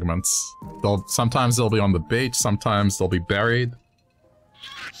gyroid fragments. Sometimes they'll be on the beach, sometimes they'll be buried.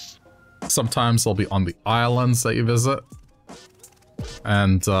 Sometimes they'll be on the islands that you visit.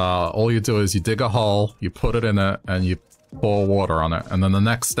 And all you do is you dig a hole, you put it in it, and you pour water on it. And then the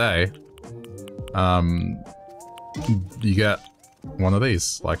next day, you get one of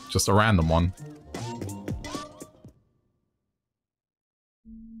these, like just a random one.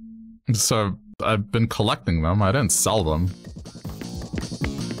 So I've been collecting them. I didn't sell them.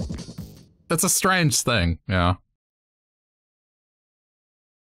 It's a strange thing, yeah.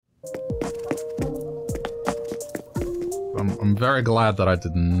 I'm very glad that I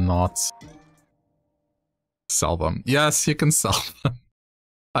did not sell them. Yes, you can sell them.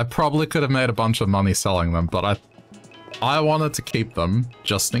 I probably could have made a bunch of money selling them, but I wanted to keep them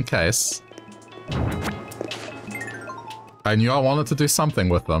just in case. I knew I wanted to do something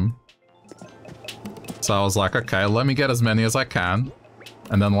with them. So I was like, okay, let me get as many as I can.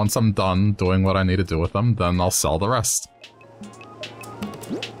 And then once I'm done doing what I need to do with them, then I'll sell the rest.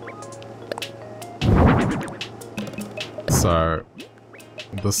 So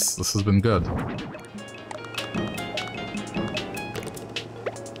this has been good.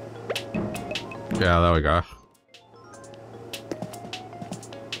 Yeah, there we go.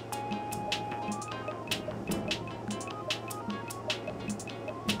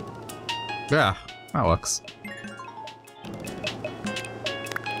 Yeah, that works.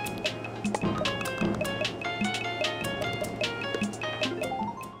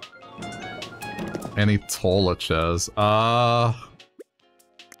 Any taller chairs?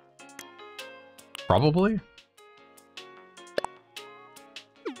 Probably?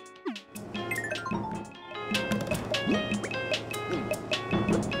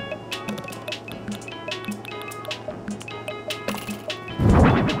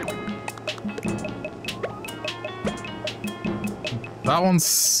 That one's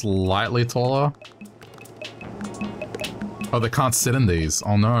slightly taller. Oh, they can't sit in these.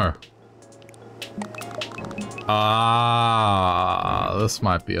 Oh no. Ah, this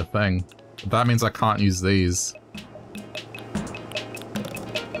might be a thing. That means I can't use these.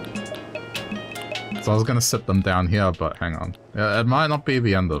 So I was gonna sit them down here, but hang on. Yeah, it might not be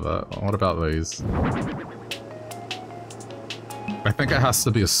the end of it. What about these? I think it has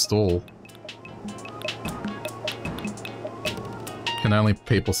to be a stool. Can only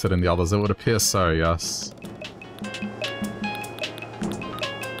people sit in the others? It would appear so, yes.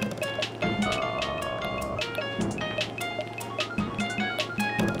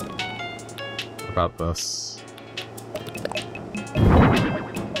 About this.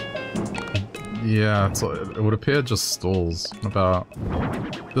 Yeah, it would appear just stools. About...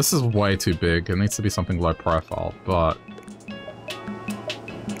 This is way too big. It needs to be something low profile, but...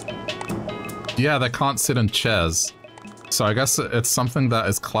 Yeah, they can't sit in chairs. So I guess it's something that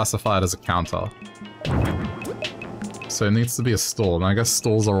is classified as a counter. So it needs to be a stool, and I guess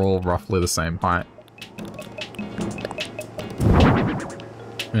stools are all roughly the same height.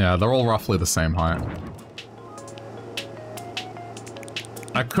 Yeah, they're all roughly the same height.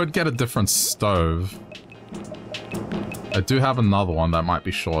 I could get a different stove. I do have another one that might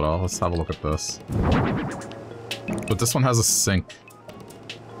be shorter. Let's have a look at this. But this one has a sink.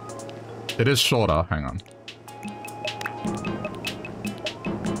 It is shorter, hang on.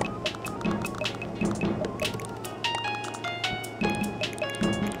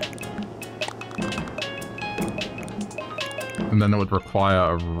 And then it would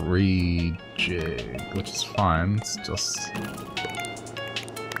require a rejig, which is fine. It's just...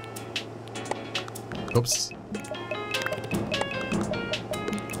 Oops.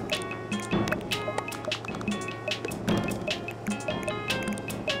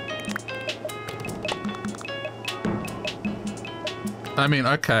 I mean,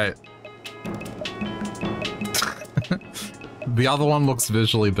 okay. The other one looks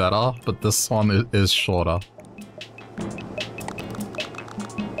visually better, but this one is shorter.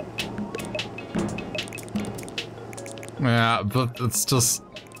 Yeah, but it's just...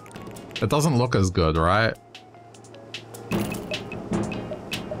 It doesn't look as good, right? I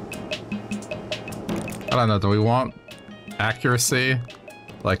don't know, do we want accuracy?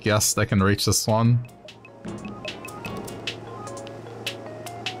 Like, yes, they can reach this one.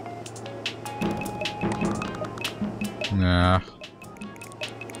 Yeah.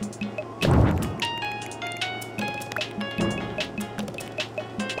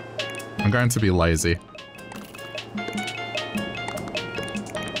 I'm going to be lazy.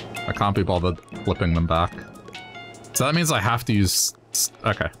 I can't be bothered flipping them back. So that means I have to use...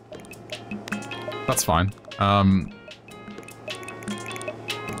 Okay. That's fine. I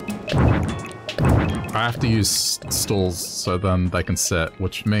have to use stools so then they can sit,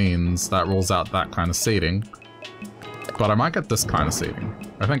 which means that rules out that kind of seating. But I might get this kind of seating.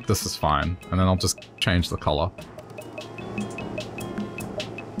 I think this is fine, and then I'll just change the color.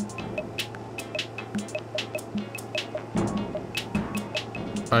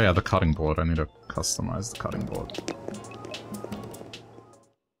 Oh yeah, the cutting board. I need to customize the cutting board.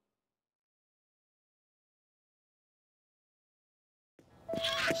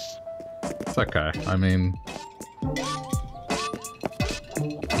 It's okay. I mean...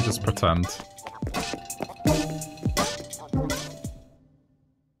 You just pretend.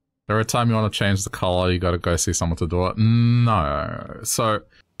 Every time you want to change the color, you gotta go see someone to do it. No. So,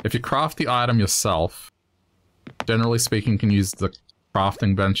 if you craft the item yourself, generally speaking, you can use the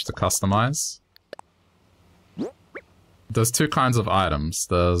crafting bench to customize. There's two kinds of items.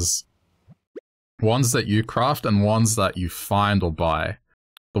 There's ones that you craft and ones that you find or buy.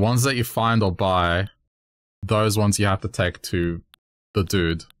 The ones that you find or buy, those ones you have to take to the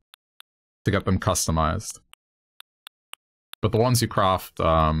dude to get them customized. But the ones you craft,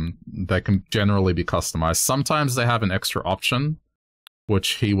 they can generally be customized. Sometimes they have an extra option,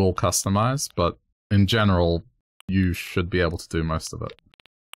 which he will customize, but in general, you should be able to do most of it.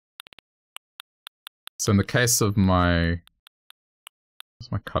 So in the case of my...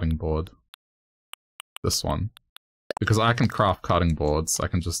 Where's my cutting board? This one. Because I can craft cutting boards, I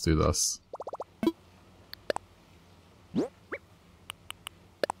can just do this.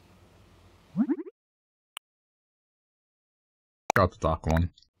 Got the dark one.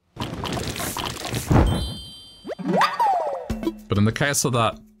 But in the case of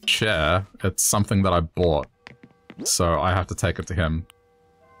that chair, it's something that I bought. So I have to take it to him.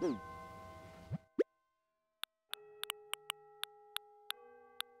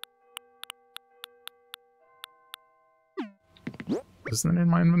 Isn't it in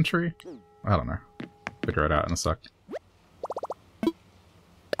my inventory? I don't know. Figure it out in a sec.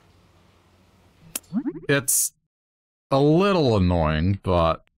 It's a little annoying,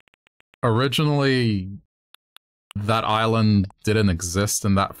 but originally that island didn't exist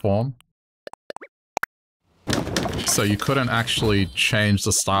in that form. So you couldn't actually change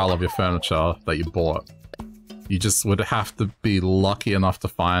the style of your furniture that you bought. You just would have to be lucky enough to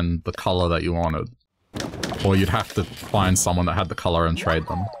find the color that you wanted. Or you'd have to find someone that had the color and trade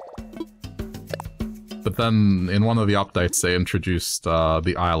them. But then, in one of the updates, they introduced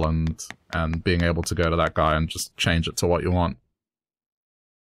the island and being able to go to that guy and just change it to what you want.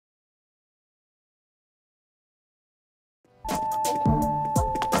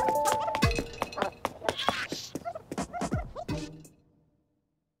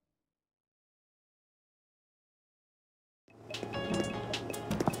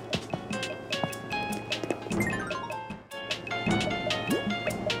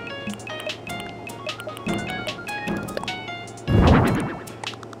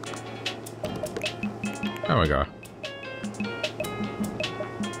 There we go.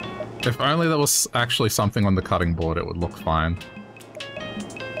 If only there was actually something on the cutting board, it would look fine.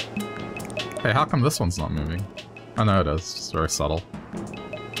 Hey, how come this one's not moving? I know it is, it's very subtle.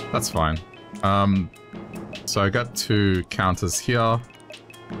 That's fine. So I got two counters here,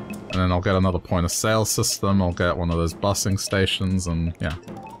 and then I'll get another point of sale system, I'll get one of those busing stations, and yeah.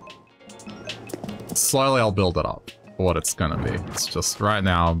 Slowly I'll build it up for what it's gonna be. It's just, right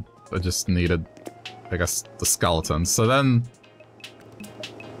now, I just needed, I guess, the skeleton. So then,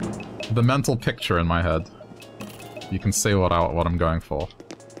 the mental picture in my head, you can see what I'm going for.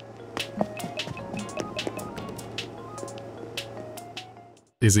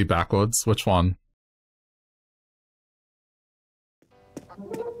 Is he backwards? Which one?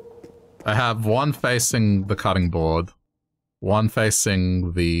 I have one facing the cutting board, one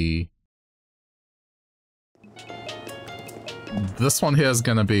facing the... This one here is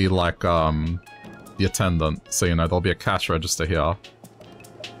gonna be like, the attendant, so you know, there'll be a cash register here,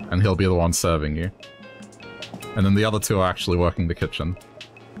 and he'll be the one serving you. And then the other two are actually working the kitchen.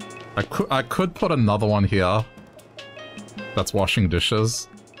 I could put another one here that's washing dishes.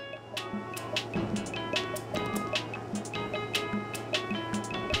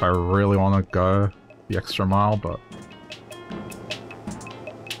 If I really want to go the extra mile, but...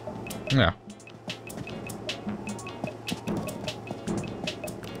 yeah.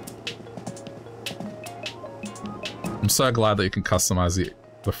 I'm so glad that you can customize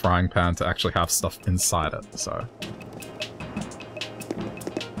the frying pan to actually have stuff inside it, so...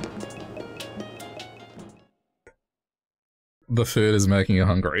 The food is making you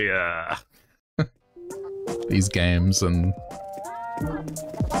hungry, yeah. These games and...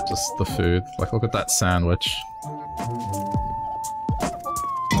 just the food. Like, look at that sandwich.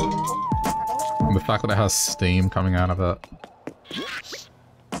 And the fact that it has steam coming out of it.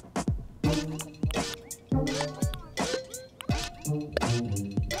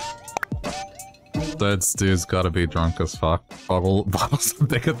 Third stew's gotta be drunk as fuck. Bottles are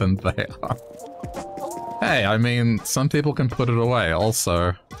bigger than they are. Hey, I mean, some people can put it away,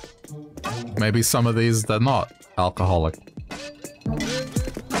 also. Maybe some of these, they're not alcoholic.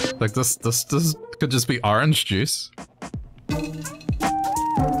 Like, this could just be orange juice.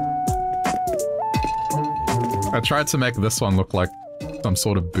 I tried to make this one look like some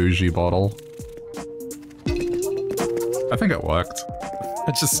sort of bougie bottle. I think it worked.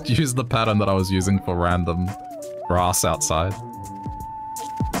 I just used the pattern that I was using for random grass outside.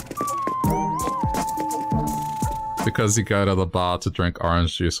 Because you go to the bar to drink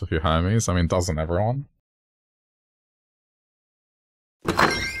orange juice with your homies. I mean, doesn't everyone?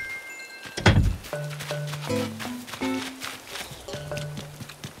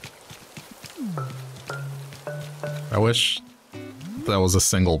 I wish there was a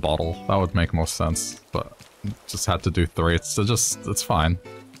single bottle. That would make more sense, but just had to do 3. It's fine.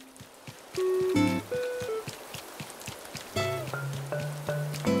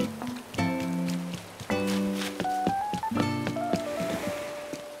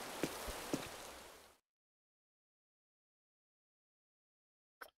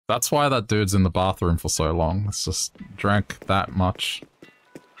 That's why that dude's in the bathroom for so long. It's just drank that much.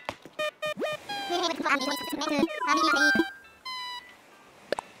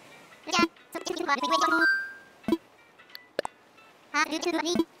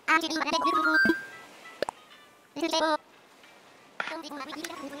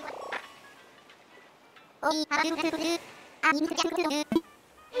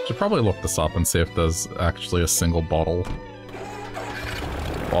 Should probably look this up and see if there's actually a single bottle.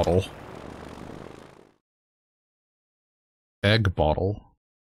 Egg bottle.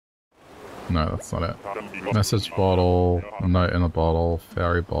 No, that's not it. Message bottle, note in a bottle,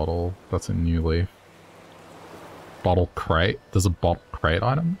 fairy bottle. That's a new leaf. Bottle crate. There's a bottle crate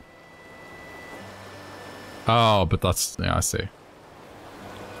item? Oh, but that's... yeah, I see.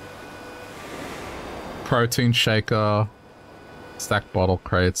 Protein shaker. Stack bottle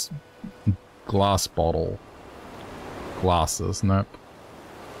crates. Glass bottle. Glasses. Nope.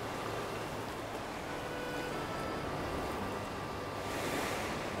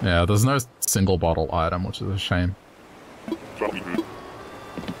 Yeah, there's no single bottle item, which is a shame.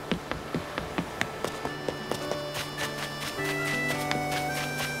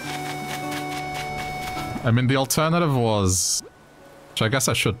 I mean, the alternative was... which I guess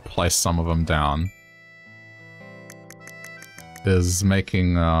I should place some of them down. Is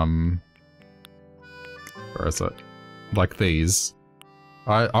making, where is it? Like these.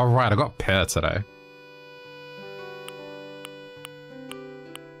 Oh right, I got pear today.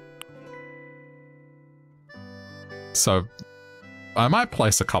 So, I might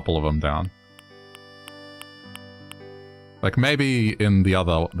place a couple of them down. Like maybe in the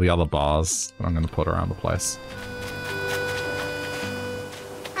other bars that I'm gonna put around the place.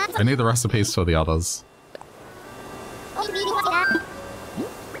 I need the recipes for the others.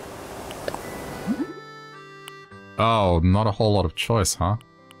 Oh, not a whole lot of choice, huh?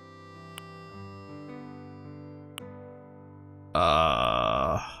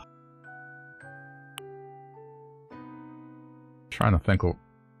 Trying to think of...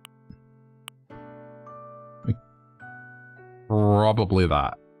 probably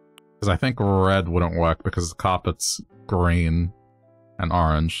that. Because I think red wouldn't work because the carpet's green and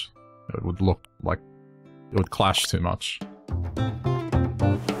orange. It would look like... it would clash too much.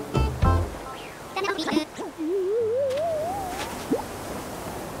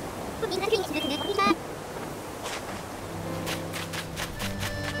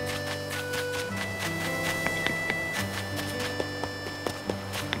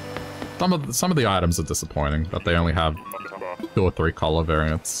 Some of the items are disappointing, that they only have 2 or 3 color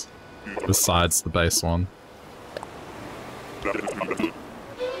variants, besides the base one.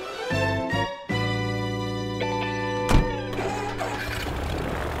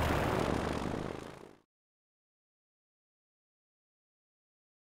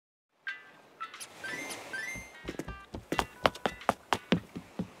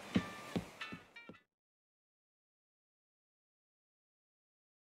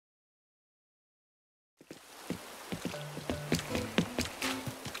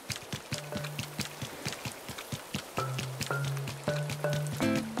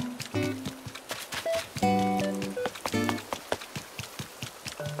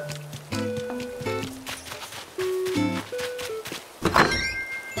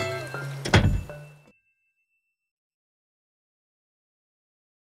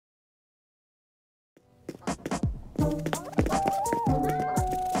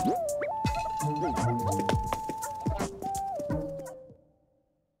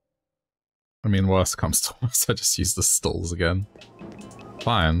 I mean, worst comes to worst, I just use the stalls again.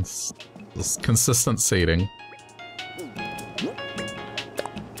 Fine, just consistent seating.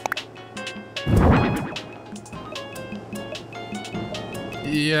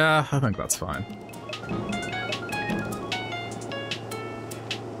 Yeah, I think that's fine.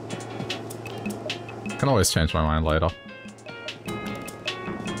 can always change my mind later.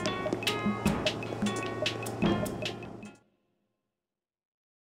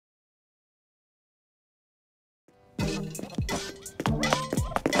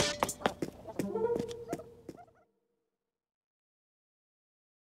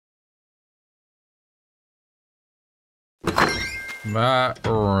 That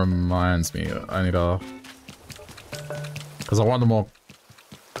reminds me, I need a... Because I want the more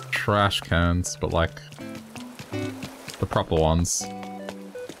trash cans, but like... the proper ones.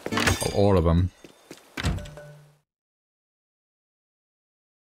 I'll order them.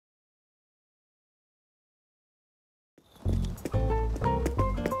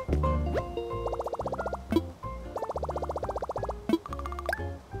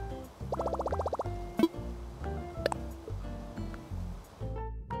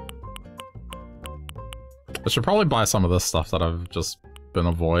 I should probably buy some of this stuff that I've just been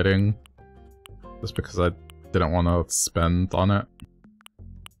avoiding. Just because I didn't want to spend on it.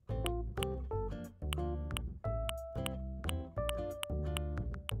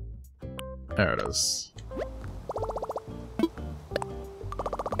 There it is.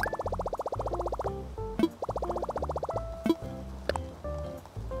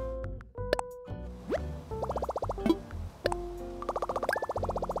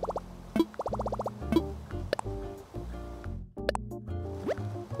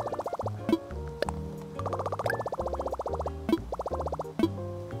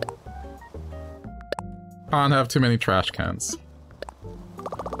 Can't have too many trash cans.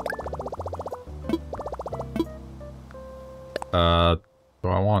 Do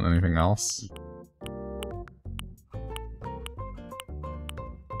I want anything else?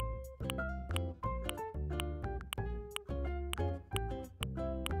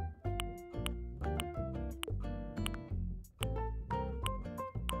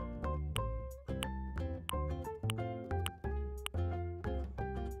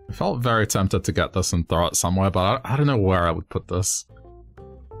 I felt very tempted to get this and throw it somewhere, but I don't know where I would put this.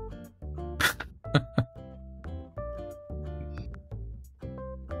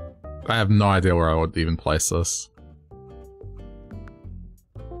 I have no idea where I would even place this.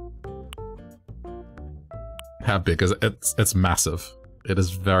 How big is it? It's massive. It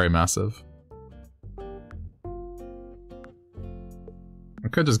is very massive. I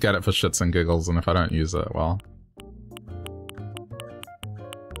could just get it for shits and giggles, and if I don't use it, well...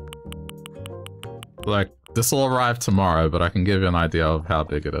 Like, this will arrive tomorrow, but I can give you an idea of how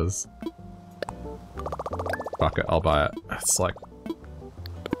big it is. Fuck it, I'll buy it. It's like...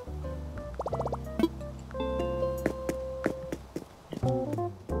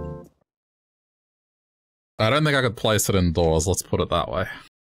 I don't think I could place it indoors, let's put it that way.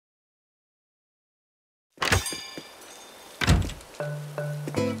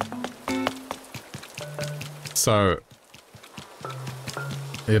 So...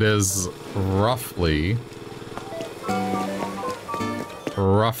 It is roughly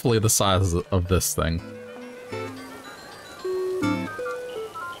the size of this thing.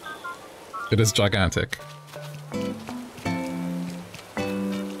 It is gigantic.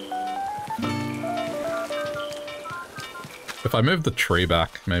 If I move the tree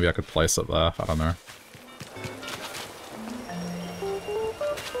back, maybe I could place it there, I don't know.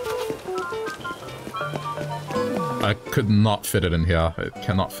 I could not fit it in here. It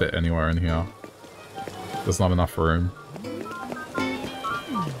cannot fit anywhere in here. There's not enough room.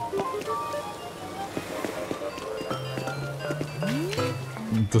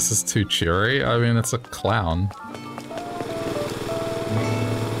 This is too cheery? I mean, it's a clown.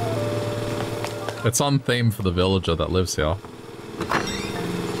 It's on theme for the villager that lives here.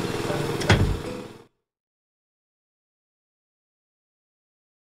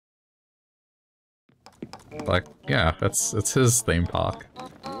 Like, yeah, it's his theme park.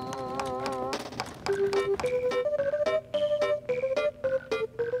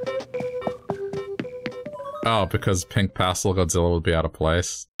 Oh, because Pink Pastel Godzilla would be out of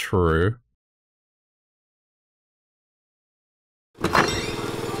place. True.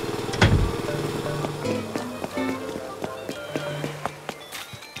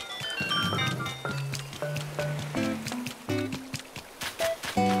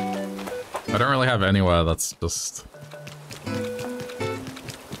 I don't really have anywhere that's just...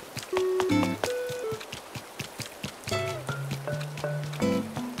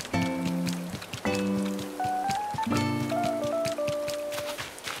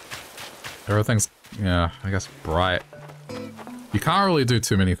 Everything's, yeah, I guess bright. You can't really do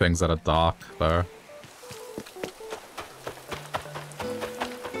too many things that are dark, though.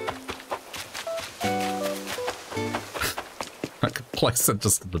 I could place it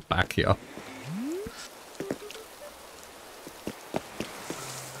just at the back here.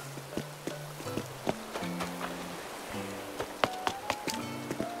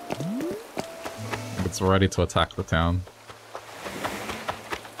 It's ready to attack the town.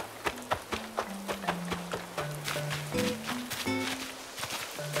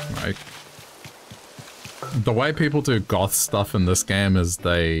 Like, the way people do goth stuff in this game is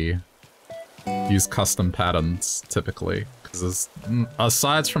they use custom patterns, typically. Because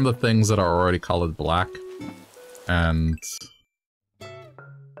aside from the things that are already colored black, and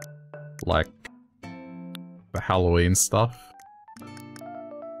like the Halloween stuff,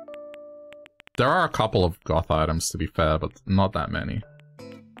 there are a couple of goth items, to be fair, but not that many.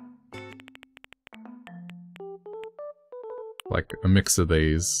 Like a mix of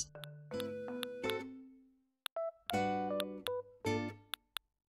these.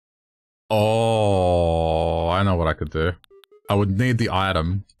 Oh, I know what I could do. I would need the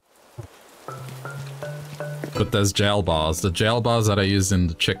item. But there's jail bars. The jail bars that I used in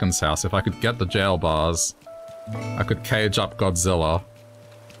the chicken's house. If I could get the jail bars, I could cage up Godzilla.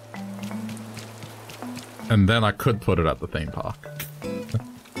 And then I could put it at the theme park.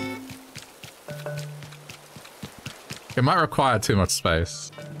 It might require too much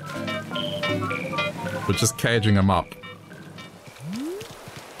space. But just caging them up.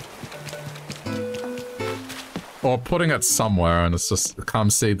 Or putting it somewhere and it's just, come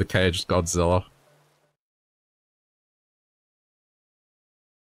see the caged Godzilla.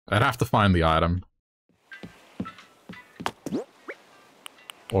 I'd have to find the item.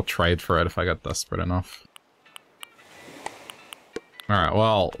 Or trade for it if I get desperate enough. Alright,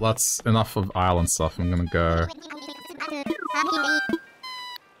 well, that's enough of island stuff. I'm gonna go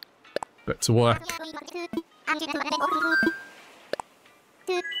get to work.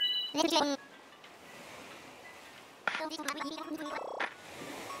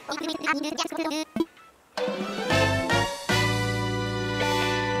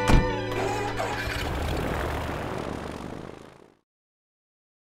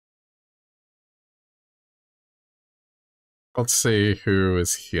 Let's see who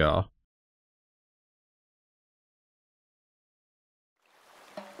is here.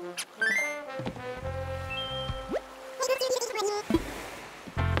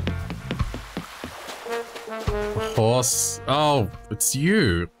 Horse. Oh, it's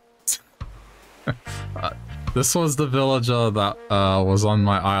you. This was the villager that was on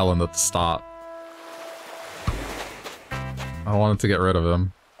my island at the start. I wanted to get rid of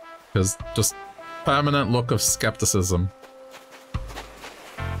him. His just permanent look of skepticism.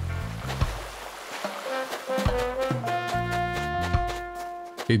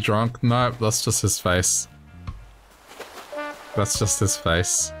 He drunk? Nope, that's just his face. That's just his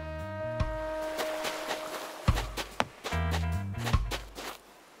face.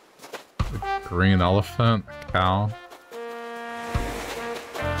 A green elephant, a cow.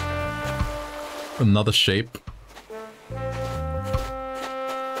 Another sheep.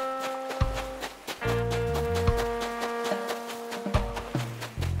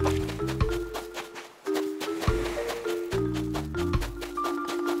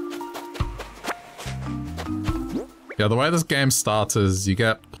 Yeah, the way this game starts is you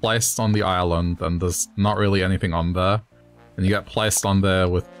get placed on the island and there's not really anything on there. And you get placed on there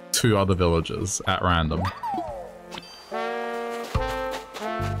with 2 other villagers at random.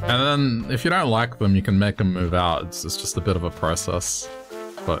 And then if you don't like them, you can make them move out. It's just a bit of a process,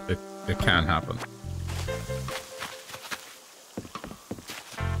 but it can happen.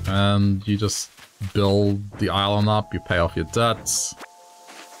 And you just build the island up, you pay off your debts.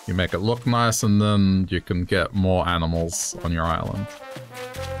 You make it look nice, and then you can get more animals on your island.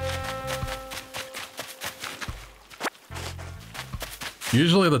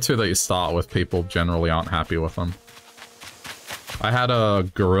 Usually the 2 that you start with, people generally aren't happy with them. I had a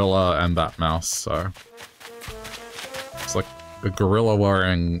gorilla and that mouse, so... It's like a gorilla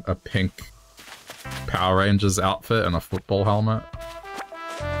wearing a pink Power Rangers outfit and a football helmet.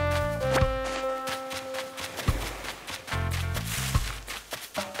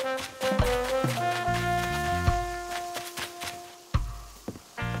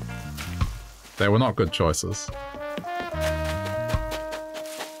 They were not good choices.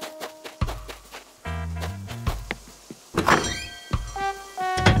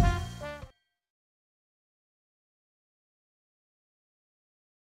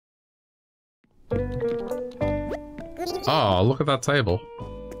 Oh, look at that table.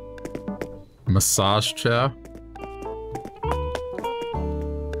 Massage chair.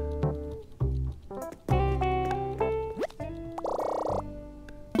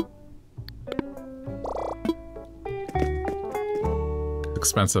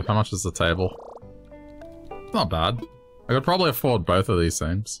 Expensive. How much is the table? Not bad. I could probably afford both of these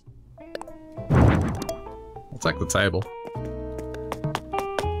things. I'll take the table.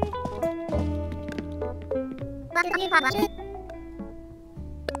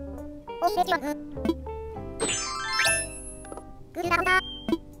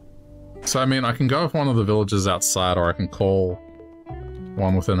 So, I mean, I can go with one of the villages outside, or I can call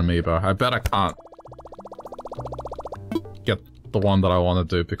one with an amiibo. I bet I can't get the one that I want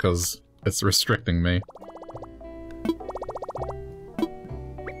to do because it's restricting me.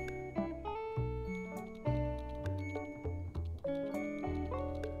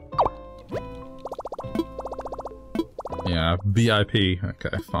 Yeah, VIP.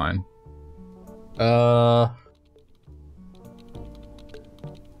 Okay, fine.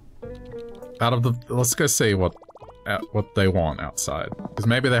 Out of the... Let's go see what they want outside. Because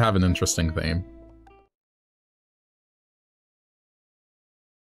maybe they have an interesting theme.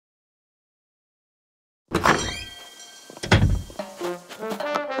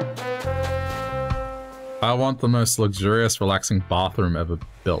 I want the most luxurious, relaxing bathroom ever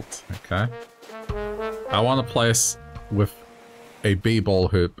built, okay? I want a place with a b-ball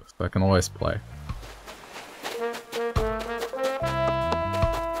hoop so I can always play.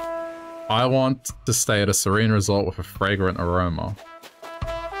 I want to stay at a serene resort with a fragrant aroma.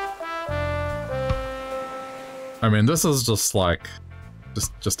 I mean, this is just like...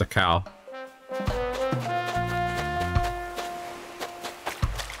 just a cow.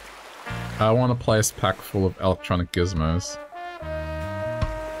 I want a place packed full of electronic gizmos.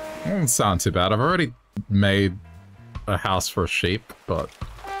 Doesn't sound too bad. I've already made a house for a sheep, but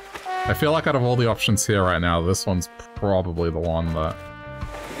I feel like out of all the options here right now, this one's probably the one that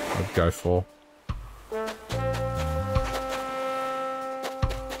I'd go for.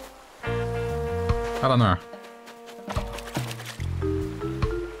 I don't know.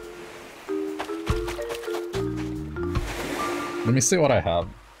 Let me see what I have.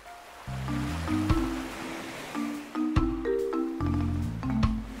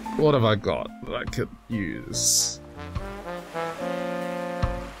 What have I got that I could use?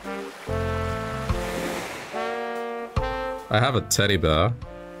 I have a teddy bear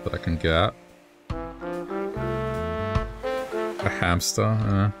that I can get. A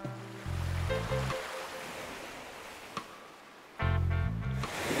hamster,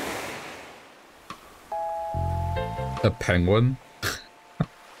 A penguin?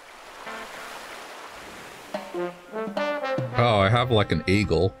 Oh, I have like an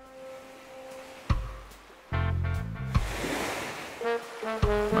eagle.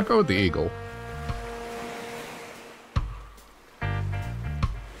 I'll go with the eagle.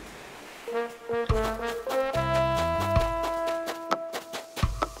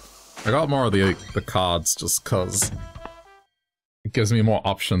 I got more of the cards just cause it gives me more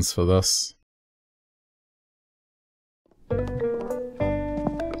options for this.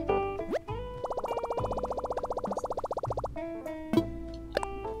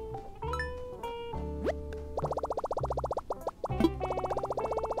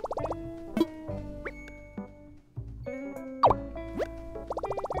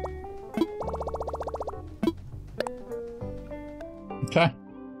 Okay.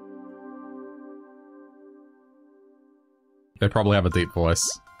 They probably have a deep voice.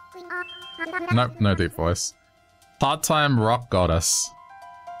 Nope, no deep voice. Part-time rock goddess.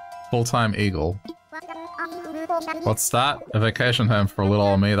 Full-time eagle. What's that? A vacation home for a little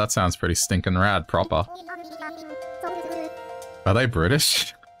old me? That sounds pretty stinking rad proper. Are they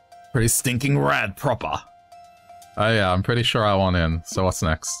British? Pretty stinking rad proper. Oh yeah, I'm pretty sure I want in. So what's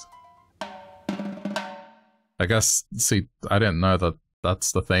next? I guess, see, I didn't know that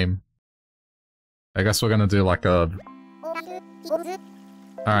that's the theme. I guess we're gonna do like a...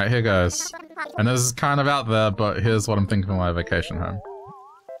 Alright, here goes. And this is kind of out there, but here's what I'm thinking for my vacation home.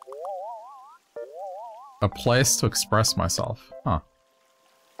 A place to express myself. Huh.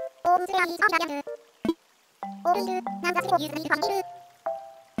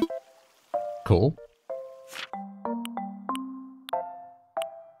 Cool.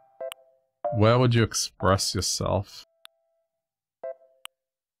 Where would you express yourself?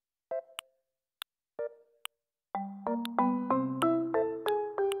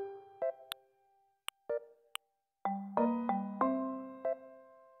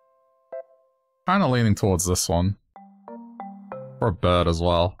 Kinda leaning towards this one. Or a bird as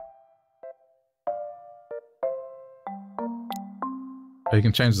well. Oh, you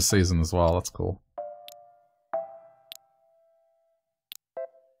can change the season as well, that's cool.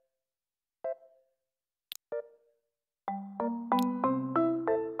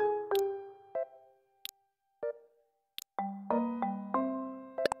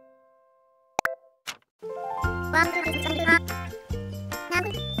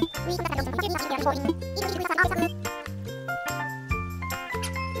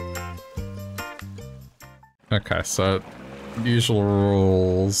 Okay, so usual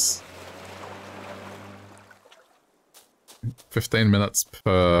rules. 15 minutes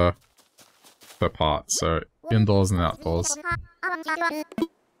per part, so indoors and outdoors.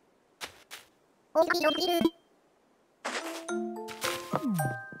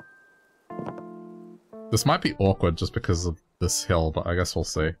 This might be awkward just because of this hill, but I guess we'll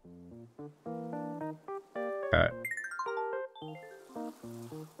see. Okay.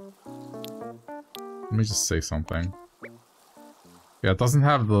 Let me just say something. Yeah, it doesn't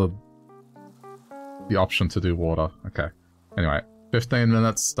have the option to do water. Okay. Anyway, 15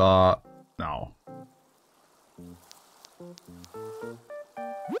 minutes start now.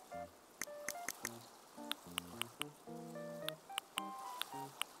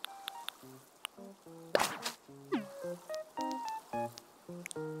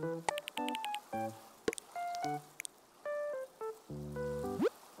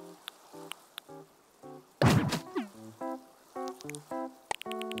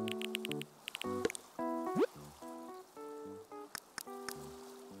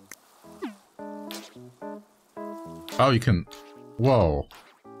 Oh, you can... Whoa.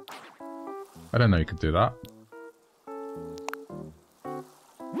 I didn't know you could do that.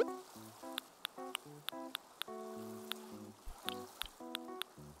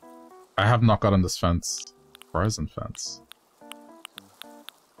 I have not gotten this fence. Frozen fence.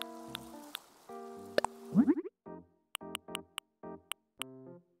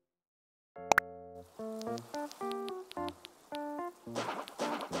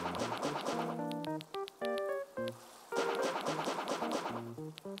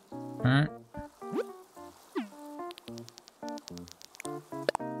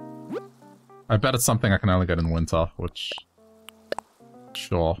 I bet it's something I can only get in winter, which...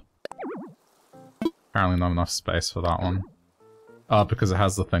 Sure. Apparently not enough space for that one. Oh, because it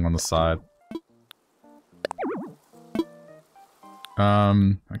has the thing on the side. I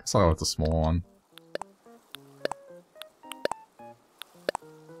guess I'll go with the small one.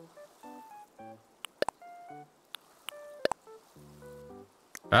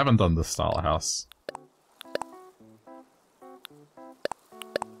 I haven't done this style of house.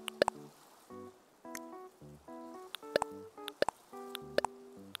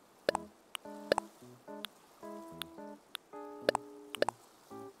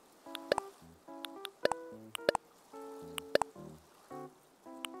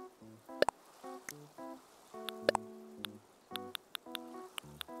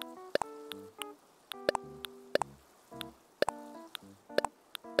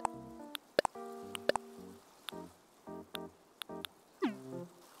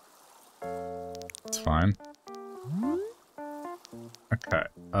 Fine. Okay,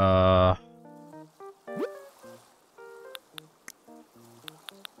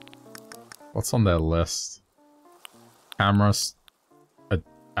 what's on their list? Cameras, a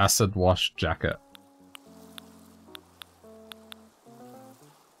acid wash jacket.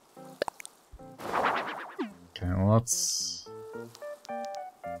 Okay, well let's...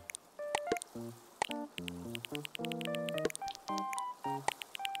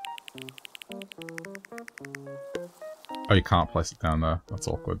 Oh, you can't place it down there. That's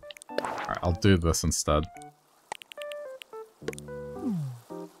awkward. Alright, I'll do this instead.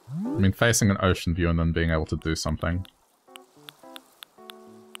 I mean, facing an ocean view and then being able to do something.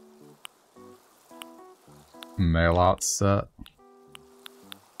 Nail art set.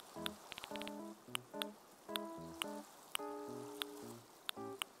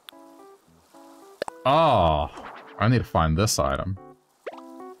 Oh! I need to find this item.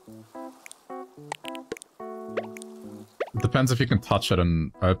 It depends if you can touch it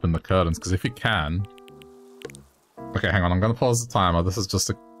and open the curtains, because if you can... Okay, hang on, I'm gonna pause the timer. This is just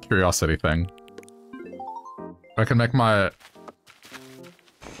a curiosity thing. I can make my...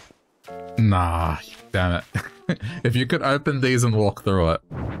 Nah, damn it. If you could open these and walk through it,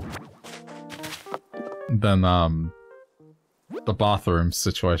 then, the bathroom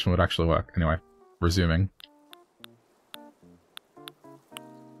situation would actually work. Anyway, resuming.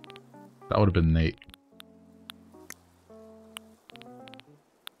 That would have been neat.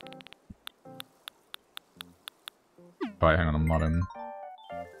 Wait, hang on, I'm not in.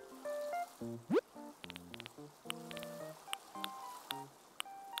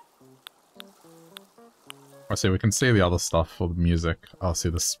 I see, we can see the other stuff for the music. I'll see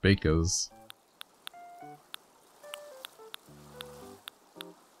the speakers.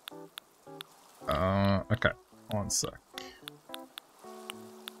 Okay. One sec.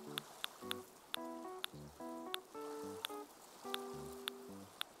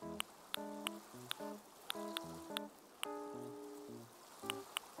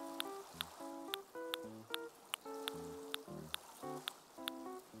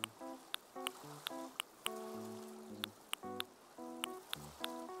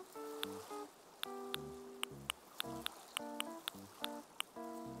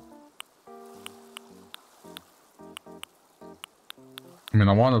 I mean,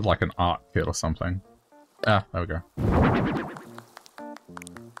 I wanted like an art kit or something. Ah, there we go.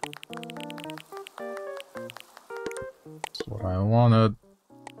 That's what I wanted.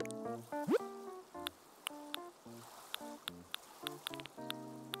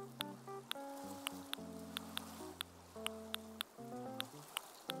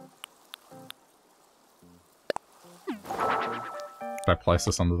 Should I place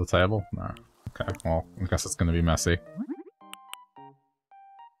this under the table? No. Okay, well, I guess it's gonna be messy.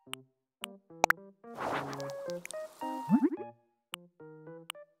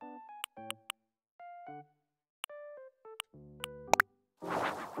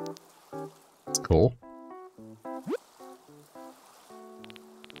 It's cool.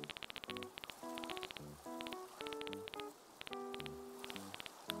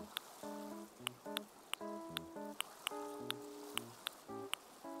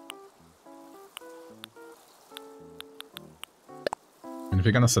 And if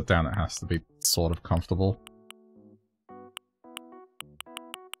you're gonna sit down, it has to be sort of comfortable.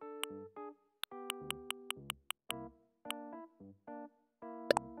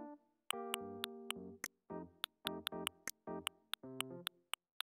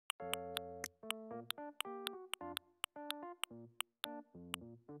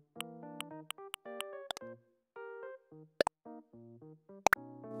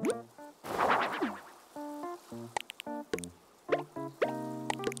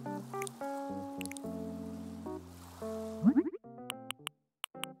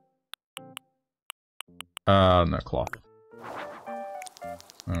 No cloth.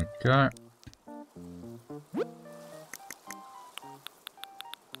 Okay.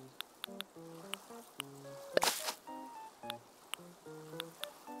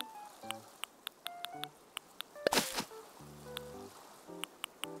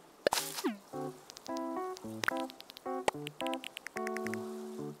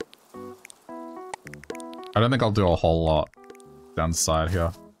 I don't think I'll do a whole lot down the side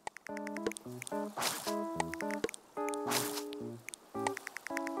here.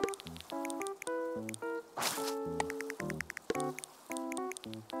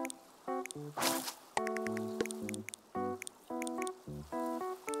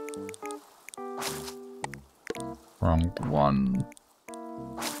 Wrong one.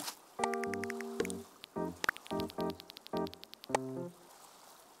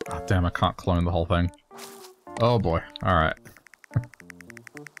 Oh, damn, I can't clone the whole thing. Oh boy, alright.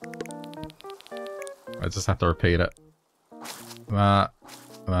 I just have to repeat it. That.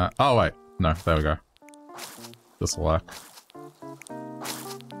 Oh wait, no, there we go. This'll work.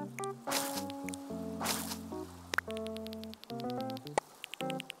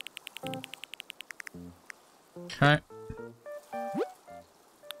 Okay.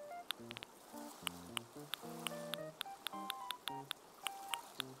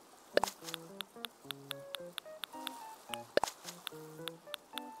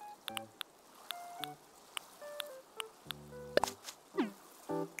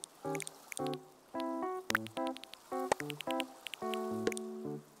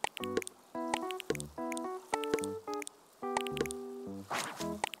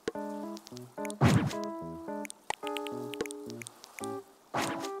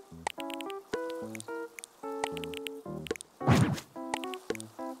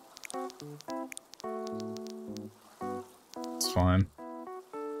 Fine.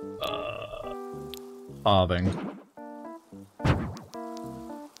 Farthing.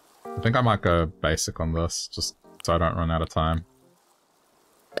 I think I might go basic on this, just so I don't run out of time.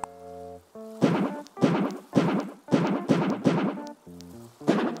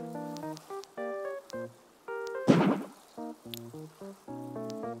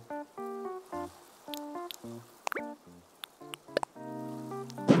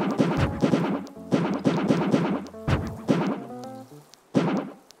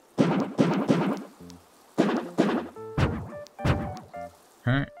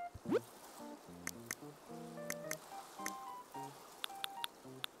 Okay.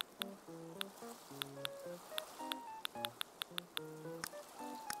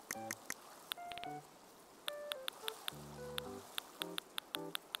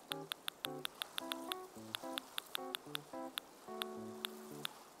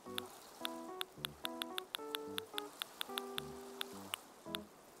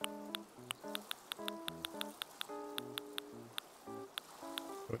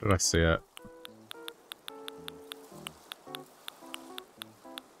 Where did I see it?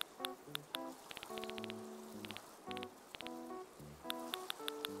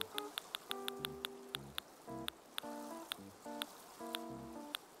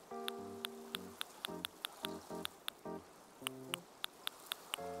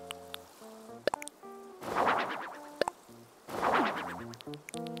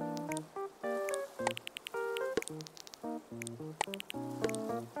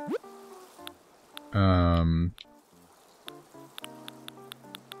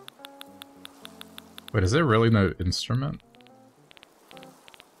 Wait, is there really no instrument?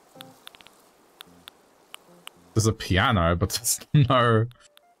 There's a piano, but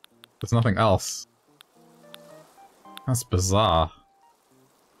there's nothing else. That's bizarre.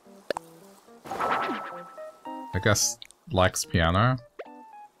 I guess likes piano.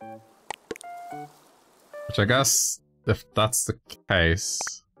 Which I guess, if that's the case,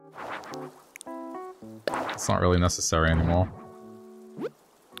 it's not really necessary anymore.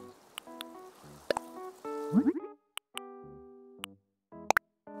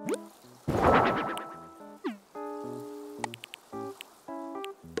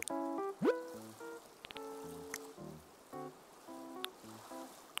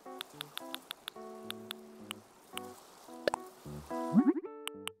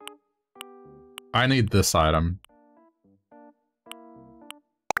 I need this item.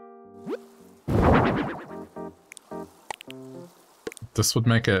 This would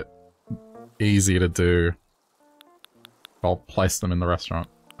make it easy to do. I'll place them in the restaurant.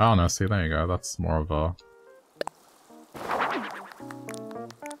 Oh no, see, there you go. That's more of a...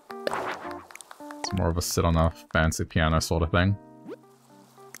 It's more of a sit on a fancy piano sort of thing.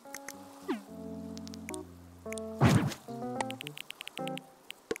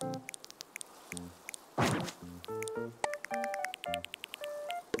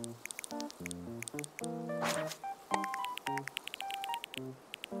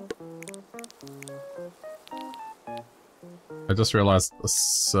 I just realized a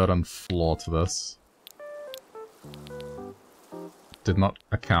certain flaw to this. Did not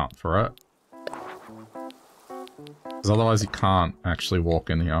account for it. Because otherwise you can't actually walk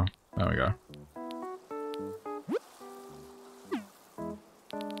in here. There we go.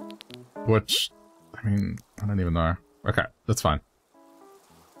 Which, I mean, I don't even know. Okay, that's fine.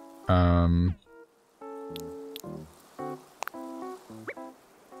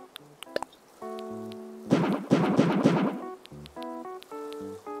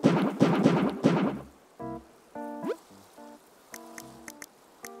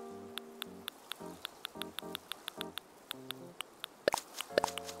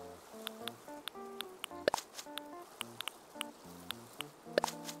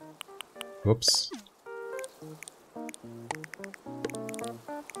 Whoops.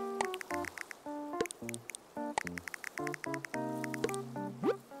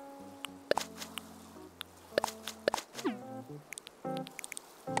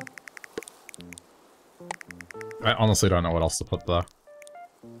 I honestly don't know what else to put there.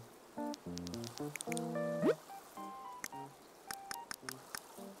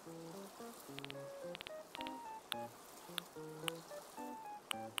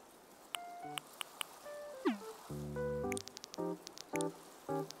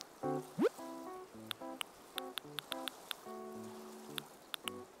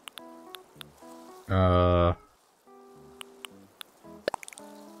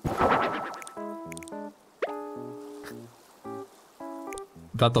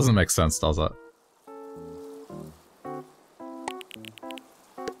 That doesn't make sense, does it?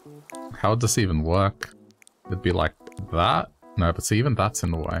 How would this even work? It'd be like that? No, but see, even that's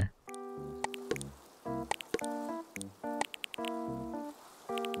in the way.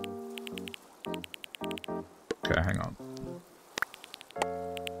 Okay, hang on.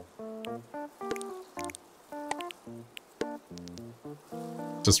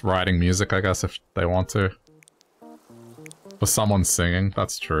 Just writing music, I guess, if they want to. For someone singing,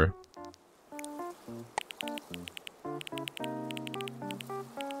 that's true.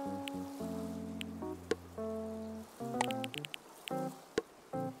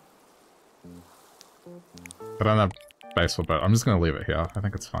 I don't have baseball bat. I'm just gonna leave it here. I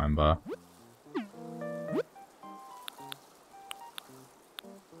think it's fine there.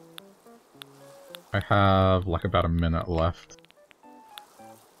 I have like about a minute left.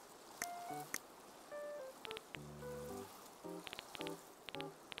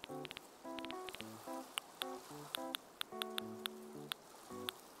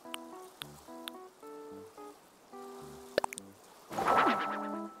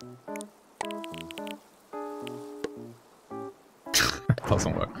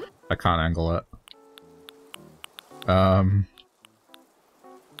 Doesn't work. I can't angle it.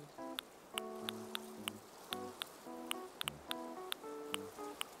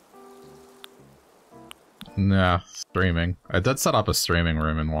 Nah, streaming. I did set up a streaming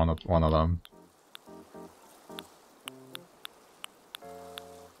room in one of them.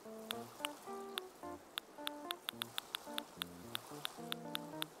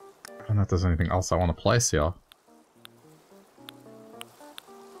 I don't know if there's anything else I want to place here.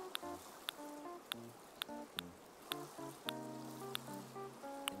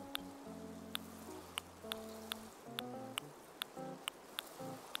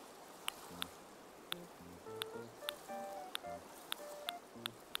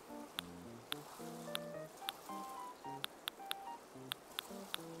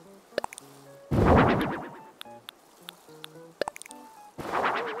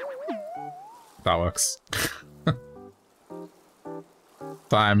 That works.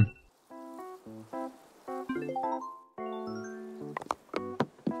 Time.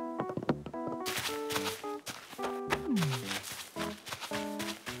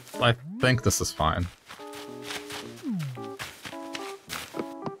 I think this is fine.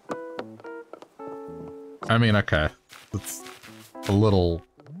 I mean, okay. It's a little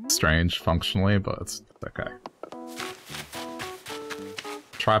strange functionally, but it's okay.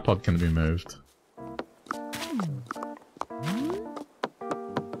 Tripod can be moved.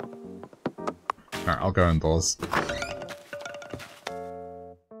 Alright, I'll go indoors.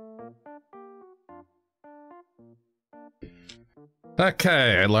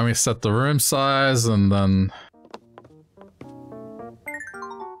 Okay, let me set the room size and then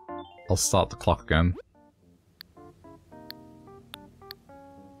I'll start the clock again.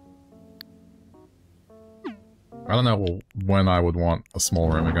 I don't know when I would want a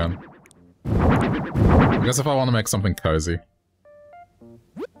small room again. I guess if I want to make something cozy.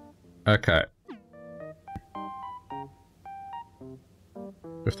 Okay.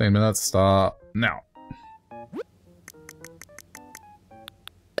 15 minutes, start now.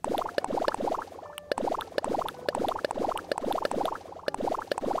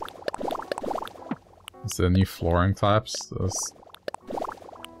 Is there new flooring types?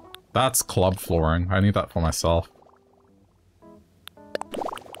 That's club flooring. I need that for myself.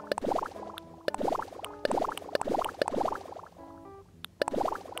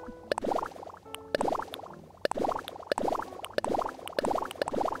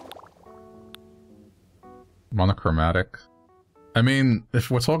 Monochromatic. I mean,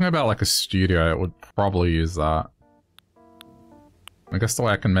 if we're talking about like a studio, it would probably use that. I guess the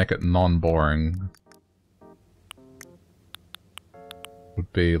way I can make it non-boring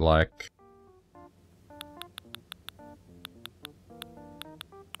would be like...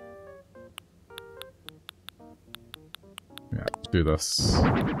 yeah, do this.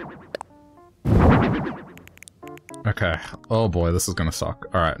 Okay. Oh boy, this is gonna suck.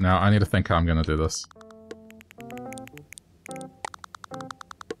 Alright, now I need to think how I'm gonna do this.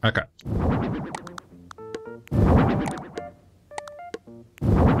 Okay.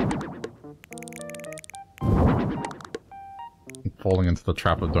 I'm falling into the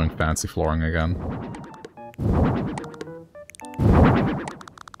trap of doing fancy flooring again.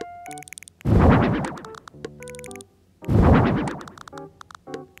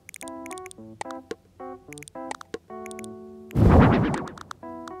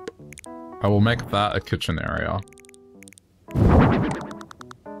 I will make that a kitchen area.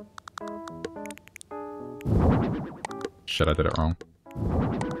 Shit, I did it wrong.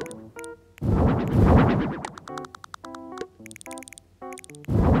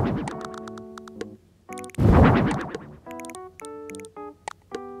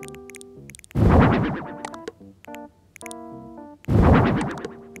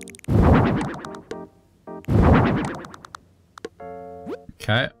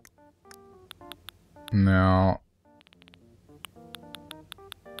 Okay. Now...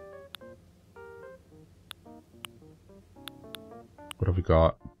 what have we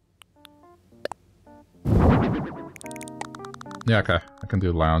got? Yeah, okay. I can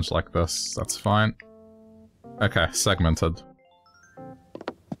do lounge like this. That's fine. Okay, segmented.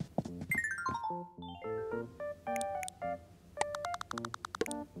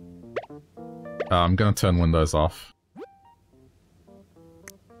 I'm gonna turn windows off.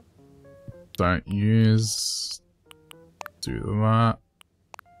 Don't use... do that.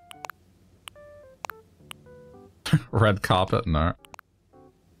 Red carpet? No.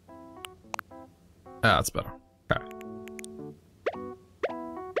 Ah, that's better. Okay.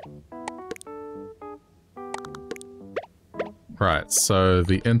 Right, so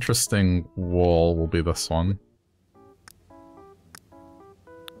the interesting wall will be this one.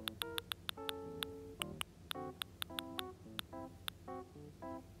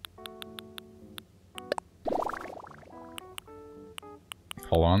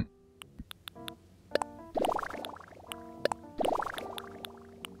 Hold on.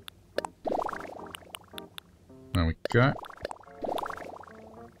 There we go.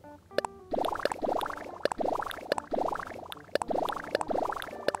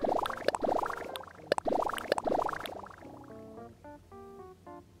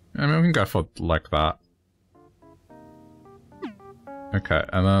 I mean, we can go for like that. Okay,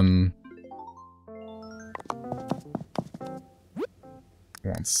 and then...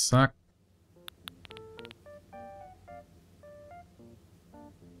 one sec.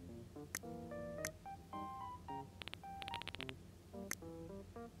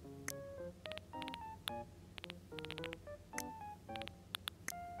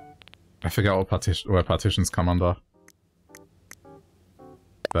 forget what where partitions come under.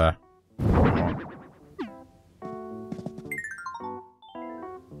 There.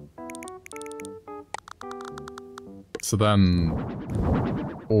 So then...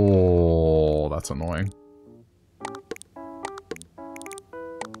 Oh, that's annoying.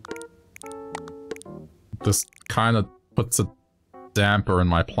 This kind of puts a damper in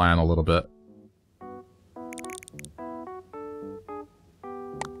my plan a little bit.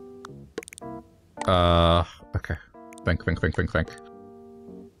 Okay. Think.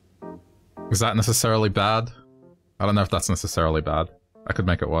 Is that necessarily bad? I don't know if that's necessarily bad. I could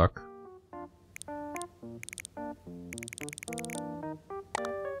make it work.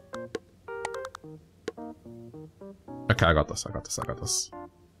 Okay, I got this.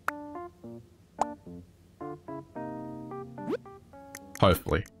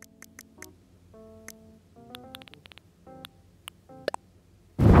 Hopefully.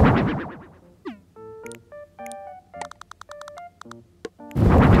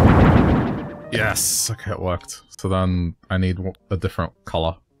 Yes! Okay, it worked. So then I need a different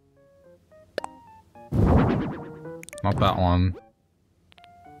color. Not that one.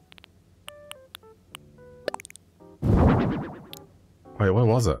 Wait, where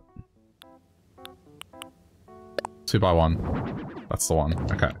was it? 2x1. That's the one.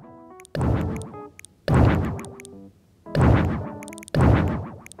 Okay.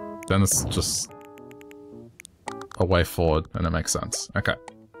 Then it's just a way forward, and it makes sense. Okay.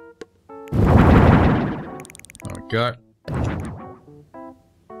 There we go.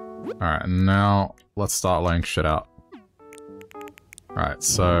 Alright, and now let's start laying shit out. Alright,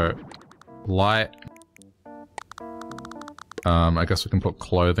 so... light. I guess we can put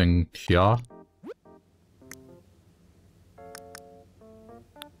clothing here.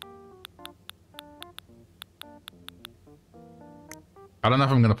 I don't know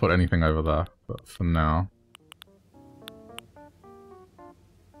if I'm gonna put anything over there, but for now.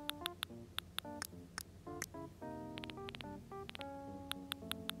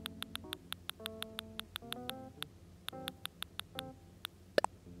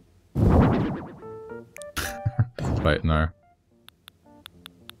 Wait, no.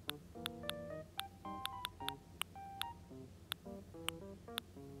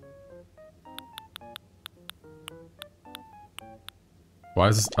 Why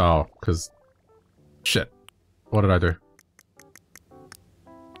is this? Oh, because... Shit. What did I do?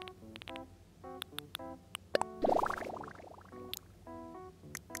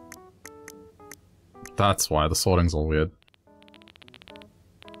 That's why the sorting's all weird.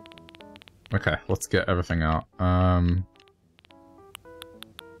 Okay, let's get everything out.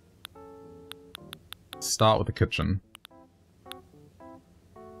 Start with the kitchen.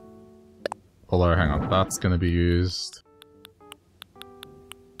 Although, hang on, that's gonna be used.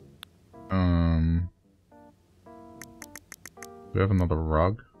 Do we have another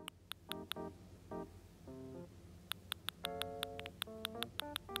rug?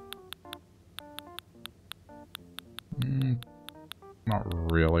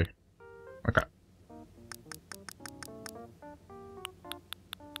 Not really. Okay.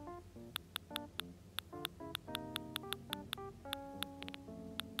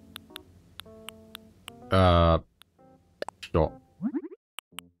 Sure.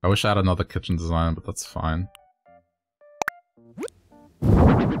 I wish I had another kitchen design, but that's fine.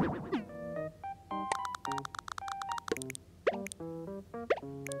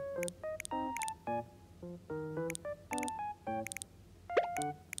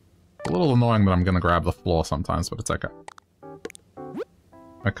 A little annoying that I'm gonna grab the floor sometimes, but it's okay.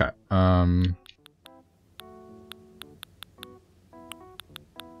 Okay,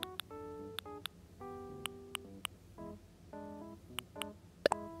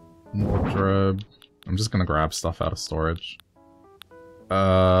 wardrobe. I'm just gonna grab stuff out of storage.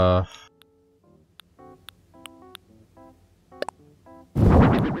 I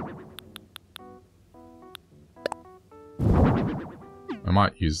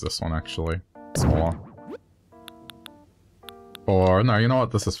might use this one, actually. Smaller. Or, no, you know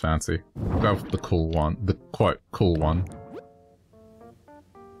what? This is fancy. We'll go with the cool one. The, quote, cool one.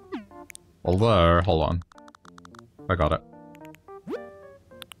 Although, hold on. I got it.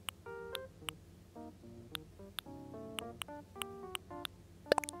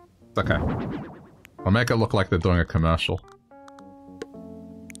 It's okay. I'll make it look like they're doing a commercial.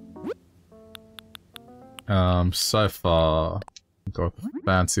 So far... Go with the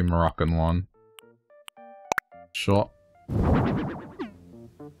fancy Moroccan one. Sure.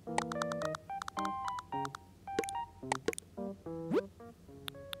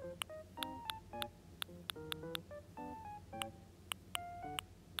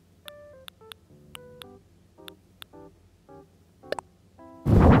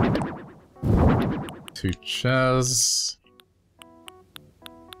 2 chairs.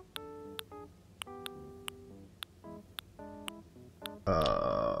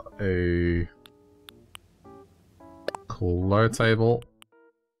 A low table.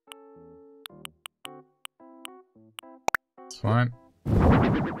 It's fine.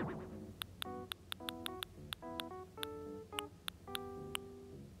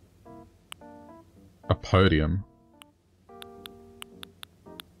 A podium.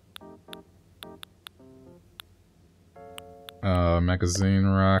 Magazine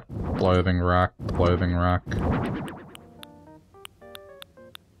rack, clothing rack, clothing rack.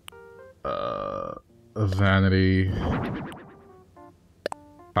 A vanity.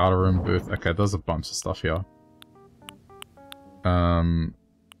 Powder room booth. Okay, there's a bunch of stuff here.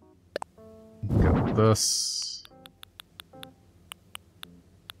 Get this.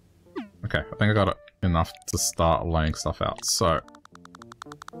 Okay, I think I got enough to start laying stuff out, so...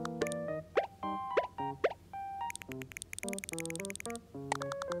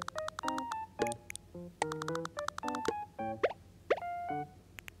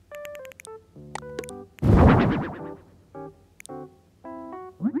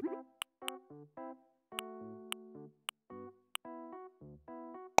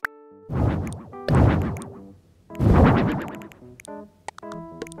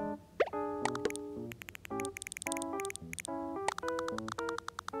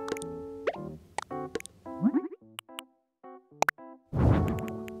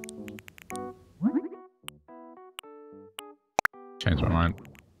 Change my mind.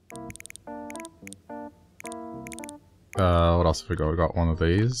 What else have we got? We got one of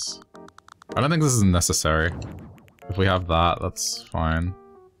these. I don't think this is necessary. If we have that, that's fine.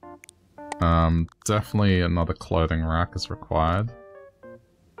 Definitely another clothing rack is required.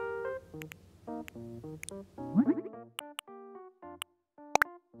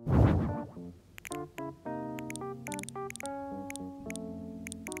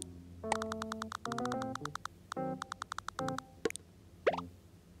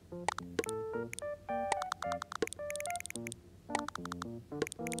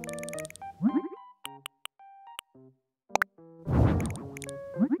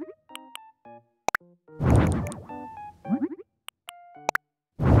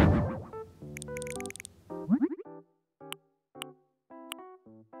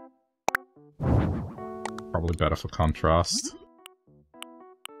 Probably better for contrast.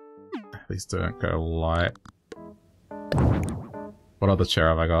 These don't go light. What other chair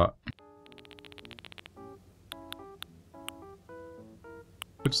have I got?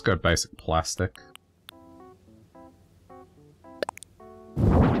 We'll just go basic plastic.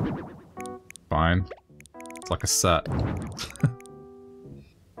 Fine. It's like a set.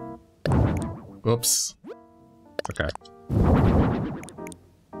 Oops. It's okay.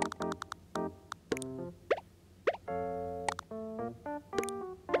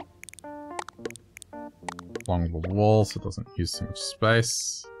 Along the wall so it doesn't use too much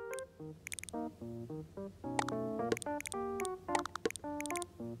space.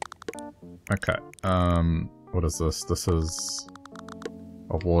 Okay, what is this? This is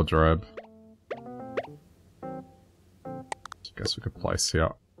a wardrobe. I guess we could place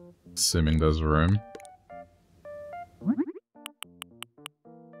here, assuming there's room.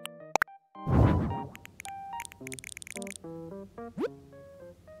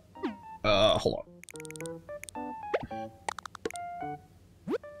 Hold on.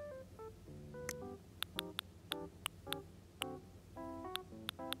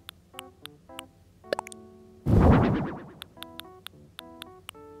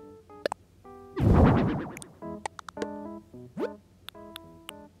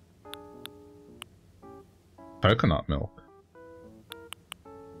 Coconut milk.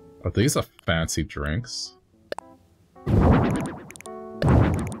 Oh, these are fancy drinks.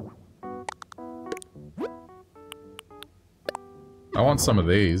 I want some of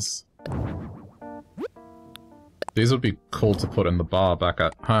these. These would be cool to put in the bar back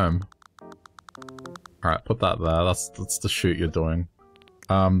at home. Alright, put that there. That's the shoot you're doing.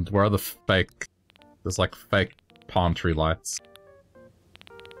 Where are the fake... There's like fake palm tree lights.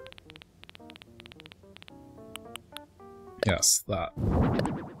 Yes, that.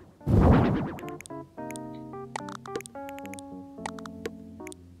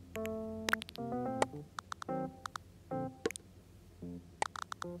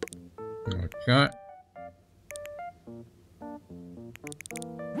 Okay.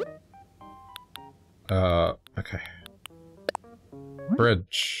 Okay.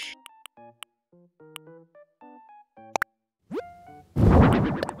 Bridge.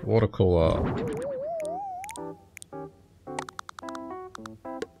 Water cooler.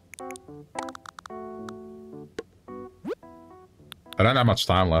 I don't have much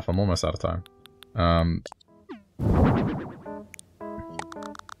time left. I'm almost out of time.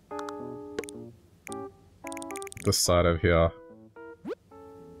 This side over here.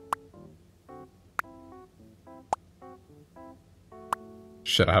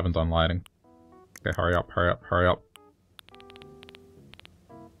 Shit, I haven't done lighting. Okay, hurry up, hurry up, hurry up.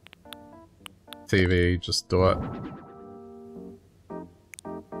 TV, just do it.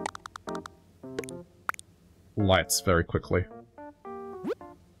 Lights very quickly.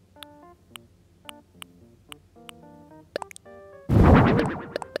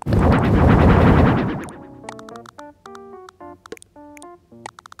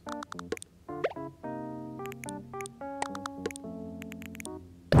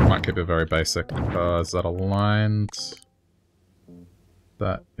 Might keep it very basic. Is that aligned?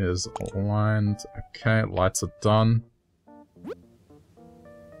 That is aligned. Okay, lights are done.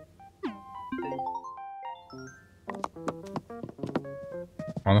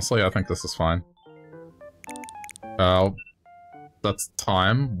 Honestly, I think this is fine. That's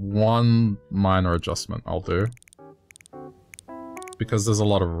time. One minor adjustment I'll do. Because there's a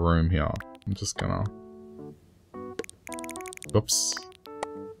lot of room here. I'm just gonna... Oops.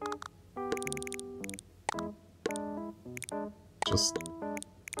 Just...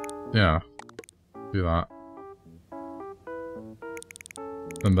 yeah. Do that.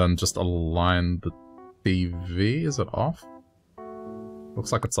 And then just align the TV. Is it off?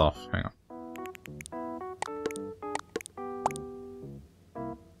 Looks like it's off. Hang on.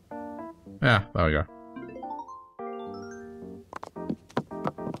 Yeah, there we go.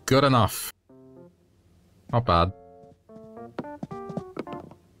 Good enough. Not bad.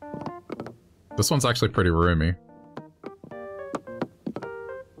 This one's actually pretty roomy.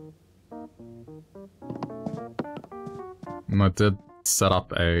 And I did set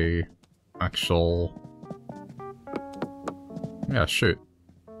up a actual... yeah, shoot.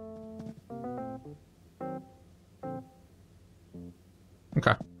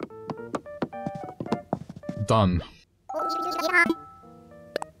 Okay. Done.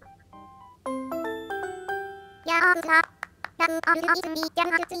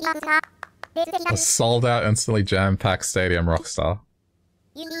 A sold-out, instantly jam-packed stadium rockstar.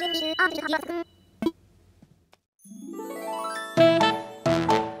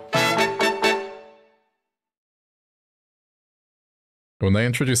 When they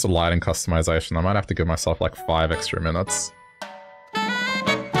introduce a lighting customization, I might have to give myself like 5 extra minutes.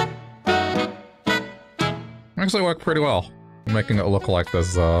 Actually worked pretty well. Making it look like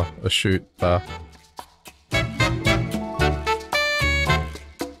there's a shoot there.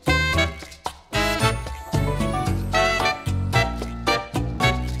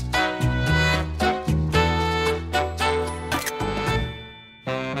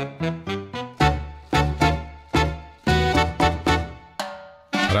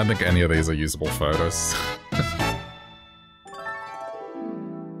 I don't think any of these are usable photos.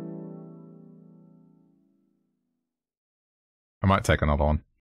 I might take another one.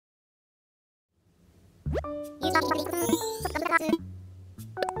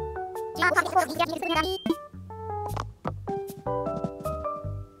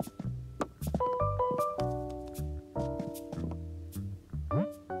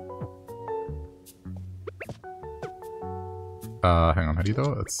 Hang on, how do you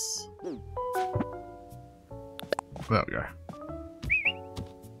do it? It's... there we go.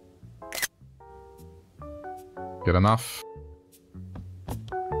 Good enough.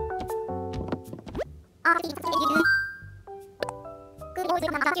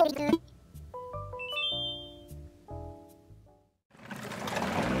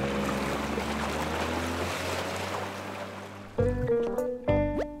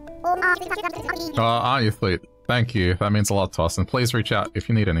 Aren't you fleet? Thank you, that means a lot to us, and please reach out if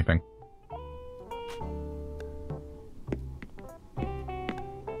you need anything.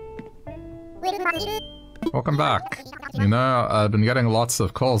 Welcome back. You know, I've been getting lots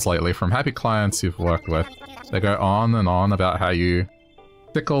of calls lately from happy clients you've worked with. They go on and on about how you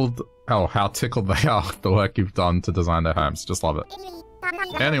tickled... oh, how tickled they are with the work you've done to design their homes. Just love it.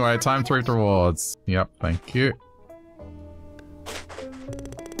 Anyway, time to reap rewards. Yep, thank you.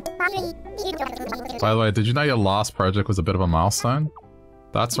 By the way, did you know your last project was a bit of a milestone?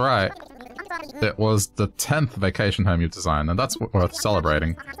 That's right. It was the 10th vacation home you've designed, and that's worth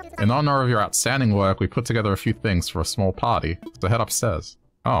celebrating. In honor of your outstanding work, we put together a few things for a small party. So head upstairs.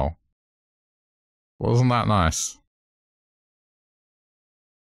 Oh. Wasn't that nice?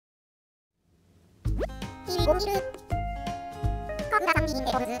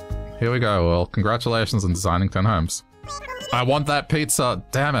 Here we go. Well, congratulations on designing 10 homes. I want that pizza!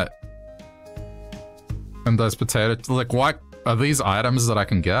 Damn it! And those potatoes, like, why Are these items that I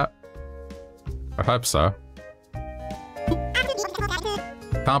can get? I hope so.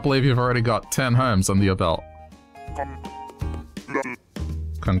 Can't believe you've already got 10 homes under your belt.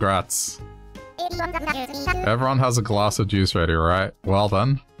 Congrats. Everyone has a glass of juice ready, right? Well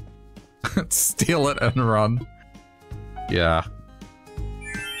then. Steal it and run. Yeah.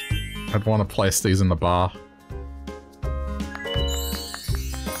 I'd want to place these in the bar.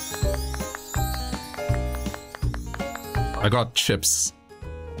 I got chips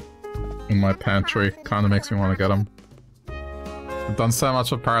in my pantry. Kinda makes me want to get them. We've done so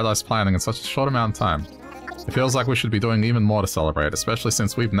much of Paradise planning in such a short amount of time. It feels like we should be doing even more to celebrate, especially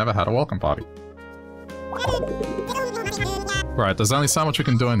since we've never had a welcome party. Right, there's only so much we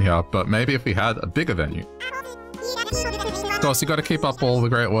can do in here, but maybe if we had a bigger venue. Of course, you gotta keep up all the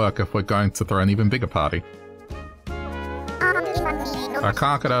great work if we're going to throw an even bigger party. I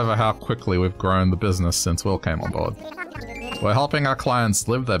can't get over how quickly we've grown the business since Will came on board. We're helping our clients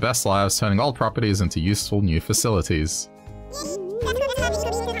live their best lives, turning old properties into useful new facilities.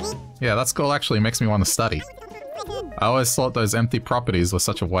 Yeah, that school actually makes me want to study. I always thought those empty properties were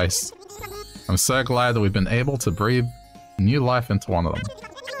such a waste. I'm so glad that we've been able to breathe new life into one of them.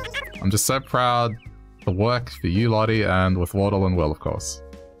 I'm just so proud to work for you, Lottie, and with Wardle and Will, of course.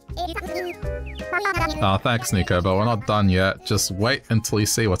 Oh, thanks, Nico, but we're not done yet. Just wait until you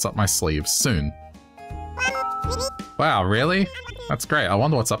see what's up my sleeve soon. Wow, really? That's great. I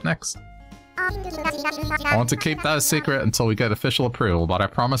wonder what's up next. I want to keep that a secret until we get official approval, but I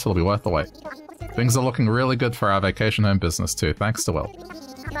promise it'll be worth the wait. Things are looking really good for our vacation home business too, thanks to Will.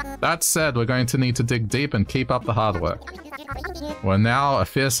 That said, we're going to need to dig deep and keep up the hard work. We're now a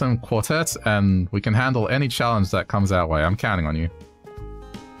fearsome quartet, and we can handle any challenge that comes our way. I'm counting on you.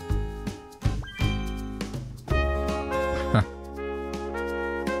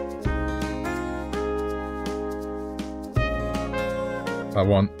 I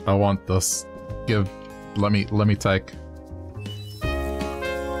want this. Let me take.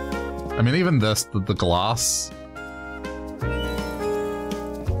 I mean, even this, the glass.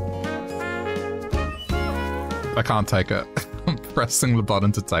 I can't take it. I'm pressing the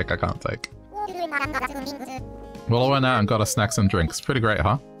button to take, I can't take. Well, I went out and got us snacks and drinks. Pretty great,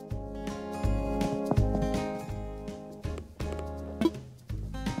 huh?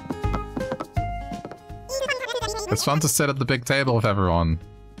 It's fun to sit at the big table with everyone.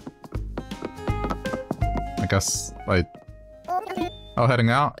 I guess, like... Oh, heading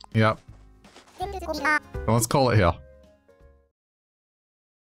out? Yep. Well, let's call it here.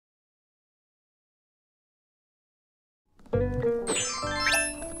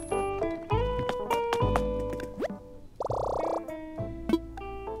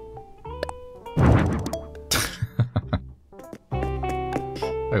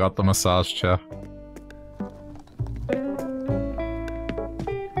 I got the massage chair.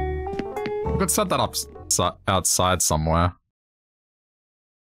 We could set that up outside somewhere.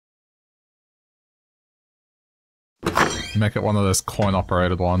 Make it one of those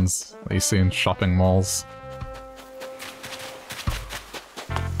coin-operated ones that you see in shopping malls.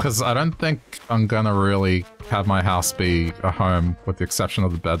 Because I don't think I'm gonna really have my house be a home, with the exception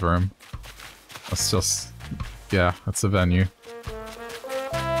of the bedroom. It's just... yeah, it's a venue.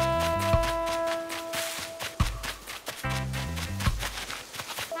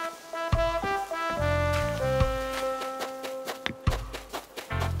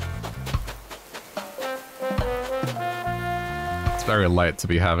 Very late to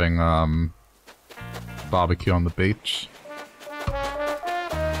be having barbecue on the beach.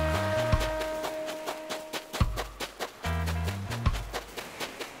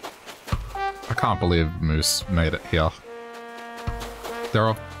 I can't believe Moose made it here. There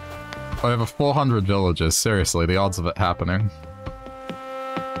are over 400 villagers, seriously, the odds of it happening.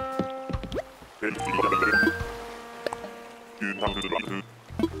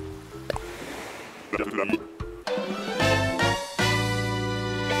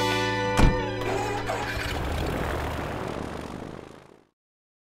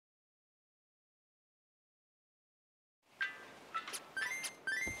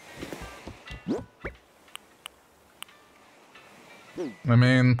 I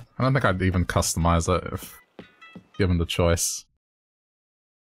mean, I don't think I'd even customize it if given the choice.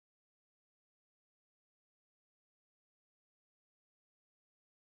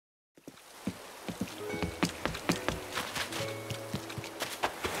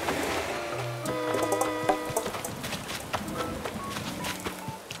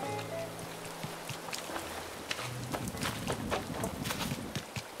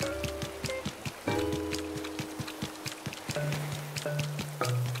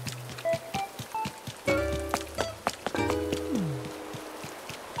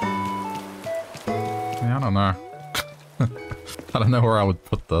 don't know. I don't know where I would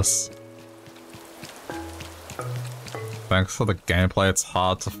put this. Thanks for the gameplay, it's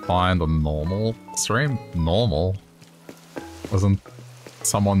hard to find a normal stream. Normal? Wasn't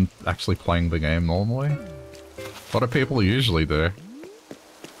someone actually playing the game normally? What do people usually do?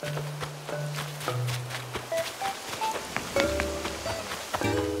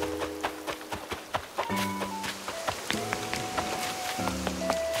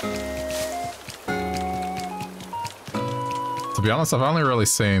 To be honest, I've only really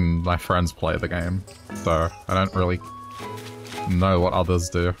seen my friends play the game, so I don't really know what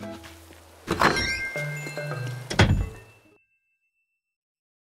others do.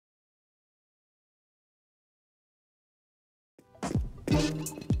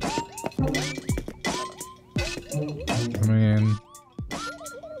 I mean...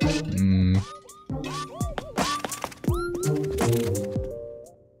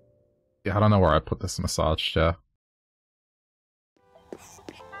 Yeah, I don't know where I'd put this massage chair.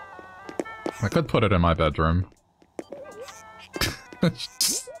 I could put it in my bedroom.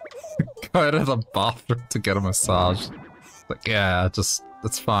 Just go to the bathroom to get a massage. Like, yeah, just,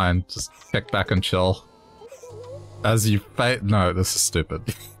 it's fine. Just kick back and chill. As you face— no, this is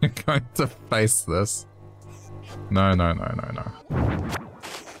stupid. You're going to face this. No, no, no, no, no.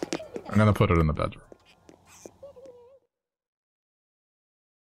 I'm gonna put it in the bedroom.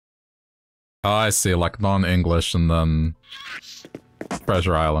 Oh, I see, like non-English and then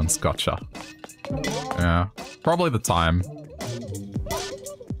Treasure Islands, gotcha. Yeah, probably the time.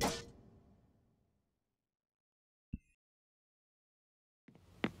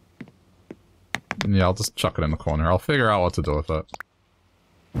 Yeah, I'll just chuck it in the corner. I'll figure out what to do with it.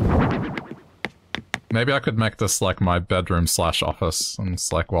 Maybe I could make this like my bedroom slash office. And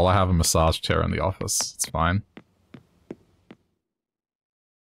it's like, well, I have a massage chair in the office. It's fine.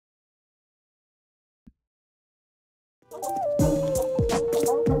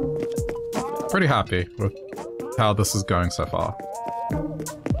 Pretty happy with how this is going so far.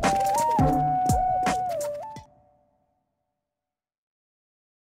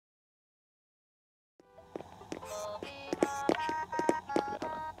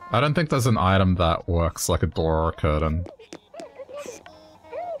 I don't think there's an item that works like a door or a curtain.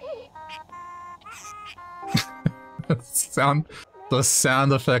 The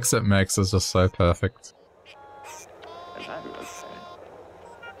sound effects it makes is just so perfect.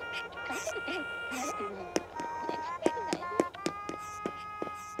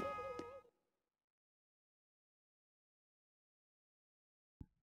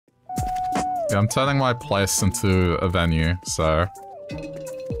 Yeah, I'm turning my place into a venue, so...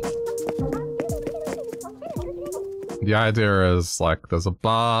 The idea is, like, there's a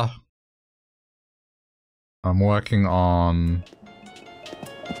bar. I'm working on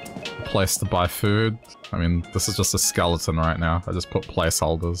a place to buy food. I mean, this is just a skeleton right now. I just put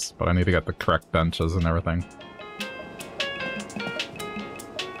placeholders, but I need to get the correct benches and everything.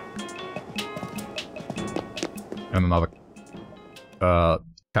 And another,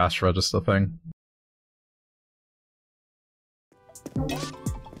 cash register thing.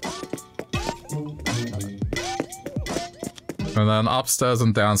 And then upstairs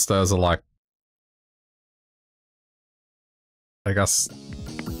and downstairs are like... I guess...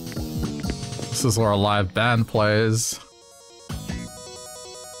 This is where a live band plays.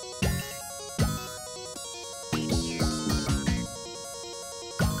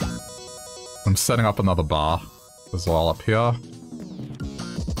 I'm setting up another bar as well up here.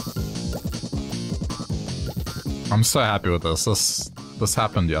 I'm so happy with this. This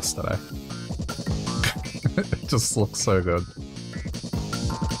happened yesterday. It just looks so good.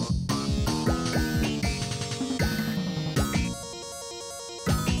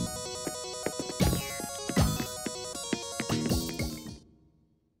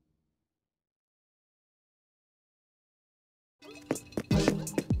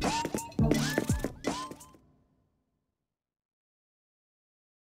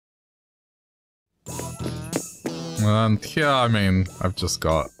 And here, I mean, I've just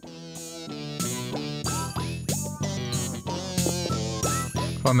got...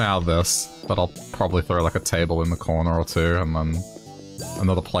 For now this, but I'll probably throw like a table in the corner or two, and then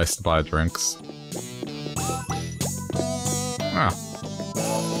another place to buy drinks. Ah.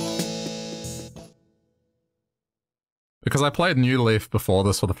 Because I played New Leaf before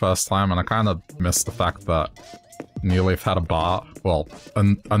this for the first time, and I kind of missed the fact that New Leaf had a bar, well,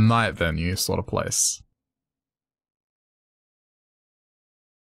 a night venue sort of place.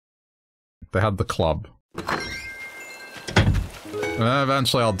 They had the club. And then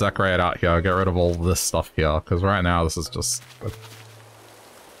eventually I'll decorate out here, get rid of all this stuff here, because right now this is just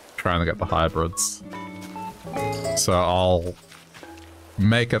trying to get the hybrids. So I'll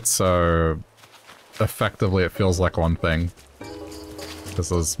make it so effectively it feels like one thing. Because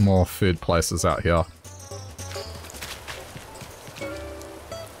there's more food places out here.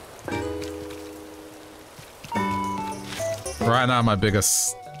 Right now my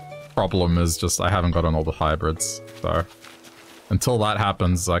biggest problem is just I haven't gotten all the hybrids, so until that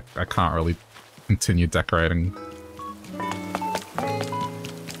happens, I can't really continue decorating.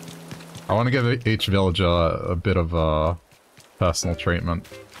 I want to give each villager a bit of personal treatment.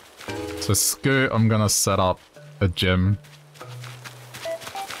 So Scoot, I'm gonna set up a gym.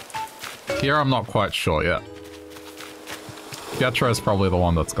 Here I'm not quite sure yet. Pietro is probably the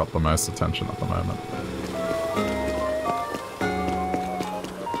one that's got the most attention at the moment.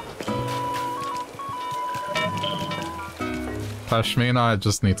 Pashmina, I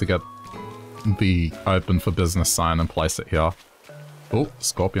just need to get the open for business sign and place it here. Oh,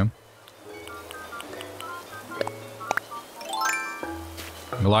 scorpion.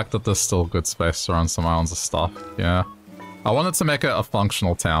 I like that there's still good space to run some islands of stuff, yeah. I wanted to make it a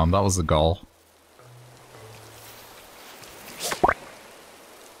functional town, that was the goal.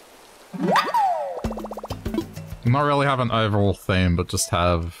 Not really have an overall theme, but just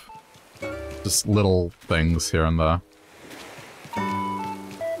have just little things here and there.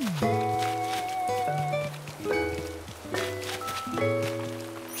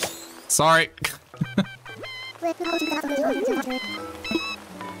 Sorry.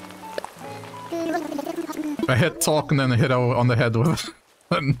 I hit talk and then I hit her on the head with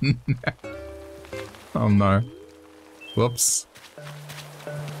it. Oh no. Whoops.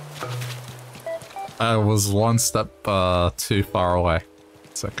 I was one step too far away.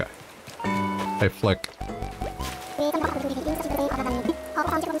 It's okay. Hey, Flick.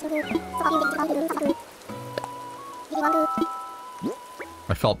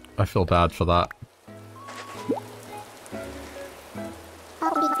 I feel bad for that.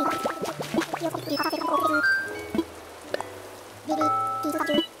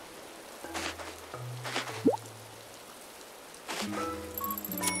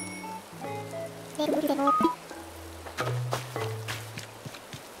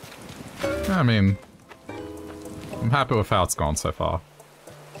 I mean, I'm happy with how it's gone so far.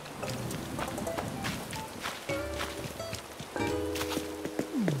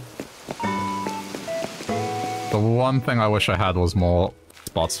 The one thing I wish I had was more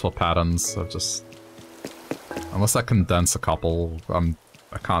spots for patterns. I've just... Unless I condense a couple, I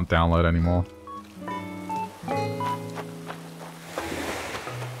can't download anymore.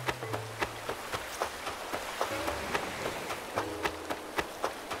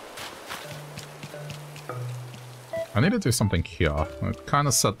 I need to do something here. I kind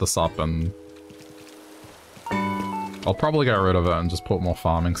of set this up and... I'll probably get rid of it and just put more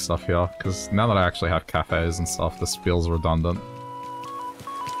farming stuff here, because now that I actually have cafes and stuff, this feels redundant.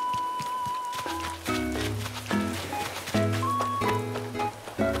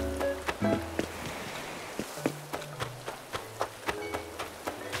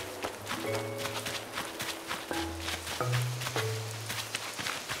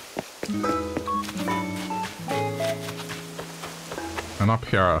 And up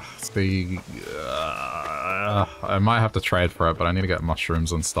here, it's the... I might have to trade for it, but I need to get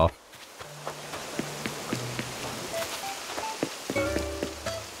mushrooms and stuff.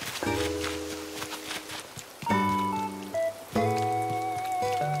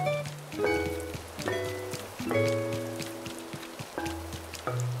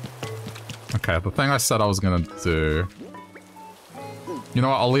 Okay, the thing I said I was gonna do... You know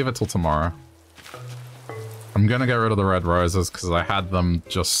what, I'll leave it till tomorrow. I'm gonna get rid of the red roses because I had them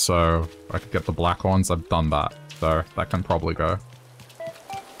just so I could get the black ones. I've done that, so that can probably go.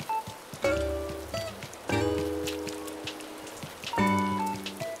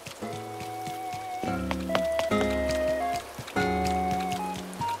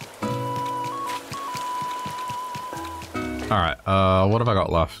 Alright, what have I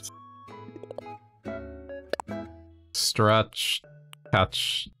got left? Stretch,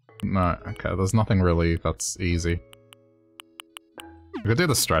 catch... No, okay, there's nothing really that's easy. I could do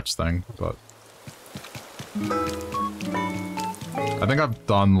the stretch thing, but... I think I've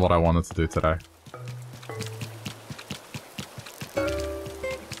done what I wanted to do today.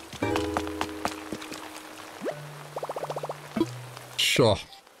 Sure.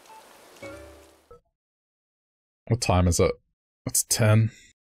 What time is it? It's 10.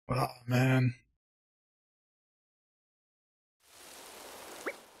 Oh, man.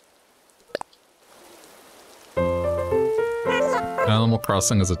 Animal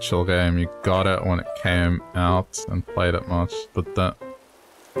Crossing is a chill game. You got it when it came out and played it much, but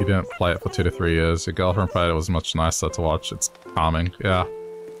You didn't play it for 2 to 3 years. Your girlfriend played it, was much nicer to watch. It's calming, yeah.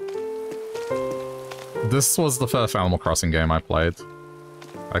 This was the first Animal Crossing game I played.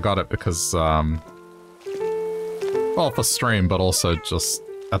 I got it because, well, for stream, but also just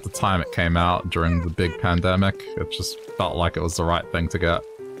at the time it came out during the big pandemic. It just felt like it was the right thing to get.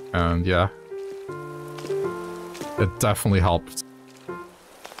 And yeah. It definitely helped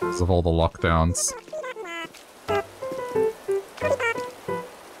because of all the lockdowns.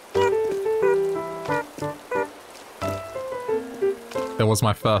 It was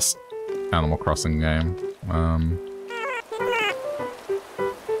my first Animal Crossing game.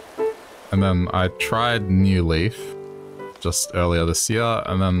 And then I tried New Leaf just earlier this year,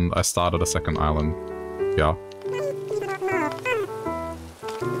 and then I started a second island. Yeah.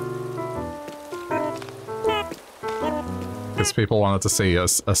 Because people wanted to see a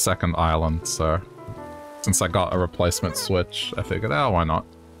second island, so since I got a replacement Switch, I figured, oh, why not?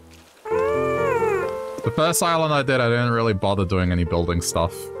 The first island I didn't really bother doing any building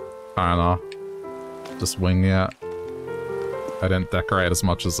stuff. Kinda. Just winging it. I didn't decorate as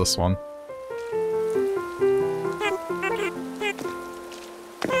much as this one.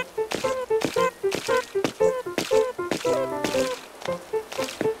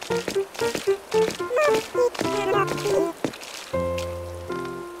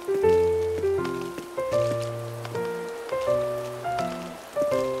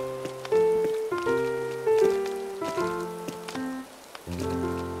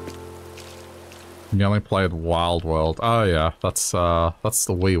 You only played Wild World. Oh yeah, that's the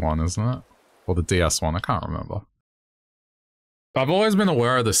Wii one, isn't it? Or the DS one, I can't remember. I've always been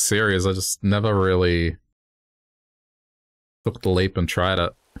aware of this series, I just never really took the leap and tried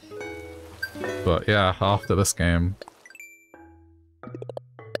it. But yeah, after this game,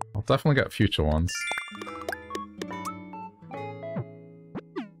 I'll definitely get future ones.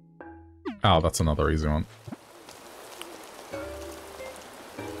 Oh, that's another easy one.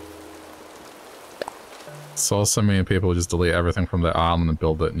 So many people just delete everything from their island and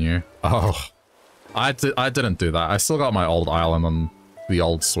build it new. Oh, I didn't do that. I still got my old island on the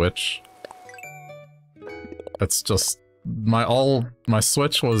old Switch. It's just my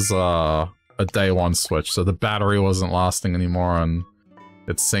Switch was a day one Switch, so the battery wasn't lasting anymore, and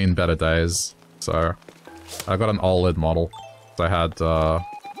it's seen better days. So I got an OLED model. I had a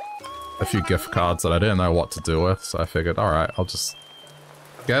few gift cards that I didn't know what to do with, so I figured, all right, I'll just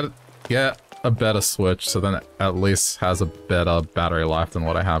get a better Switch, so then it at least has a better battery life than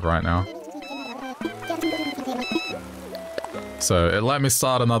what I have right now. So it let me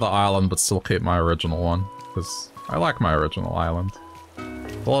start another island, but still keep my original one, because I like my original island.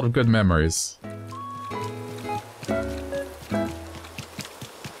 A lot of good memories. I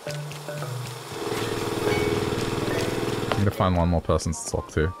need to find one more person to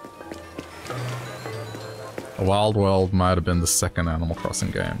talk to. Wild World might have been the second Animal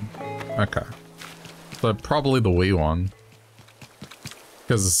Crossing game. Okay. So probably the Wii one.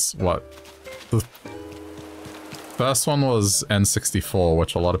 Because, what? The first one was N64,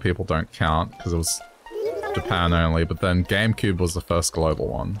 which a lot of people don't count, because it was Japan only, but then GameCube was the first global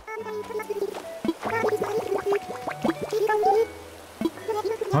one.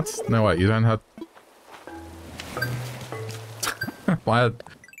 What? No, wait, you don't have... Why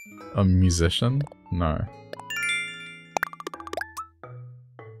a musician? No.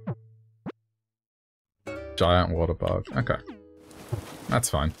 Giant water bug. Okay. That's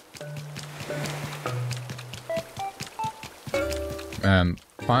fine. And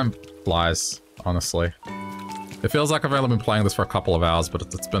time flies, honestly. It feels like I've only been playing this for a couple of hours, but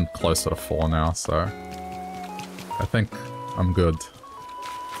it's been closer to 4 now, so... I think I'm good.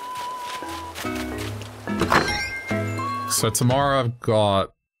 So tomorrow I've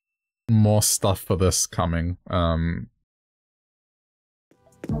got more stuff for this coming.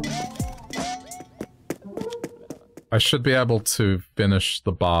 I should be able to finish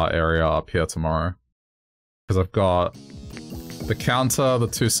the bar area up here tomorrow. Because I've got the counter, the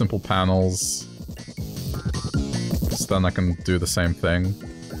 2 simple panels. So then I can do the same thing.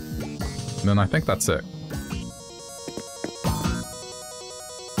 And then I think that's it.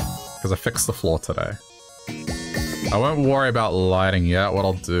 Because I fixed the floor today. I won't worry about lighting yet. What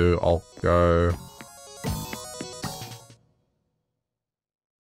I'll do, I'll go...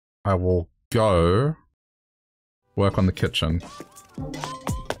 I will go... work on the kitchen.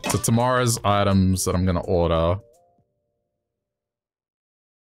 So tomorrow's items that I'm gonna order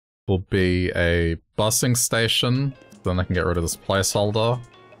will be a busing station, then I can get rid of this placeholder.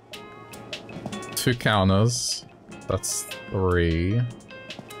 2 counters, that's 3.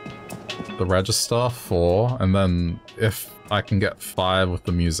 the register 4, and then if I can get 5 with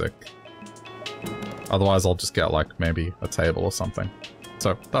the music. Otherwise I'll just get like maybe a table or something.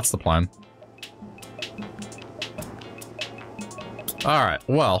 So that's the plan. Alright,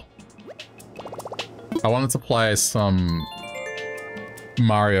 well. I wanted to play some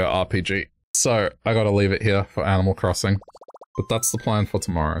Mario RPG, so I gotta leave it here for Animal Crossing. But that's the plan for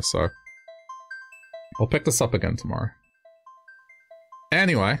tomorrow, so I'll pick this up again tomorrow.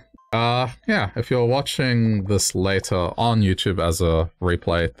 Anyway, yeah, if you're watching this later on YouTube as a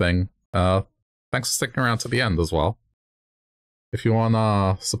replay thing, thanks for sticking around to the end as well. If you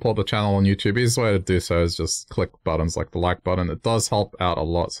wanna support the channel on YouTube, easiest way to do so is just click buttons like the like button. It does help out a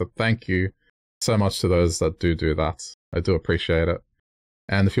lot, so thank you so much to those that do that. I do appreciate it.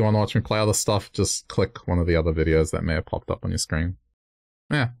 And if you want to watch me play other stuff, just click one of the other videos that may have popped up on your screen.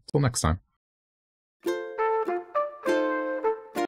 Yeah, till next time.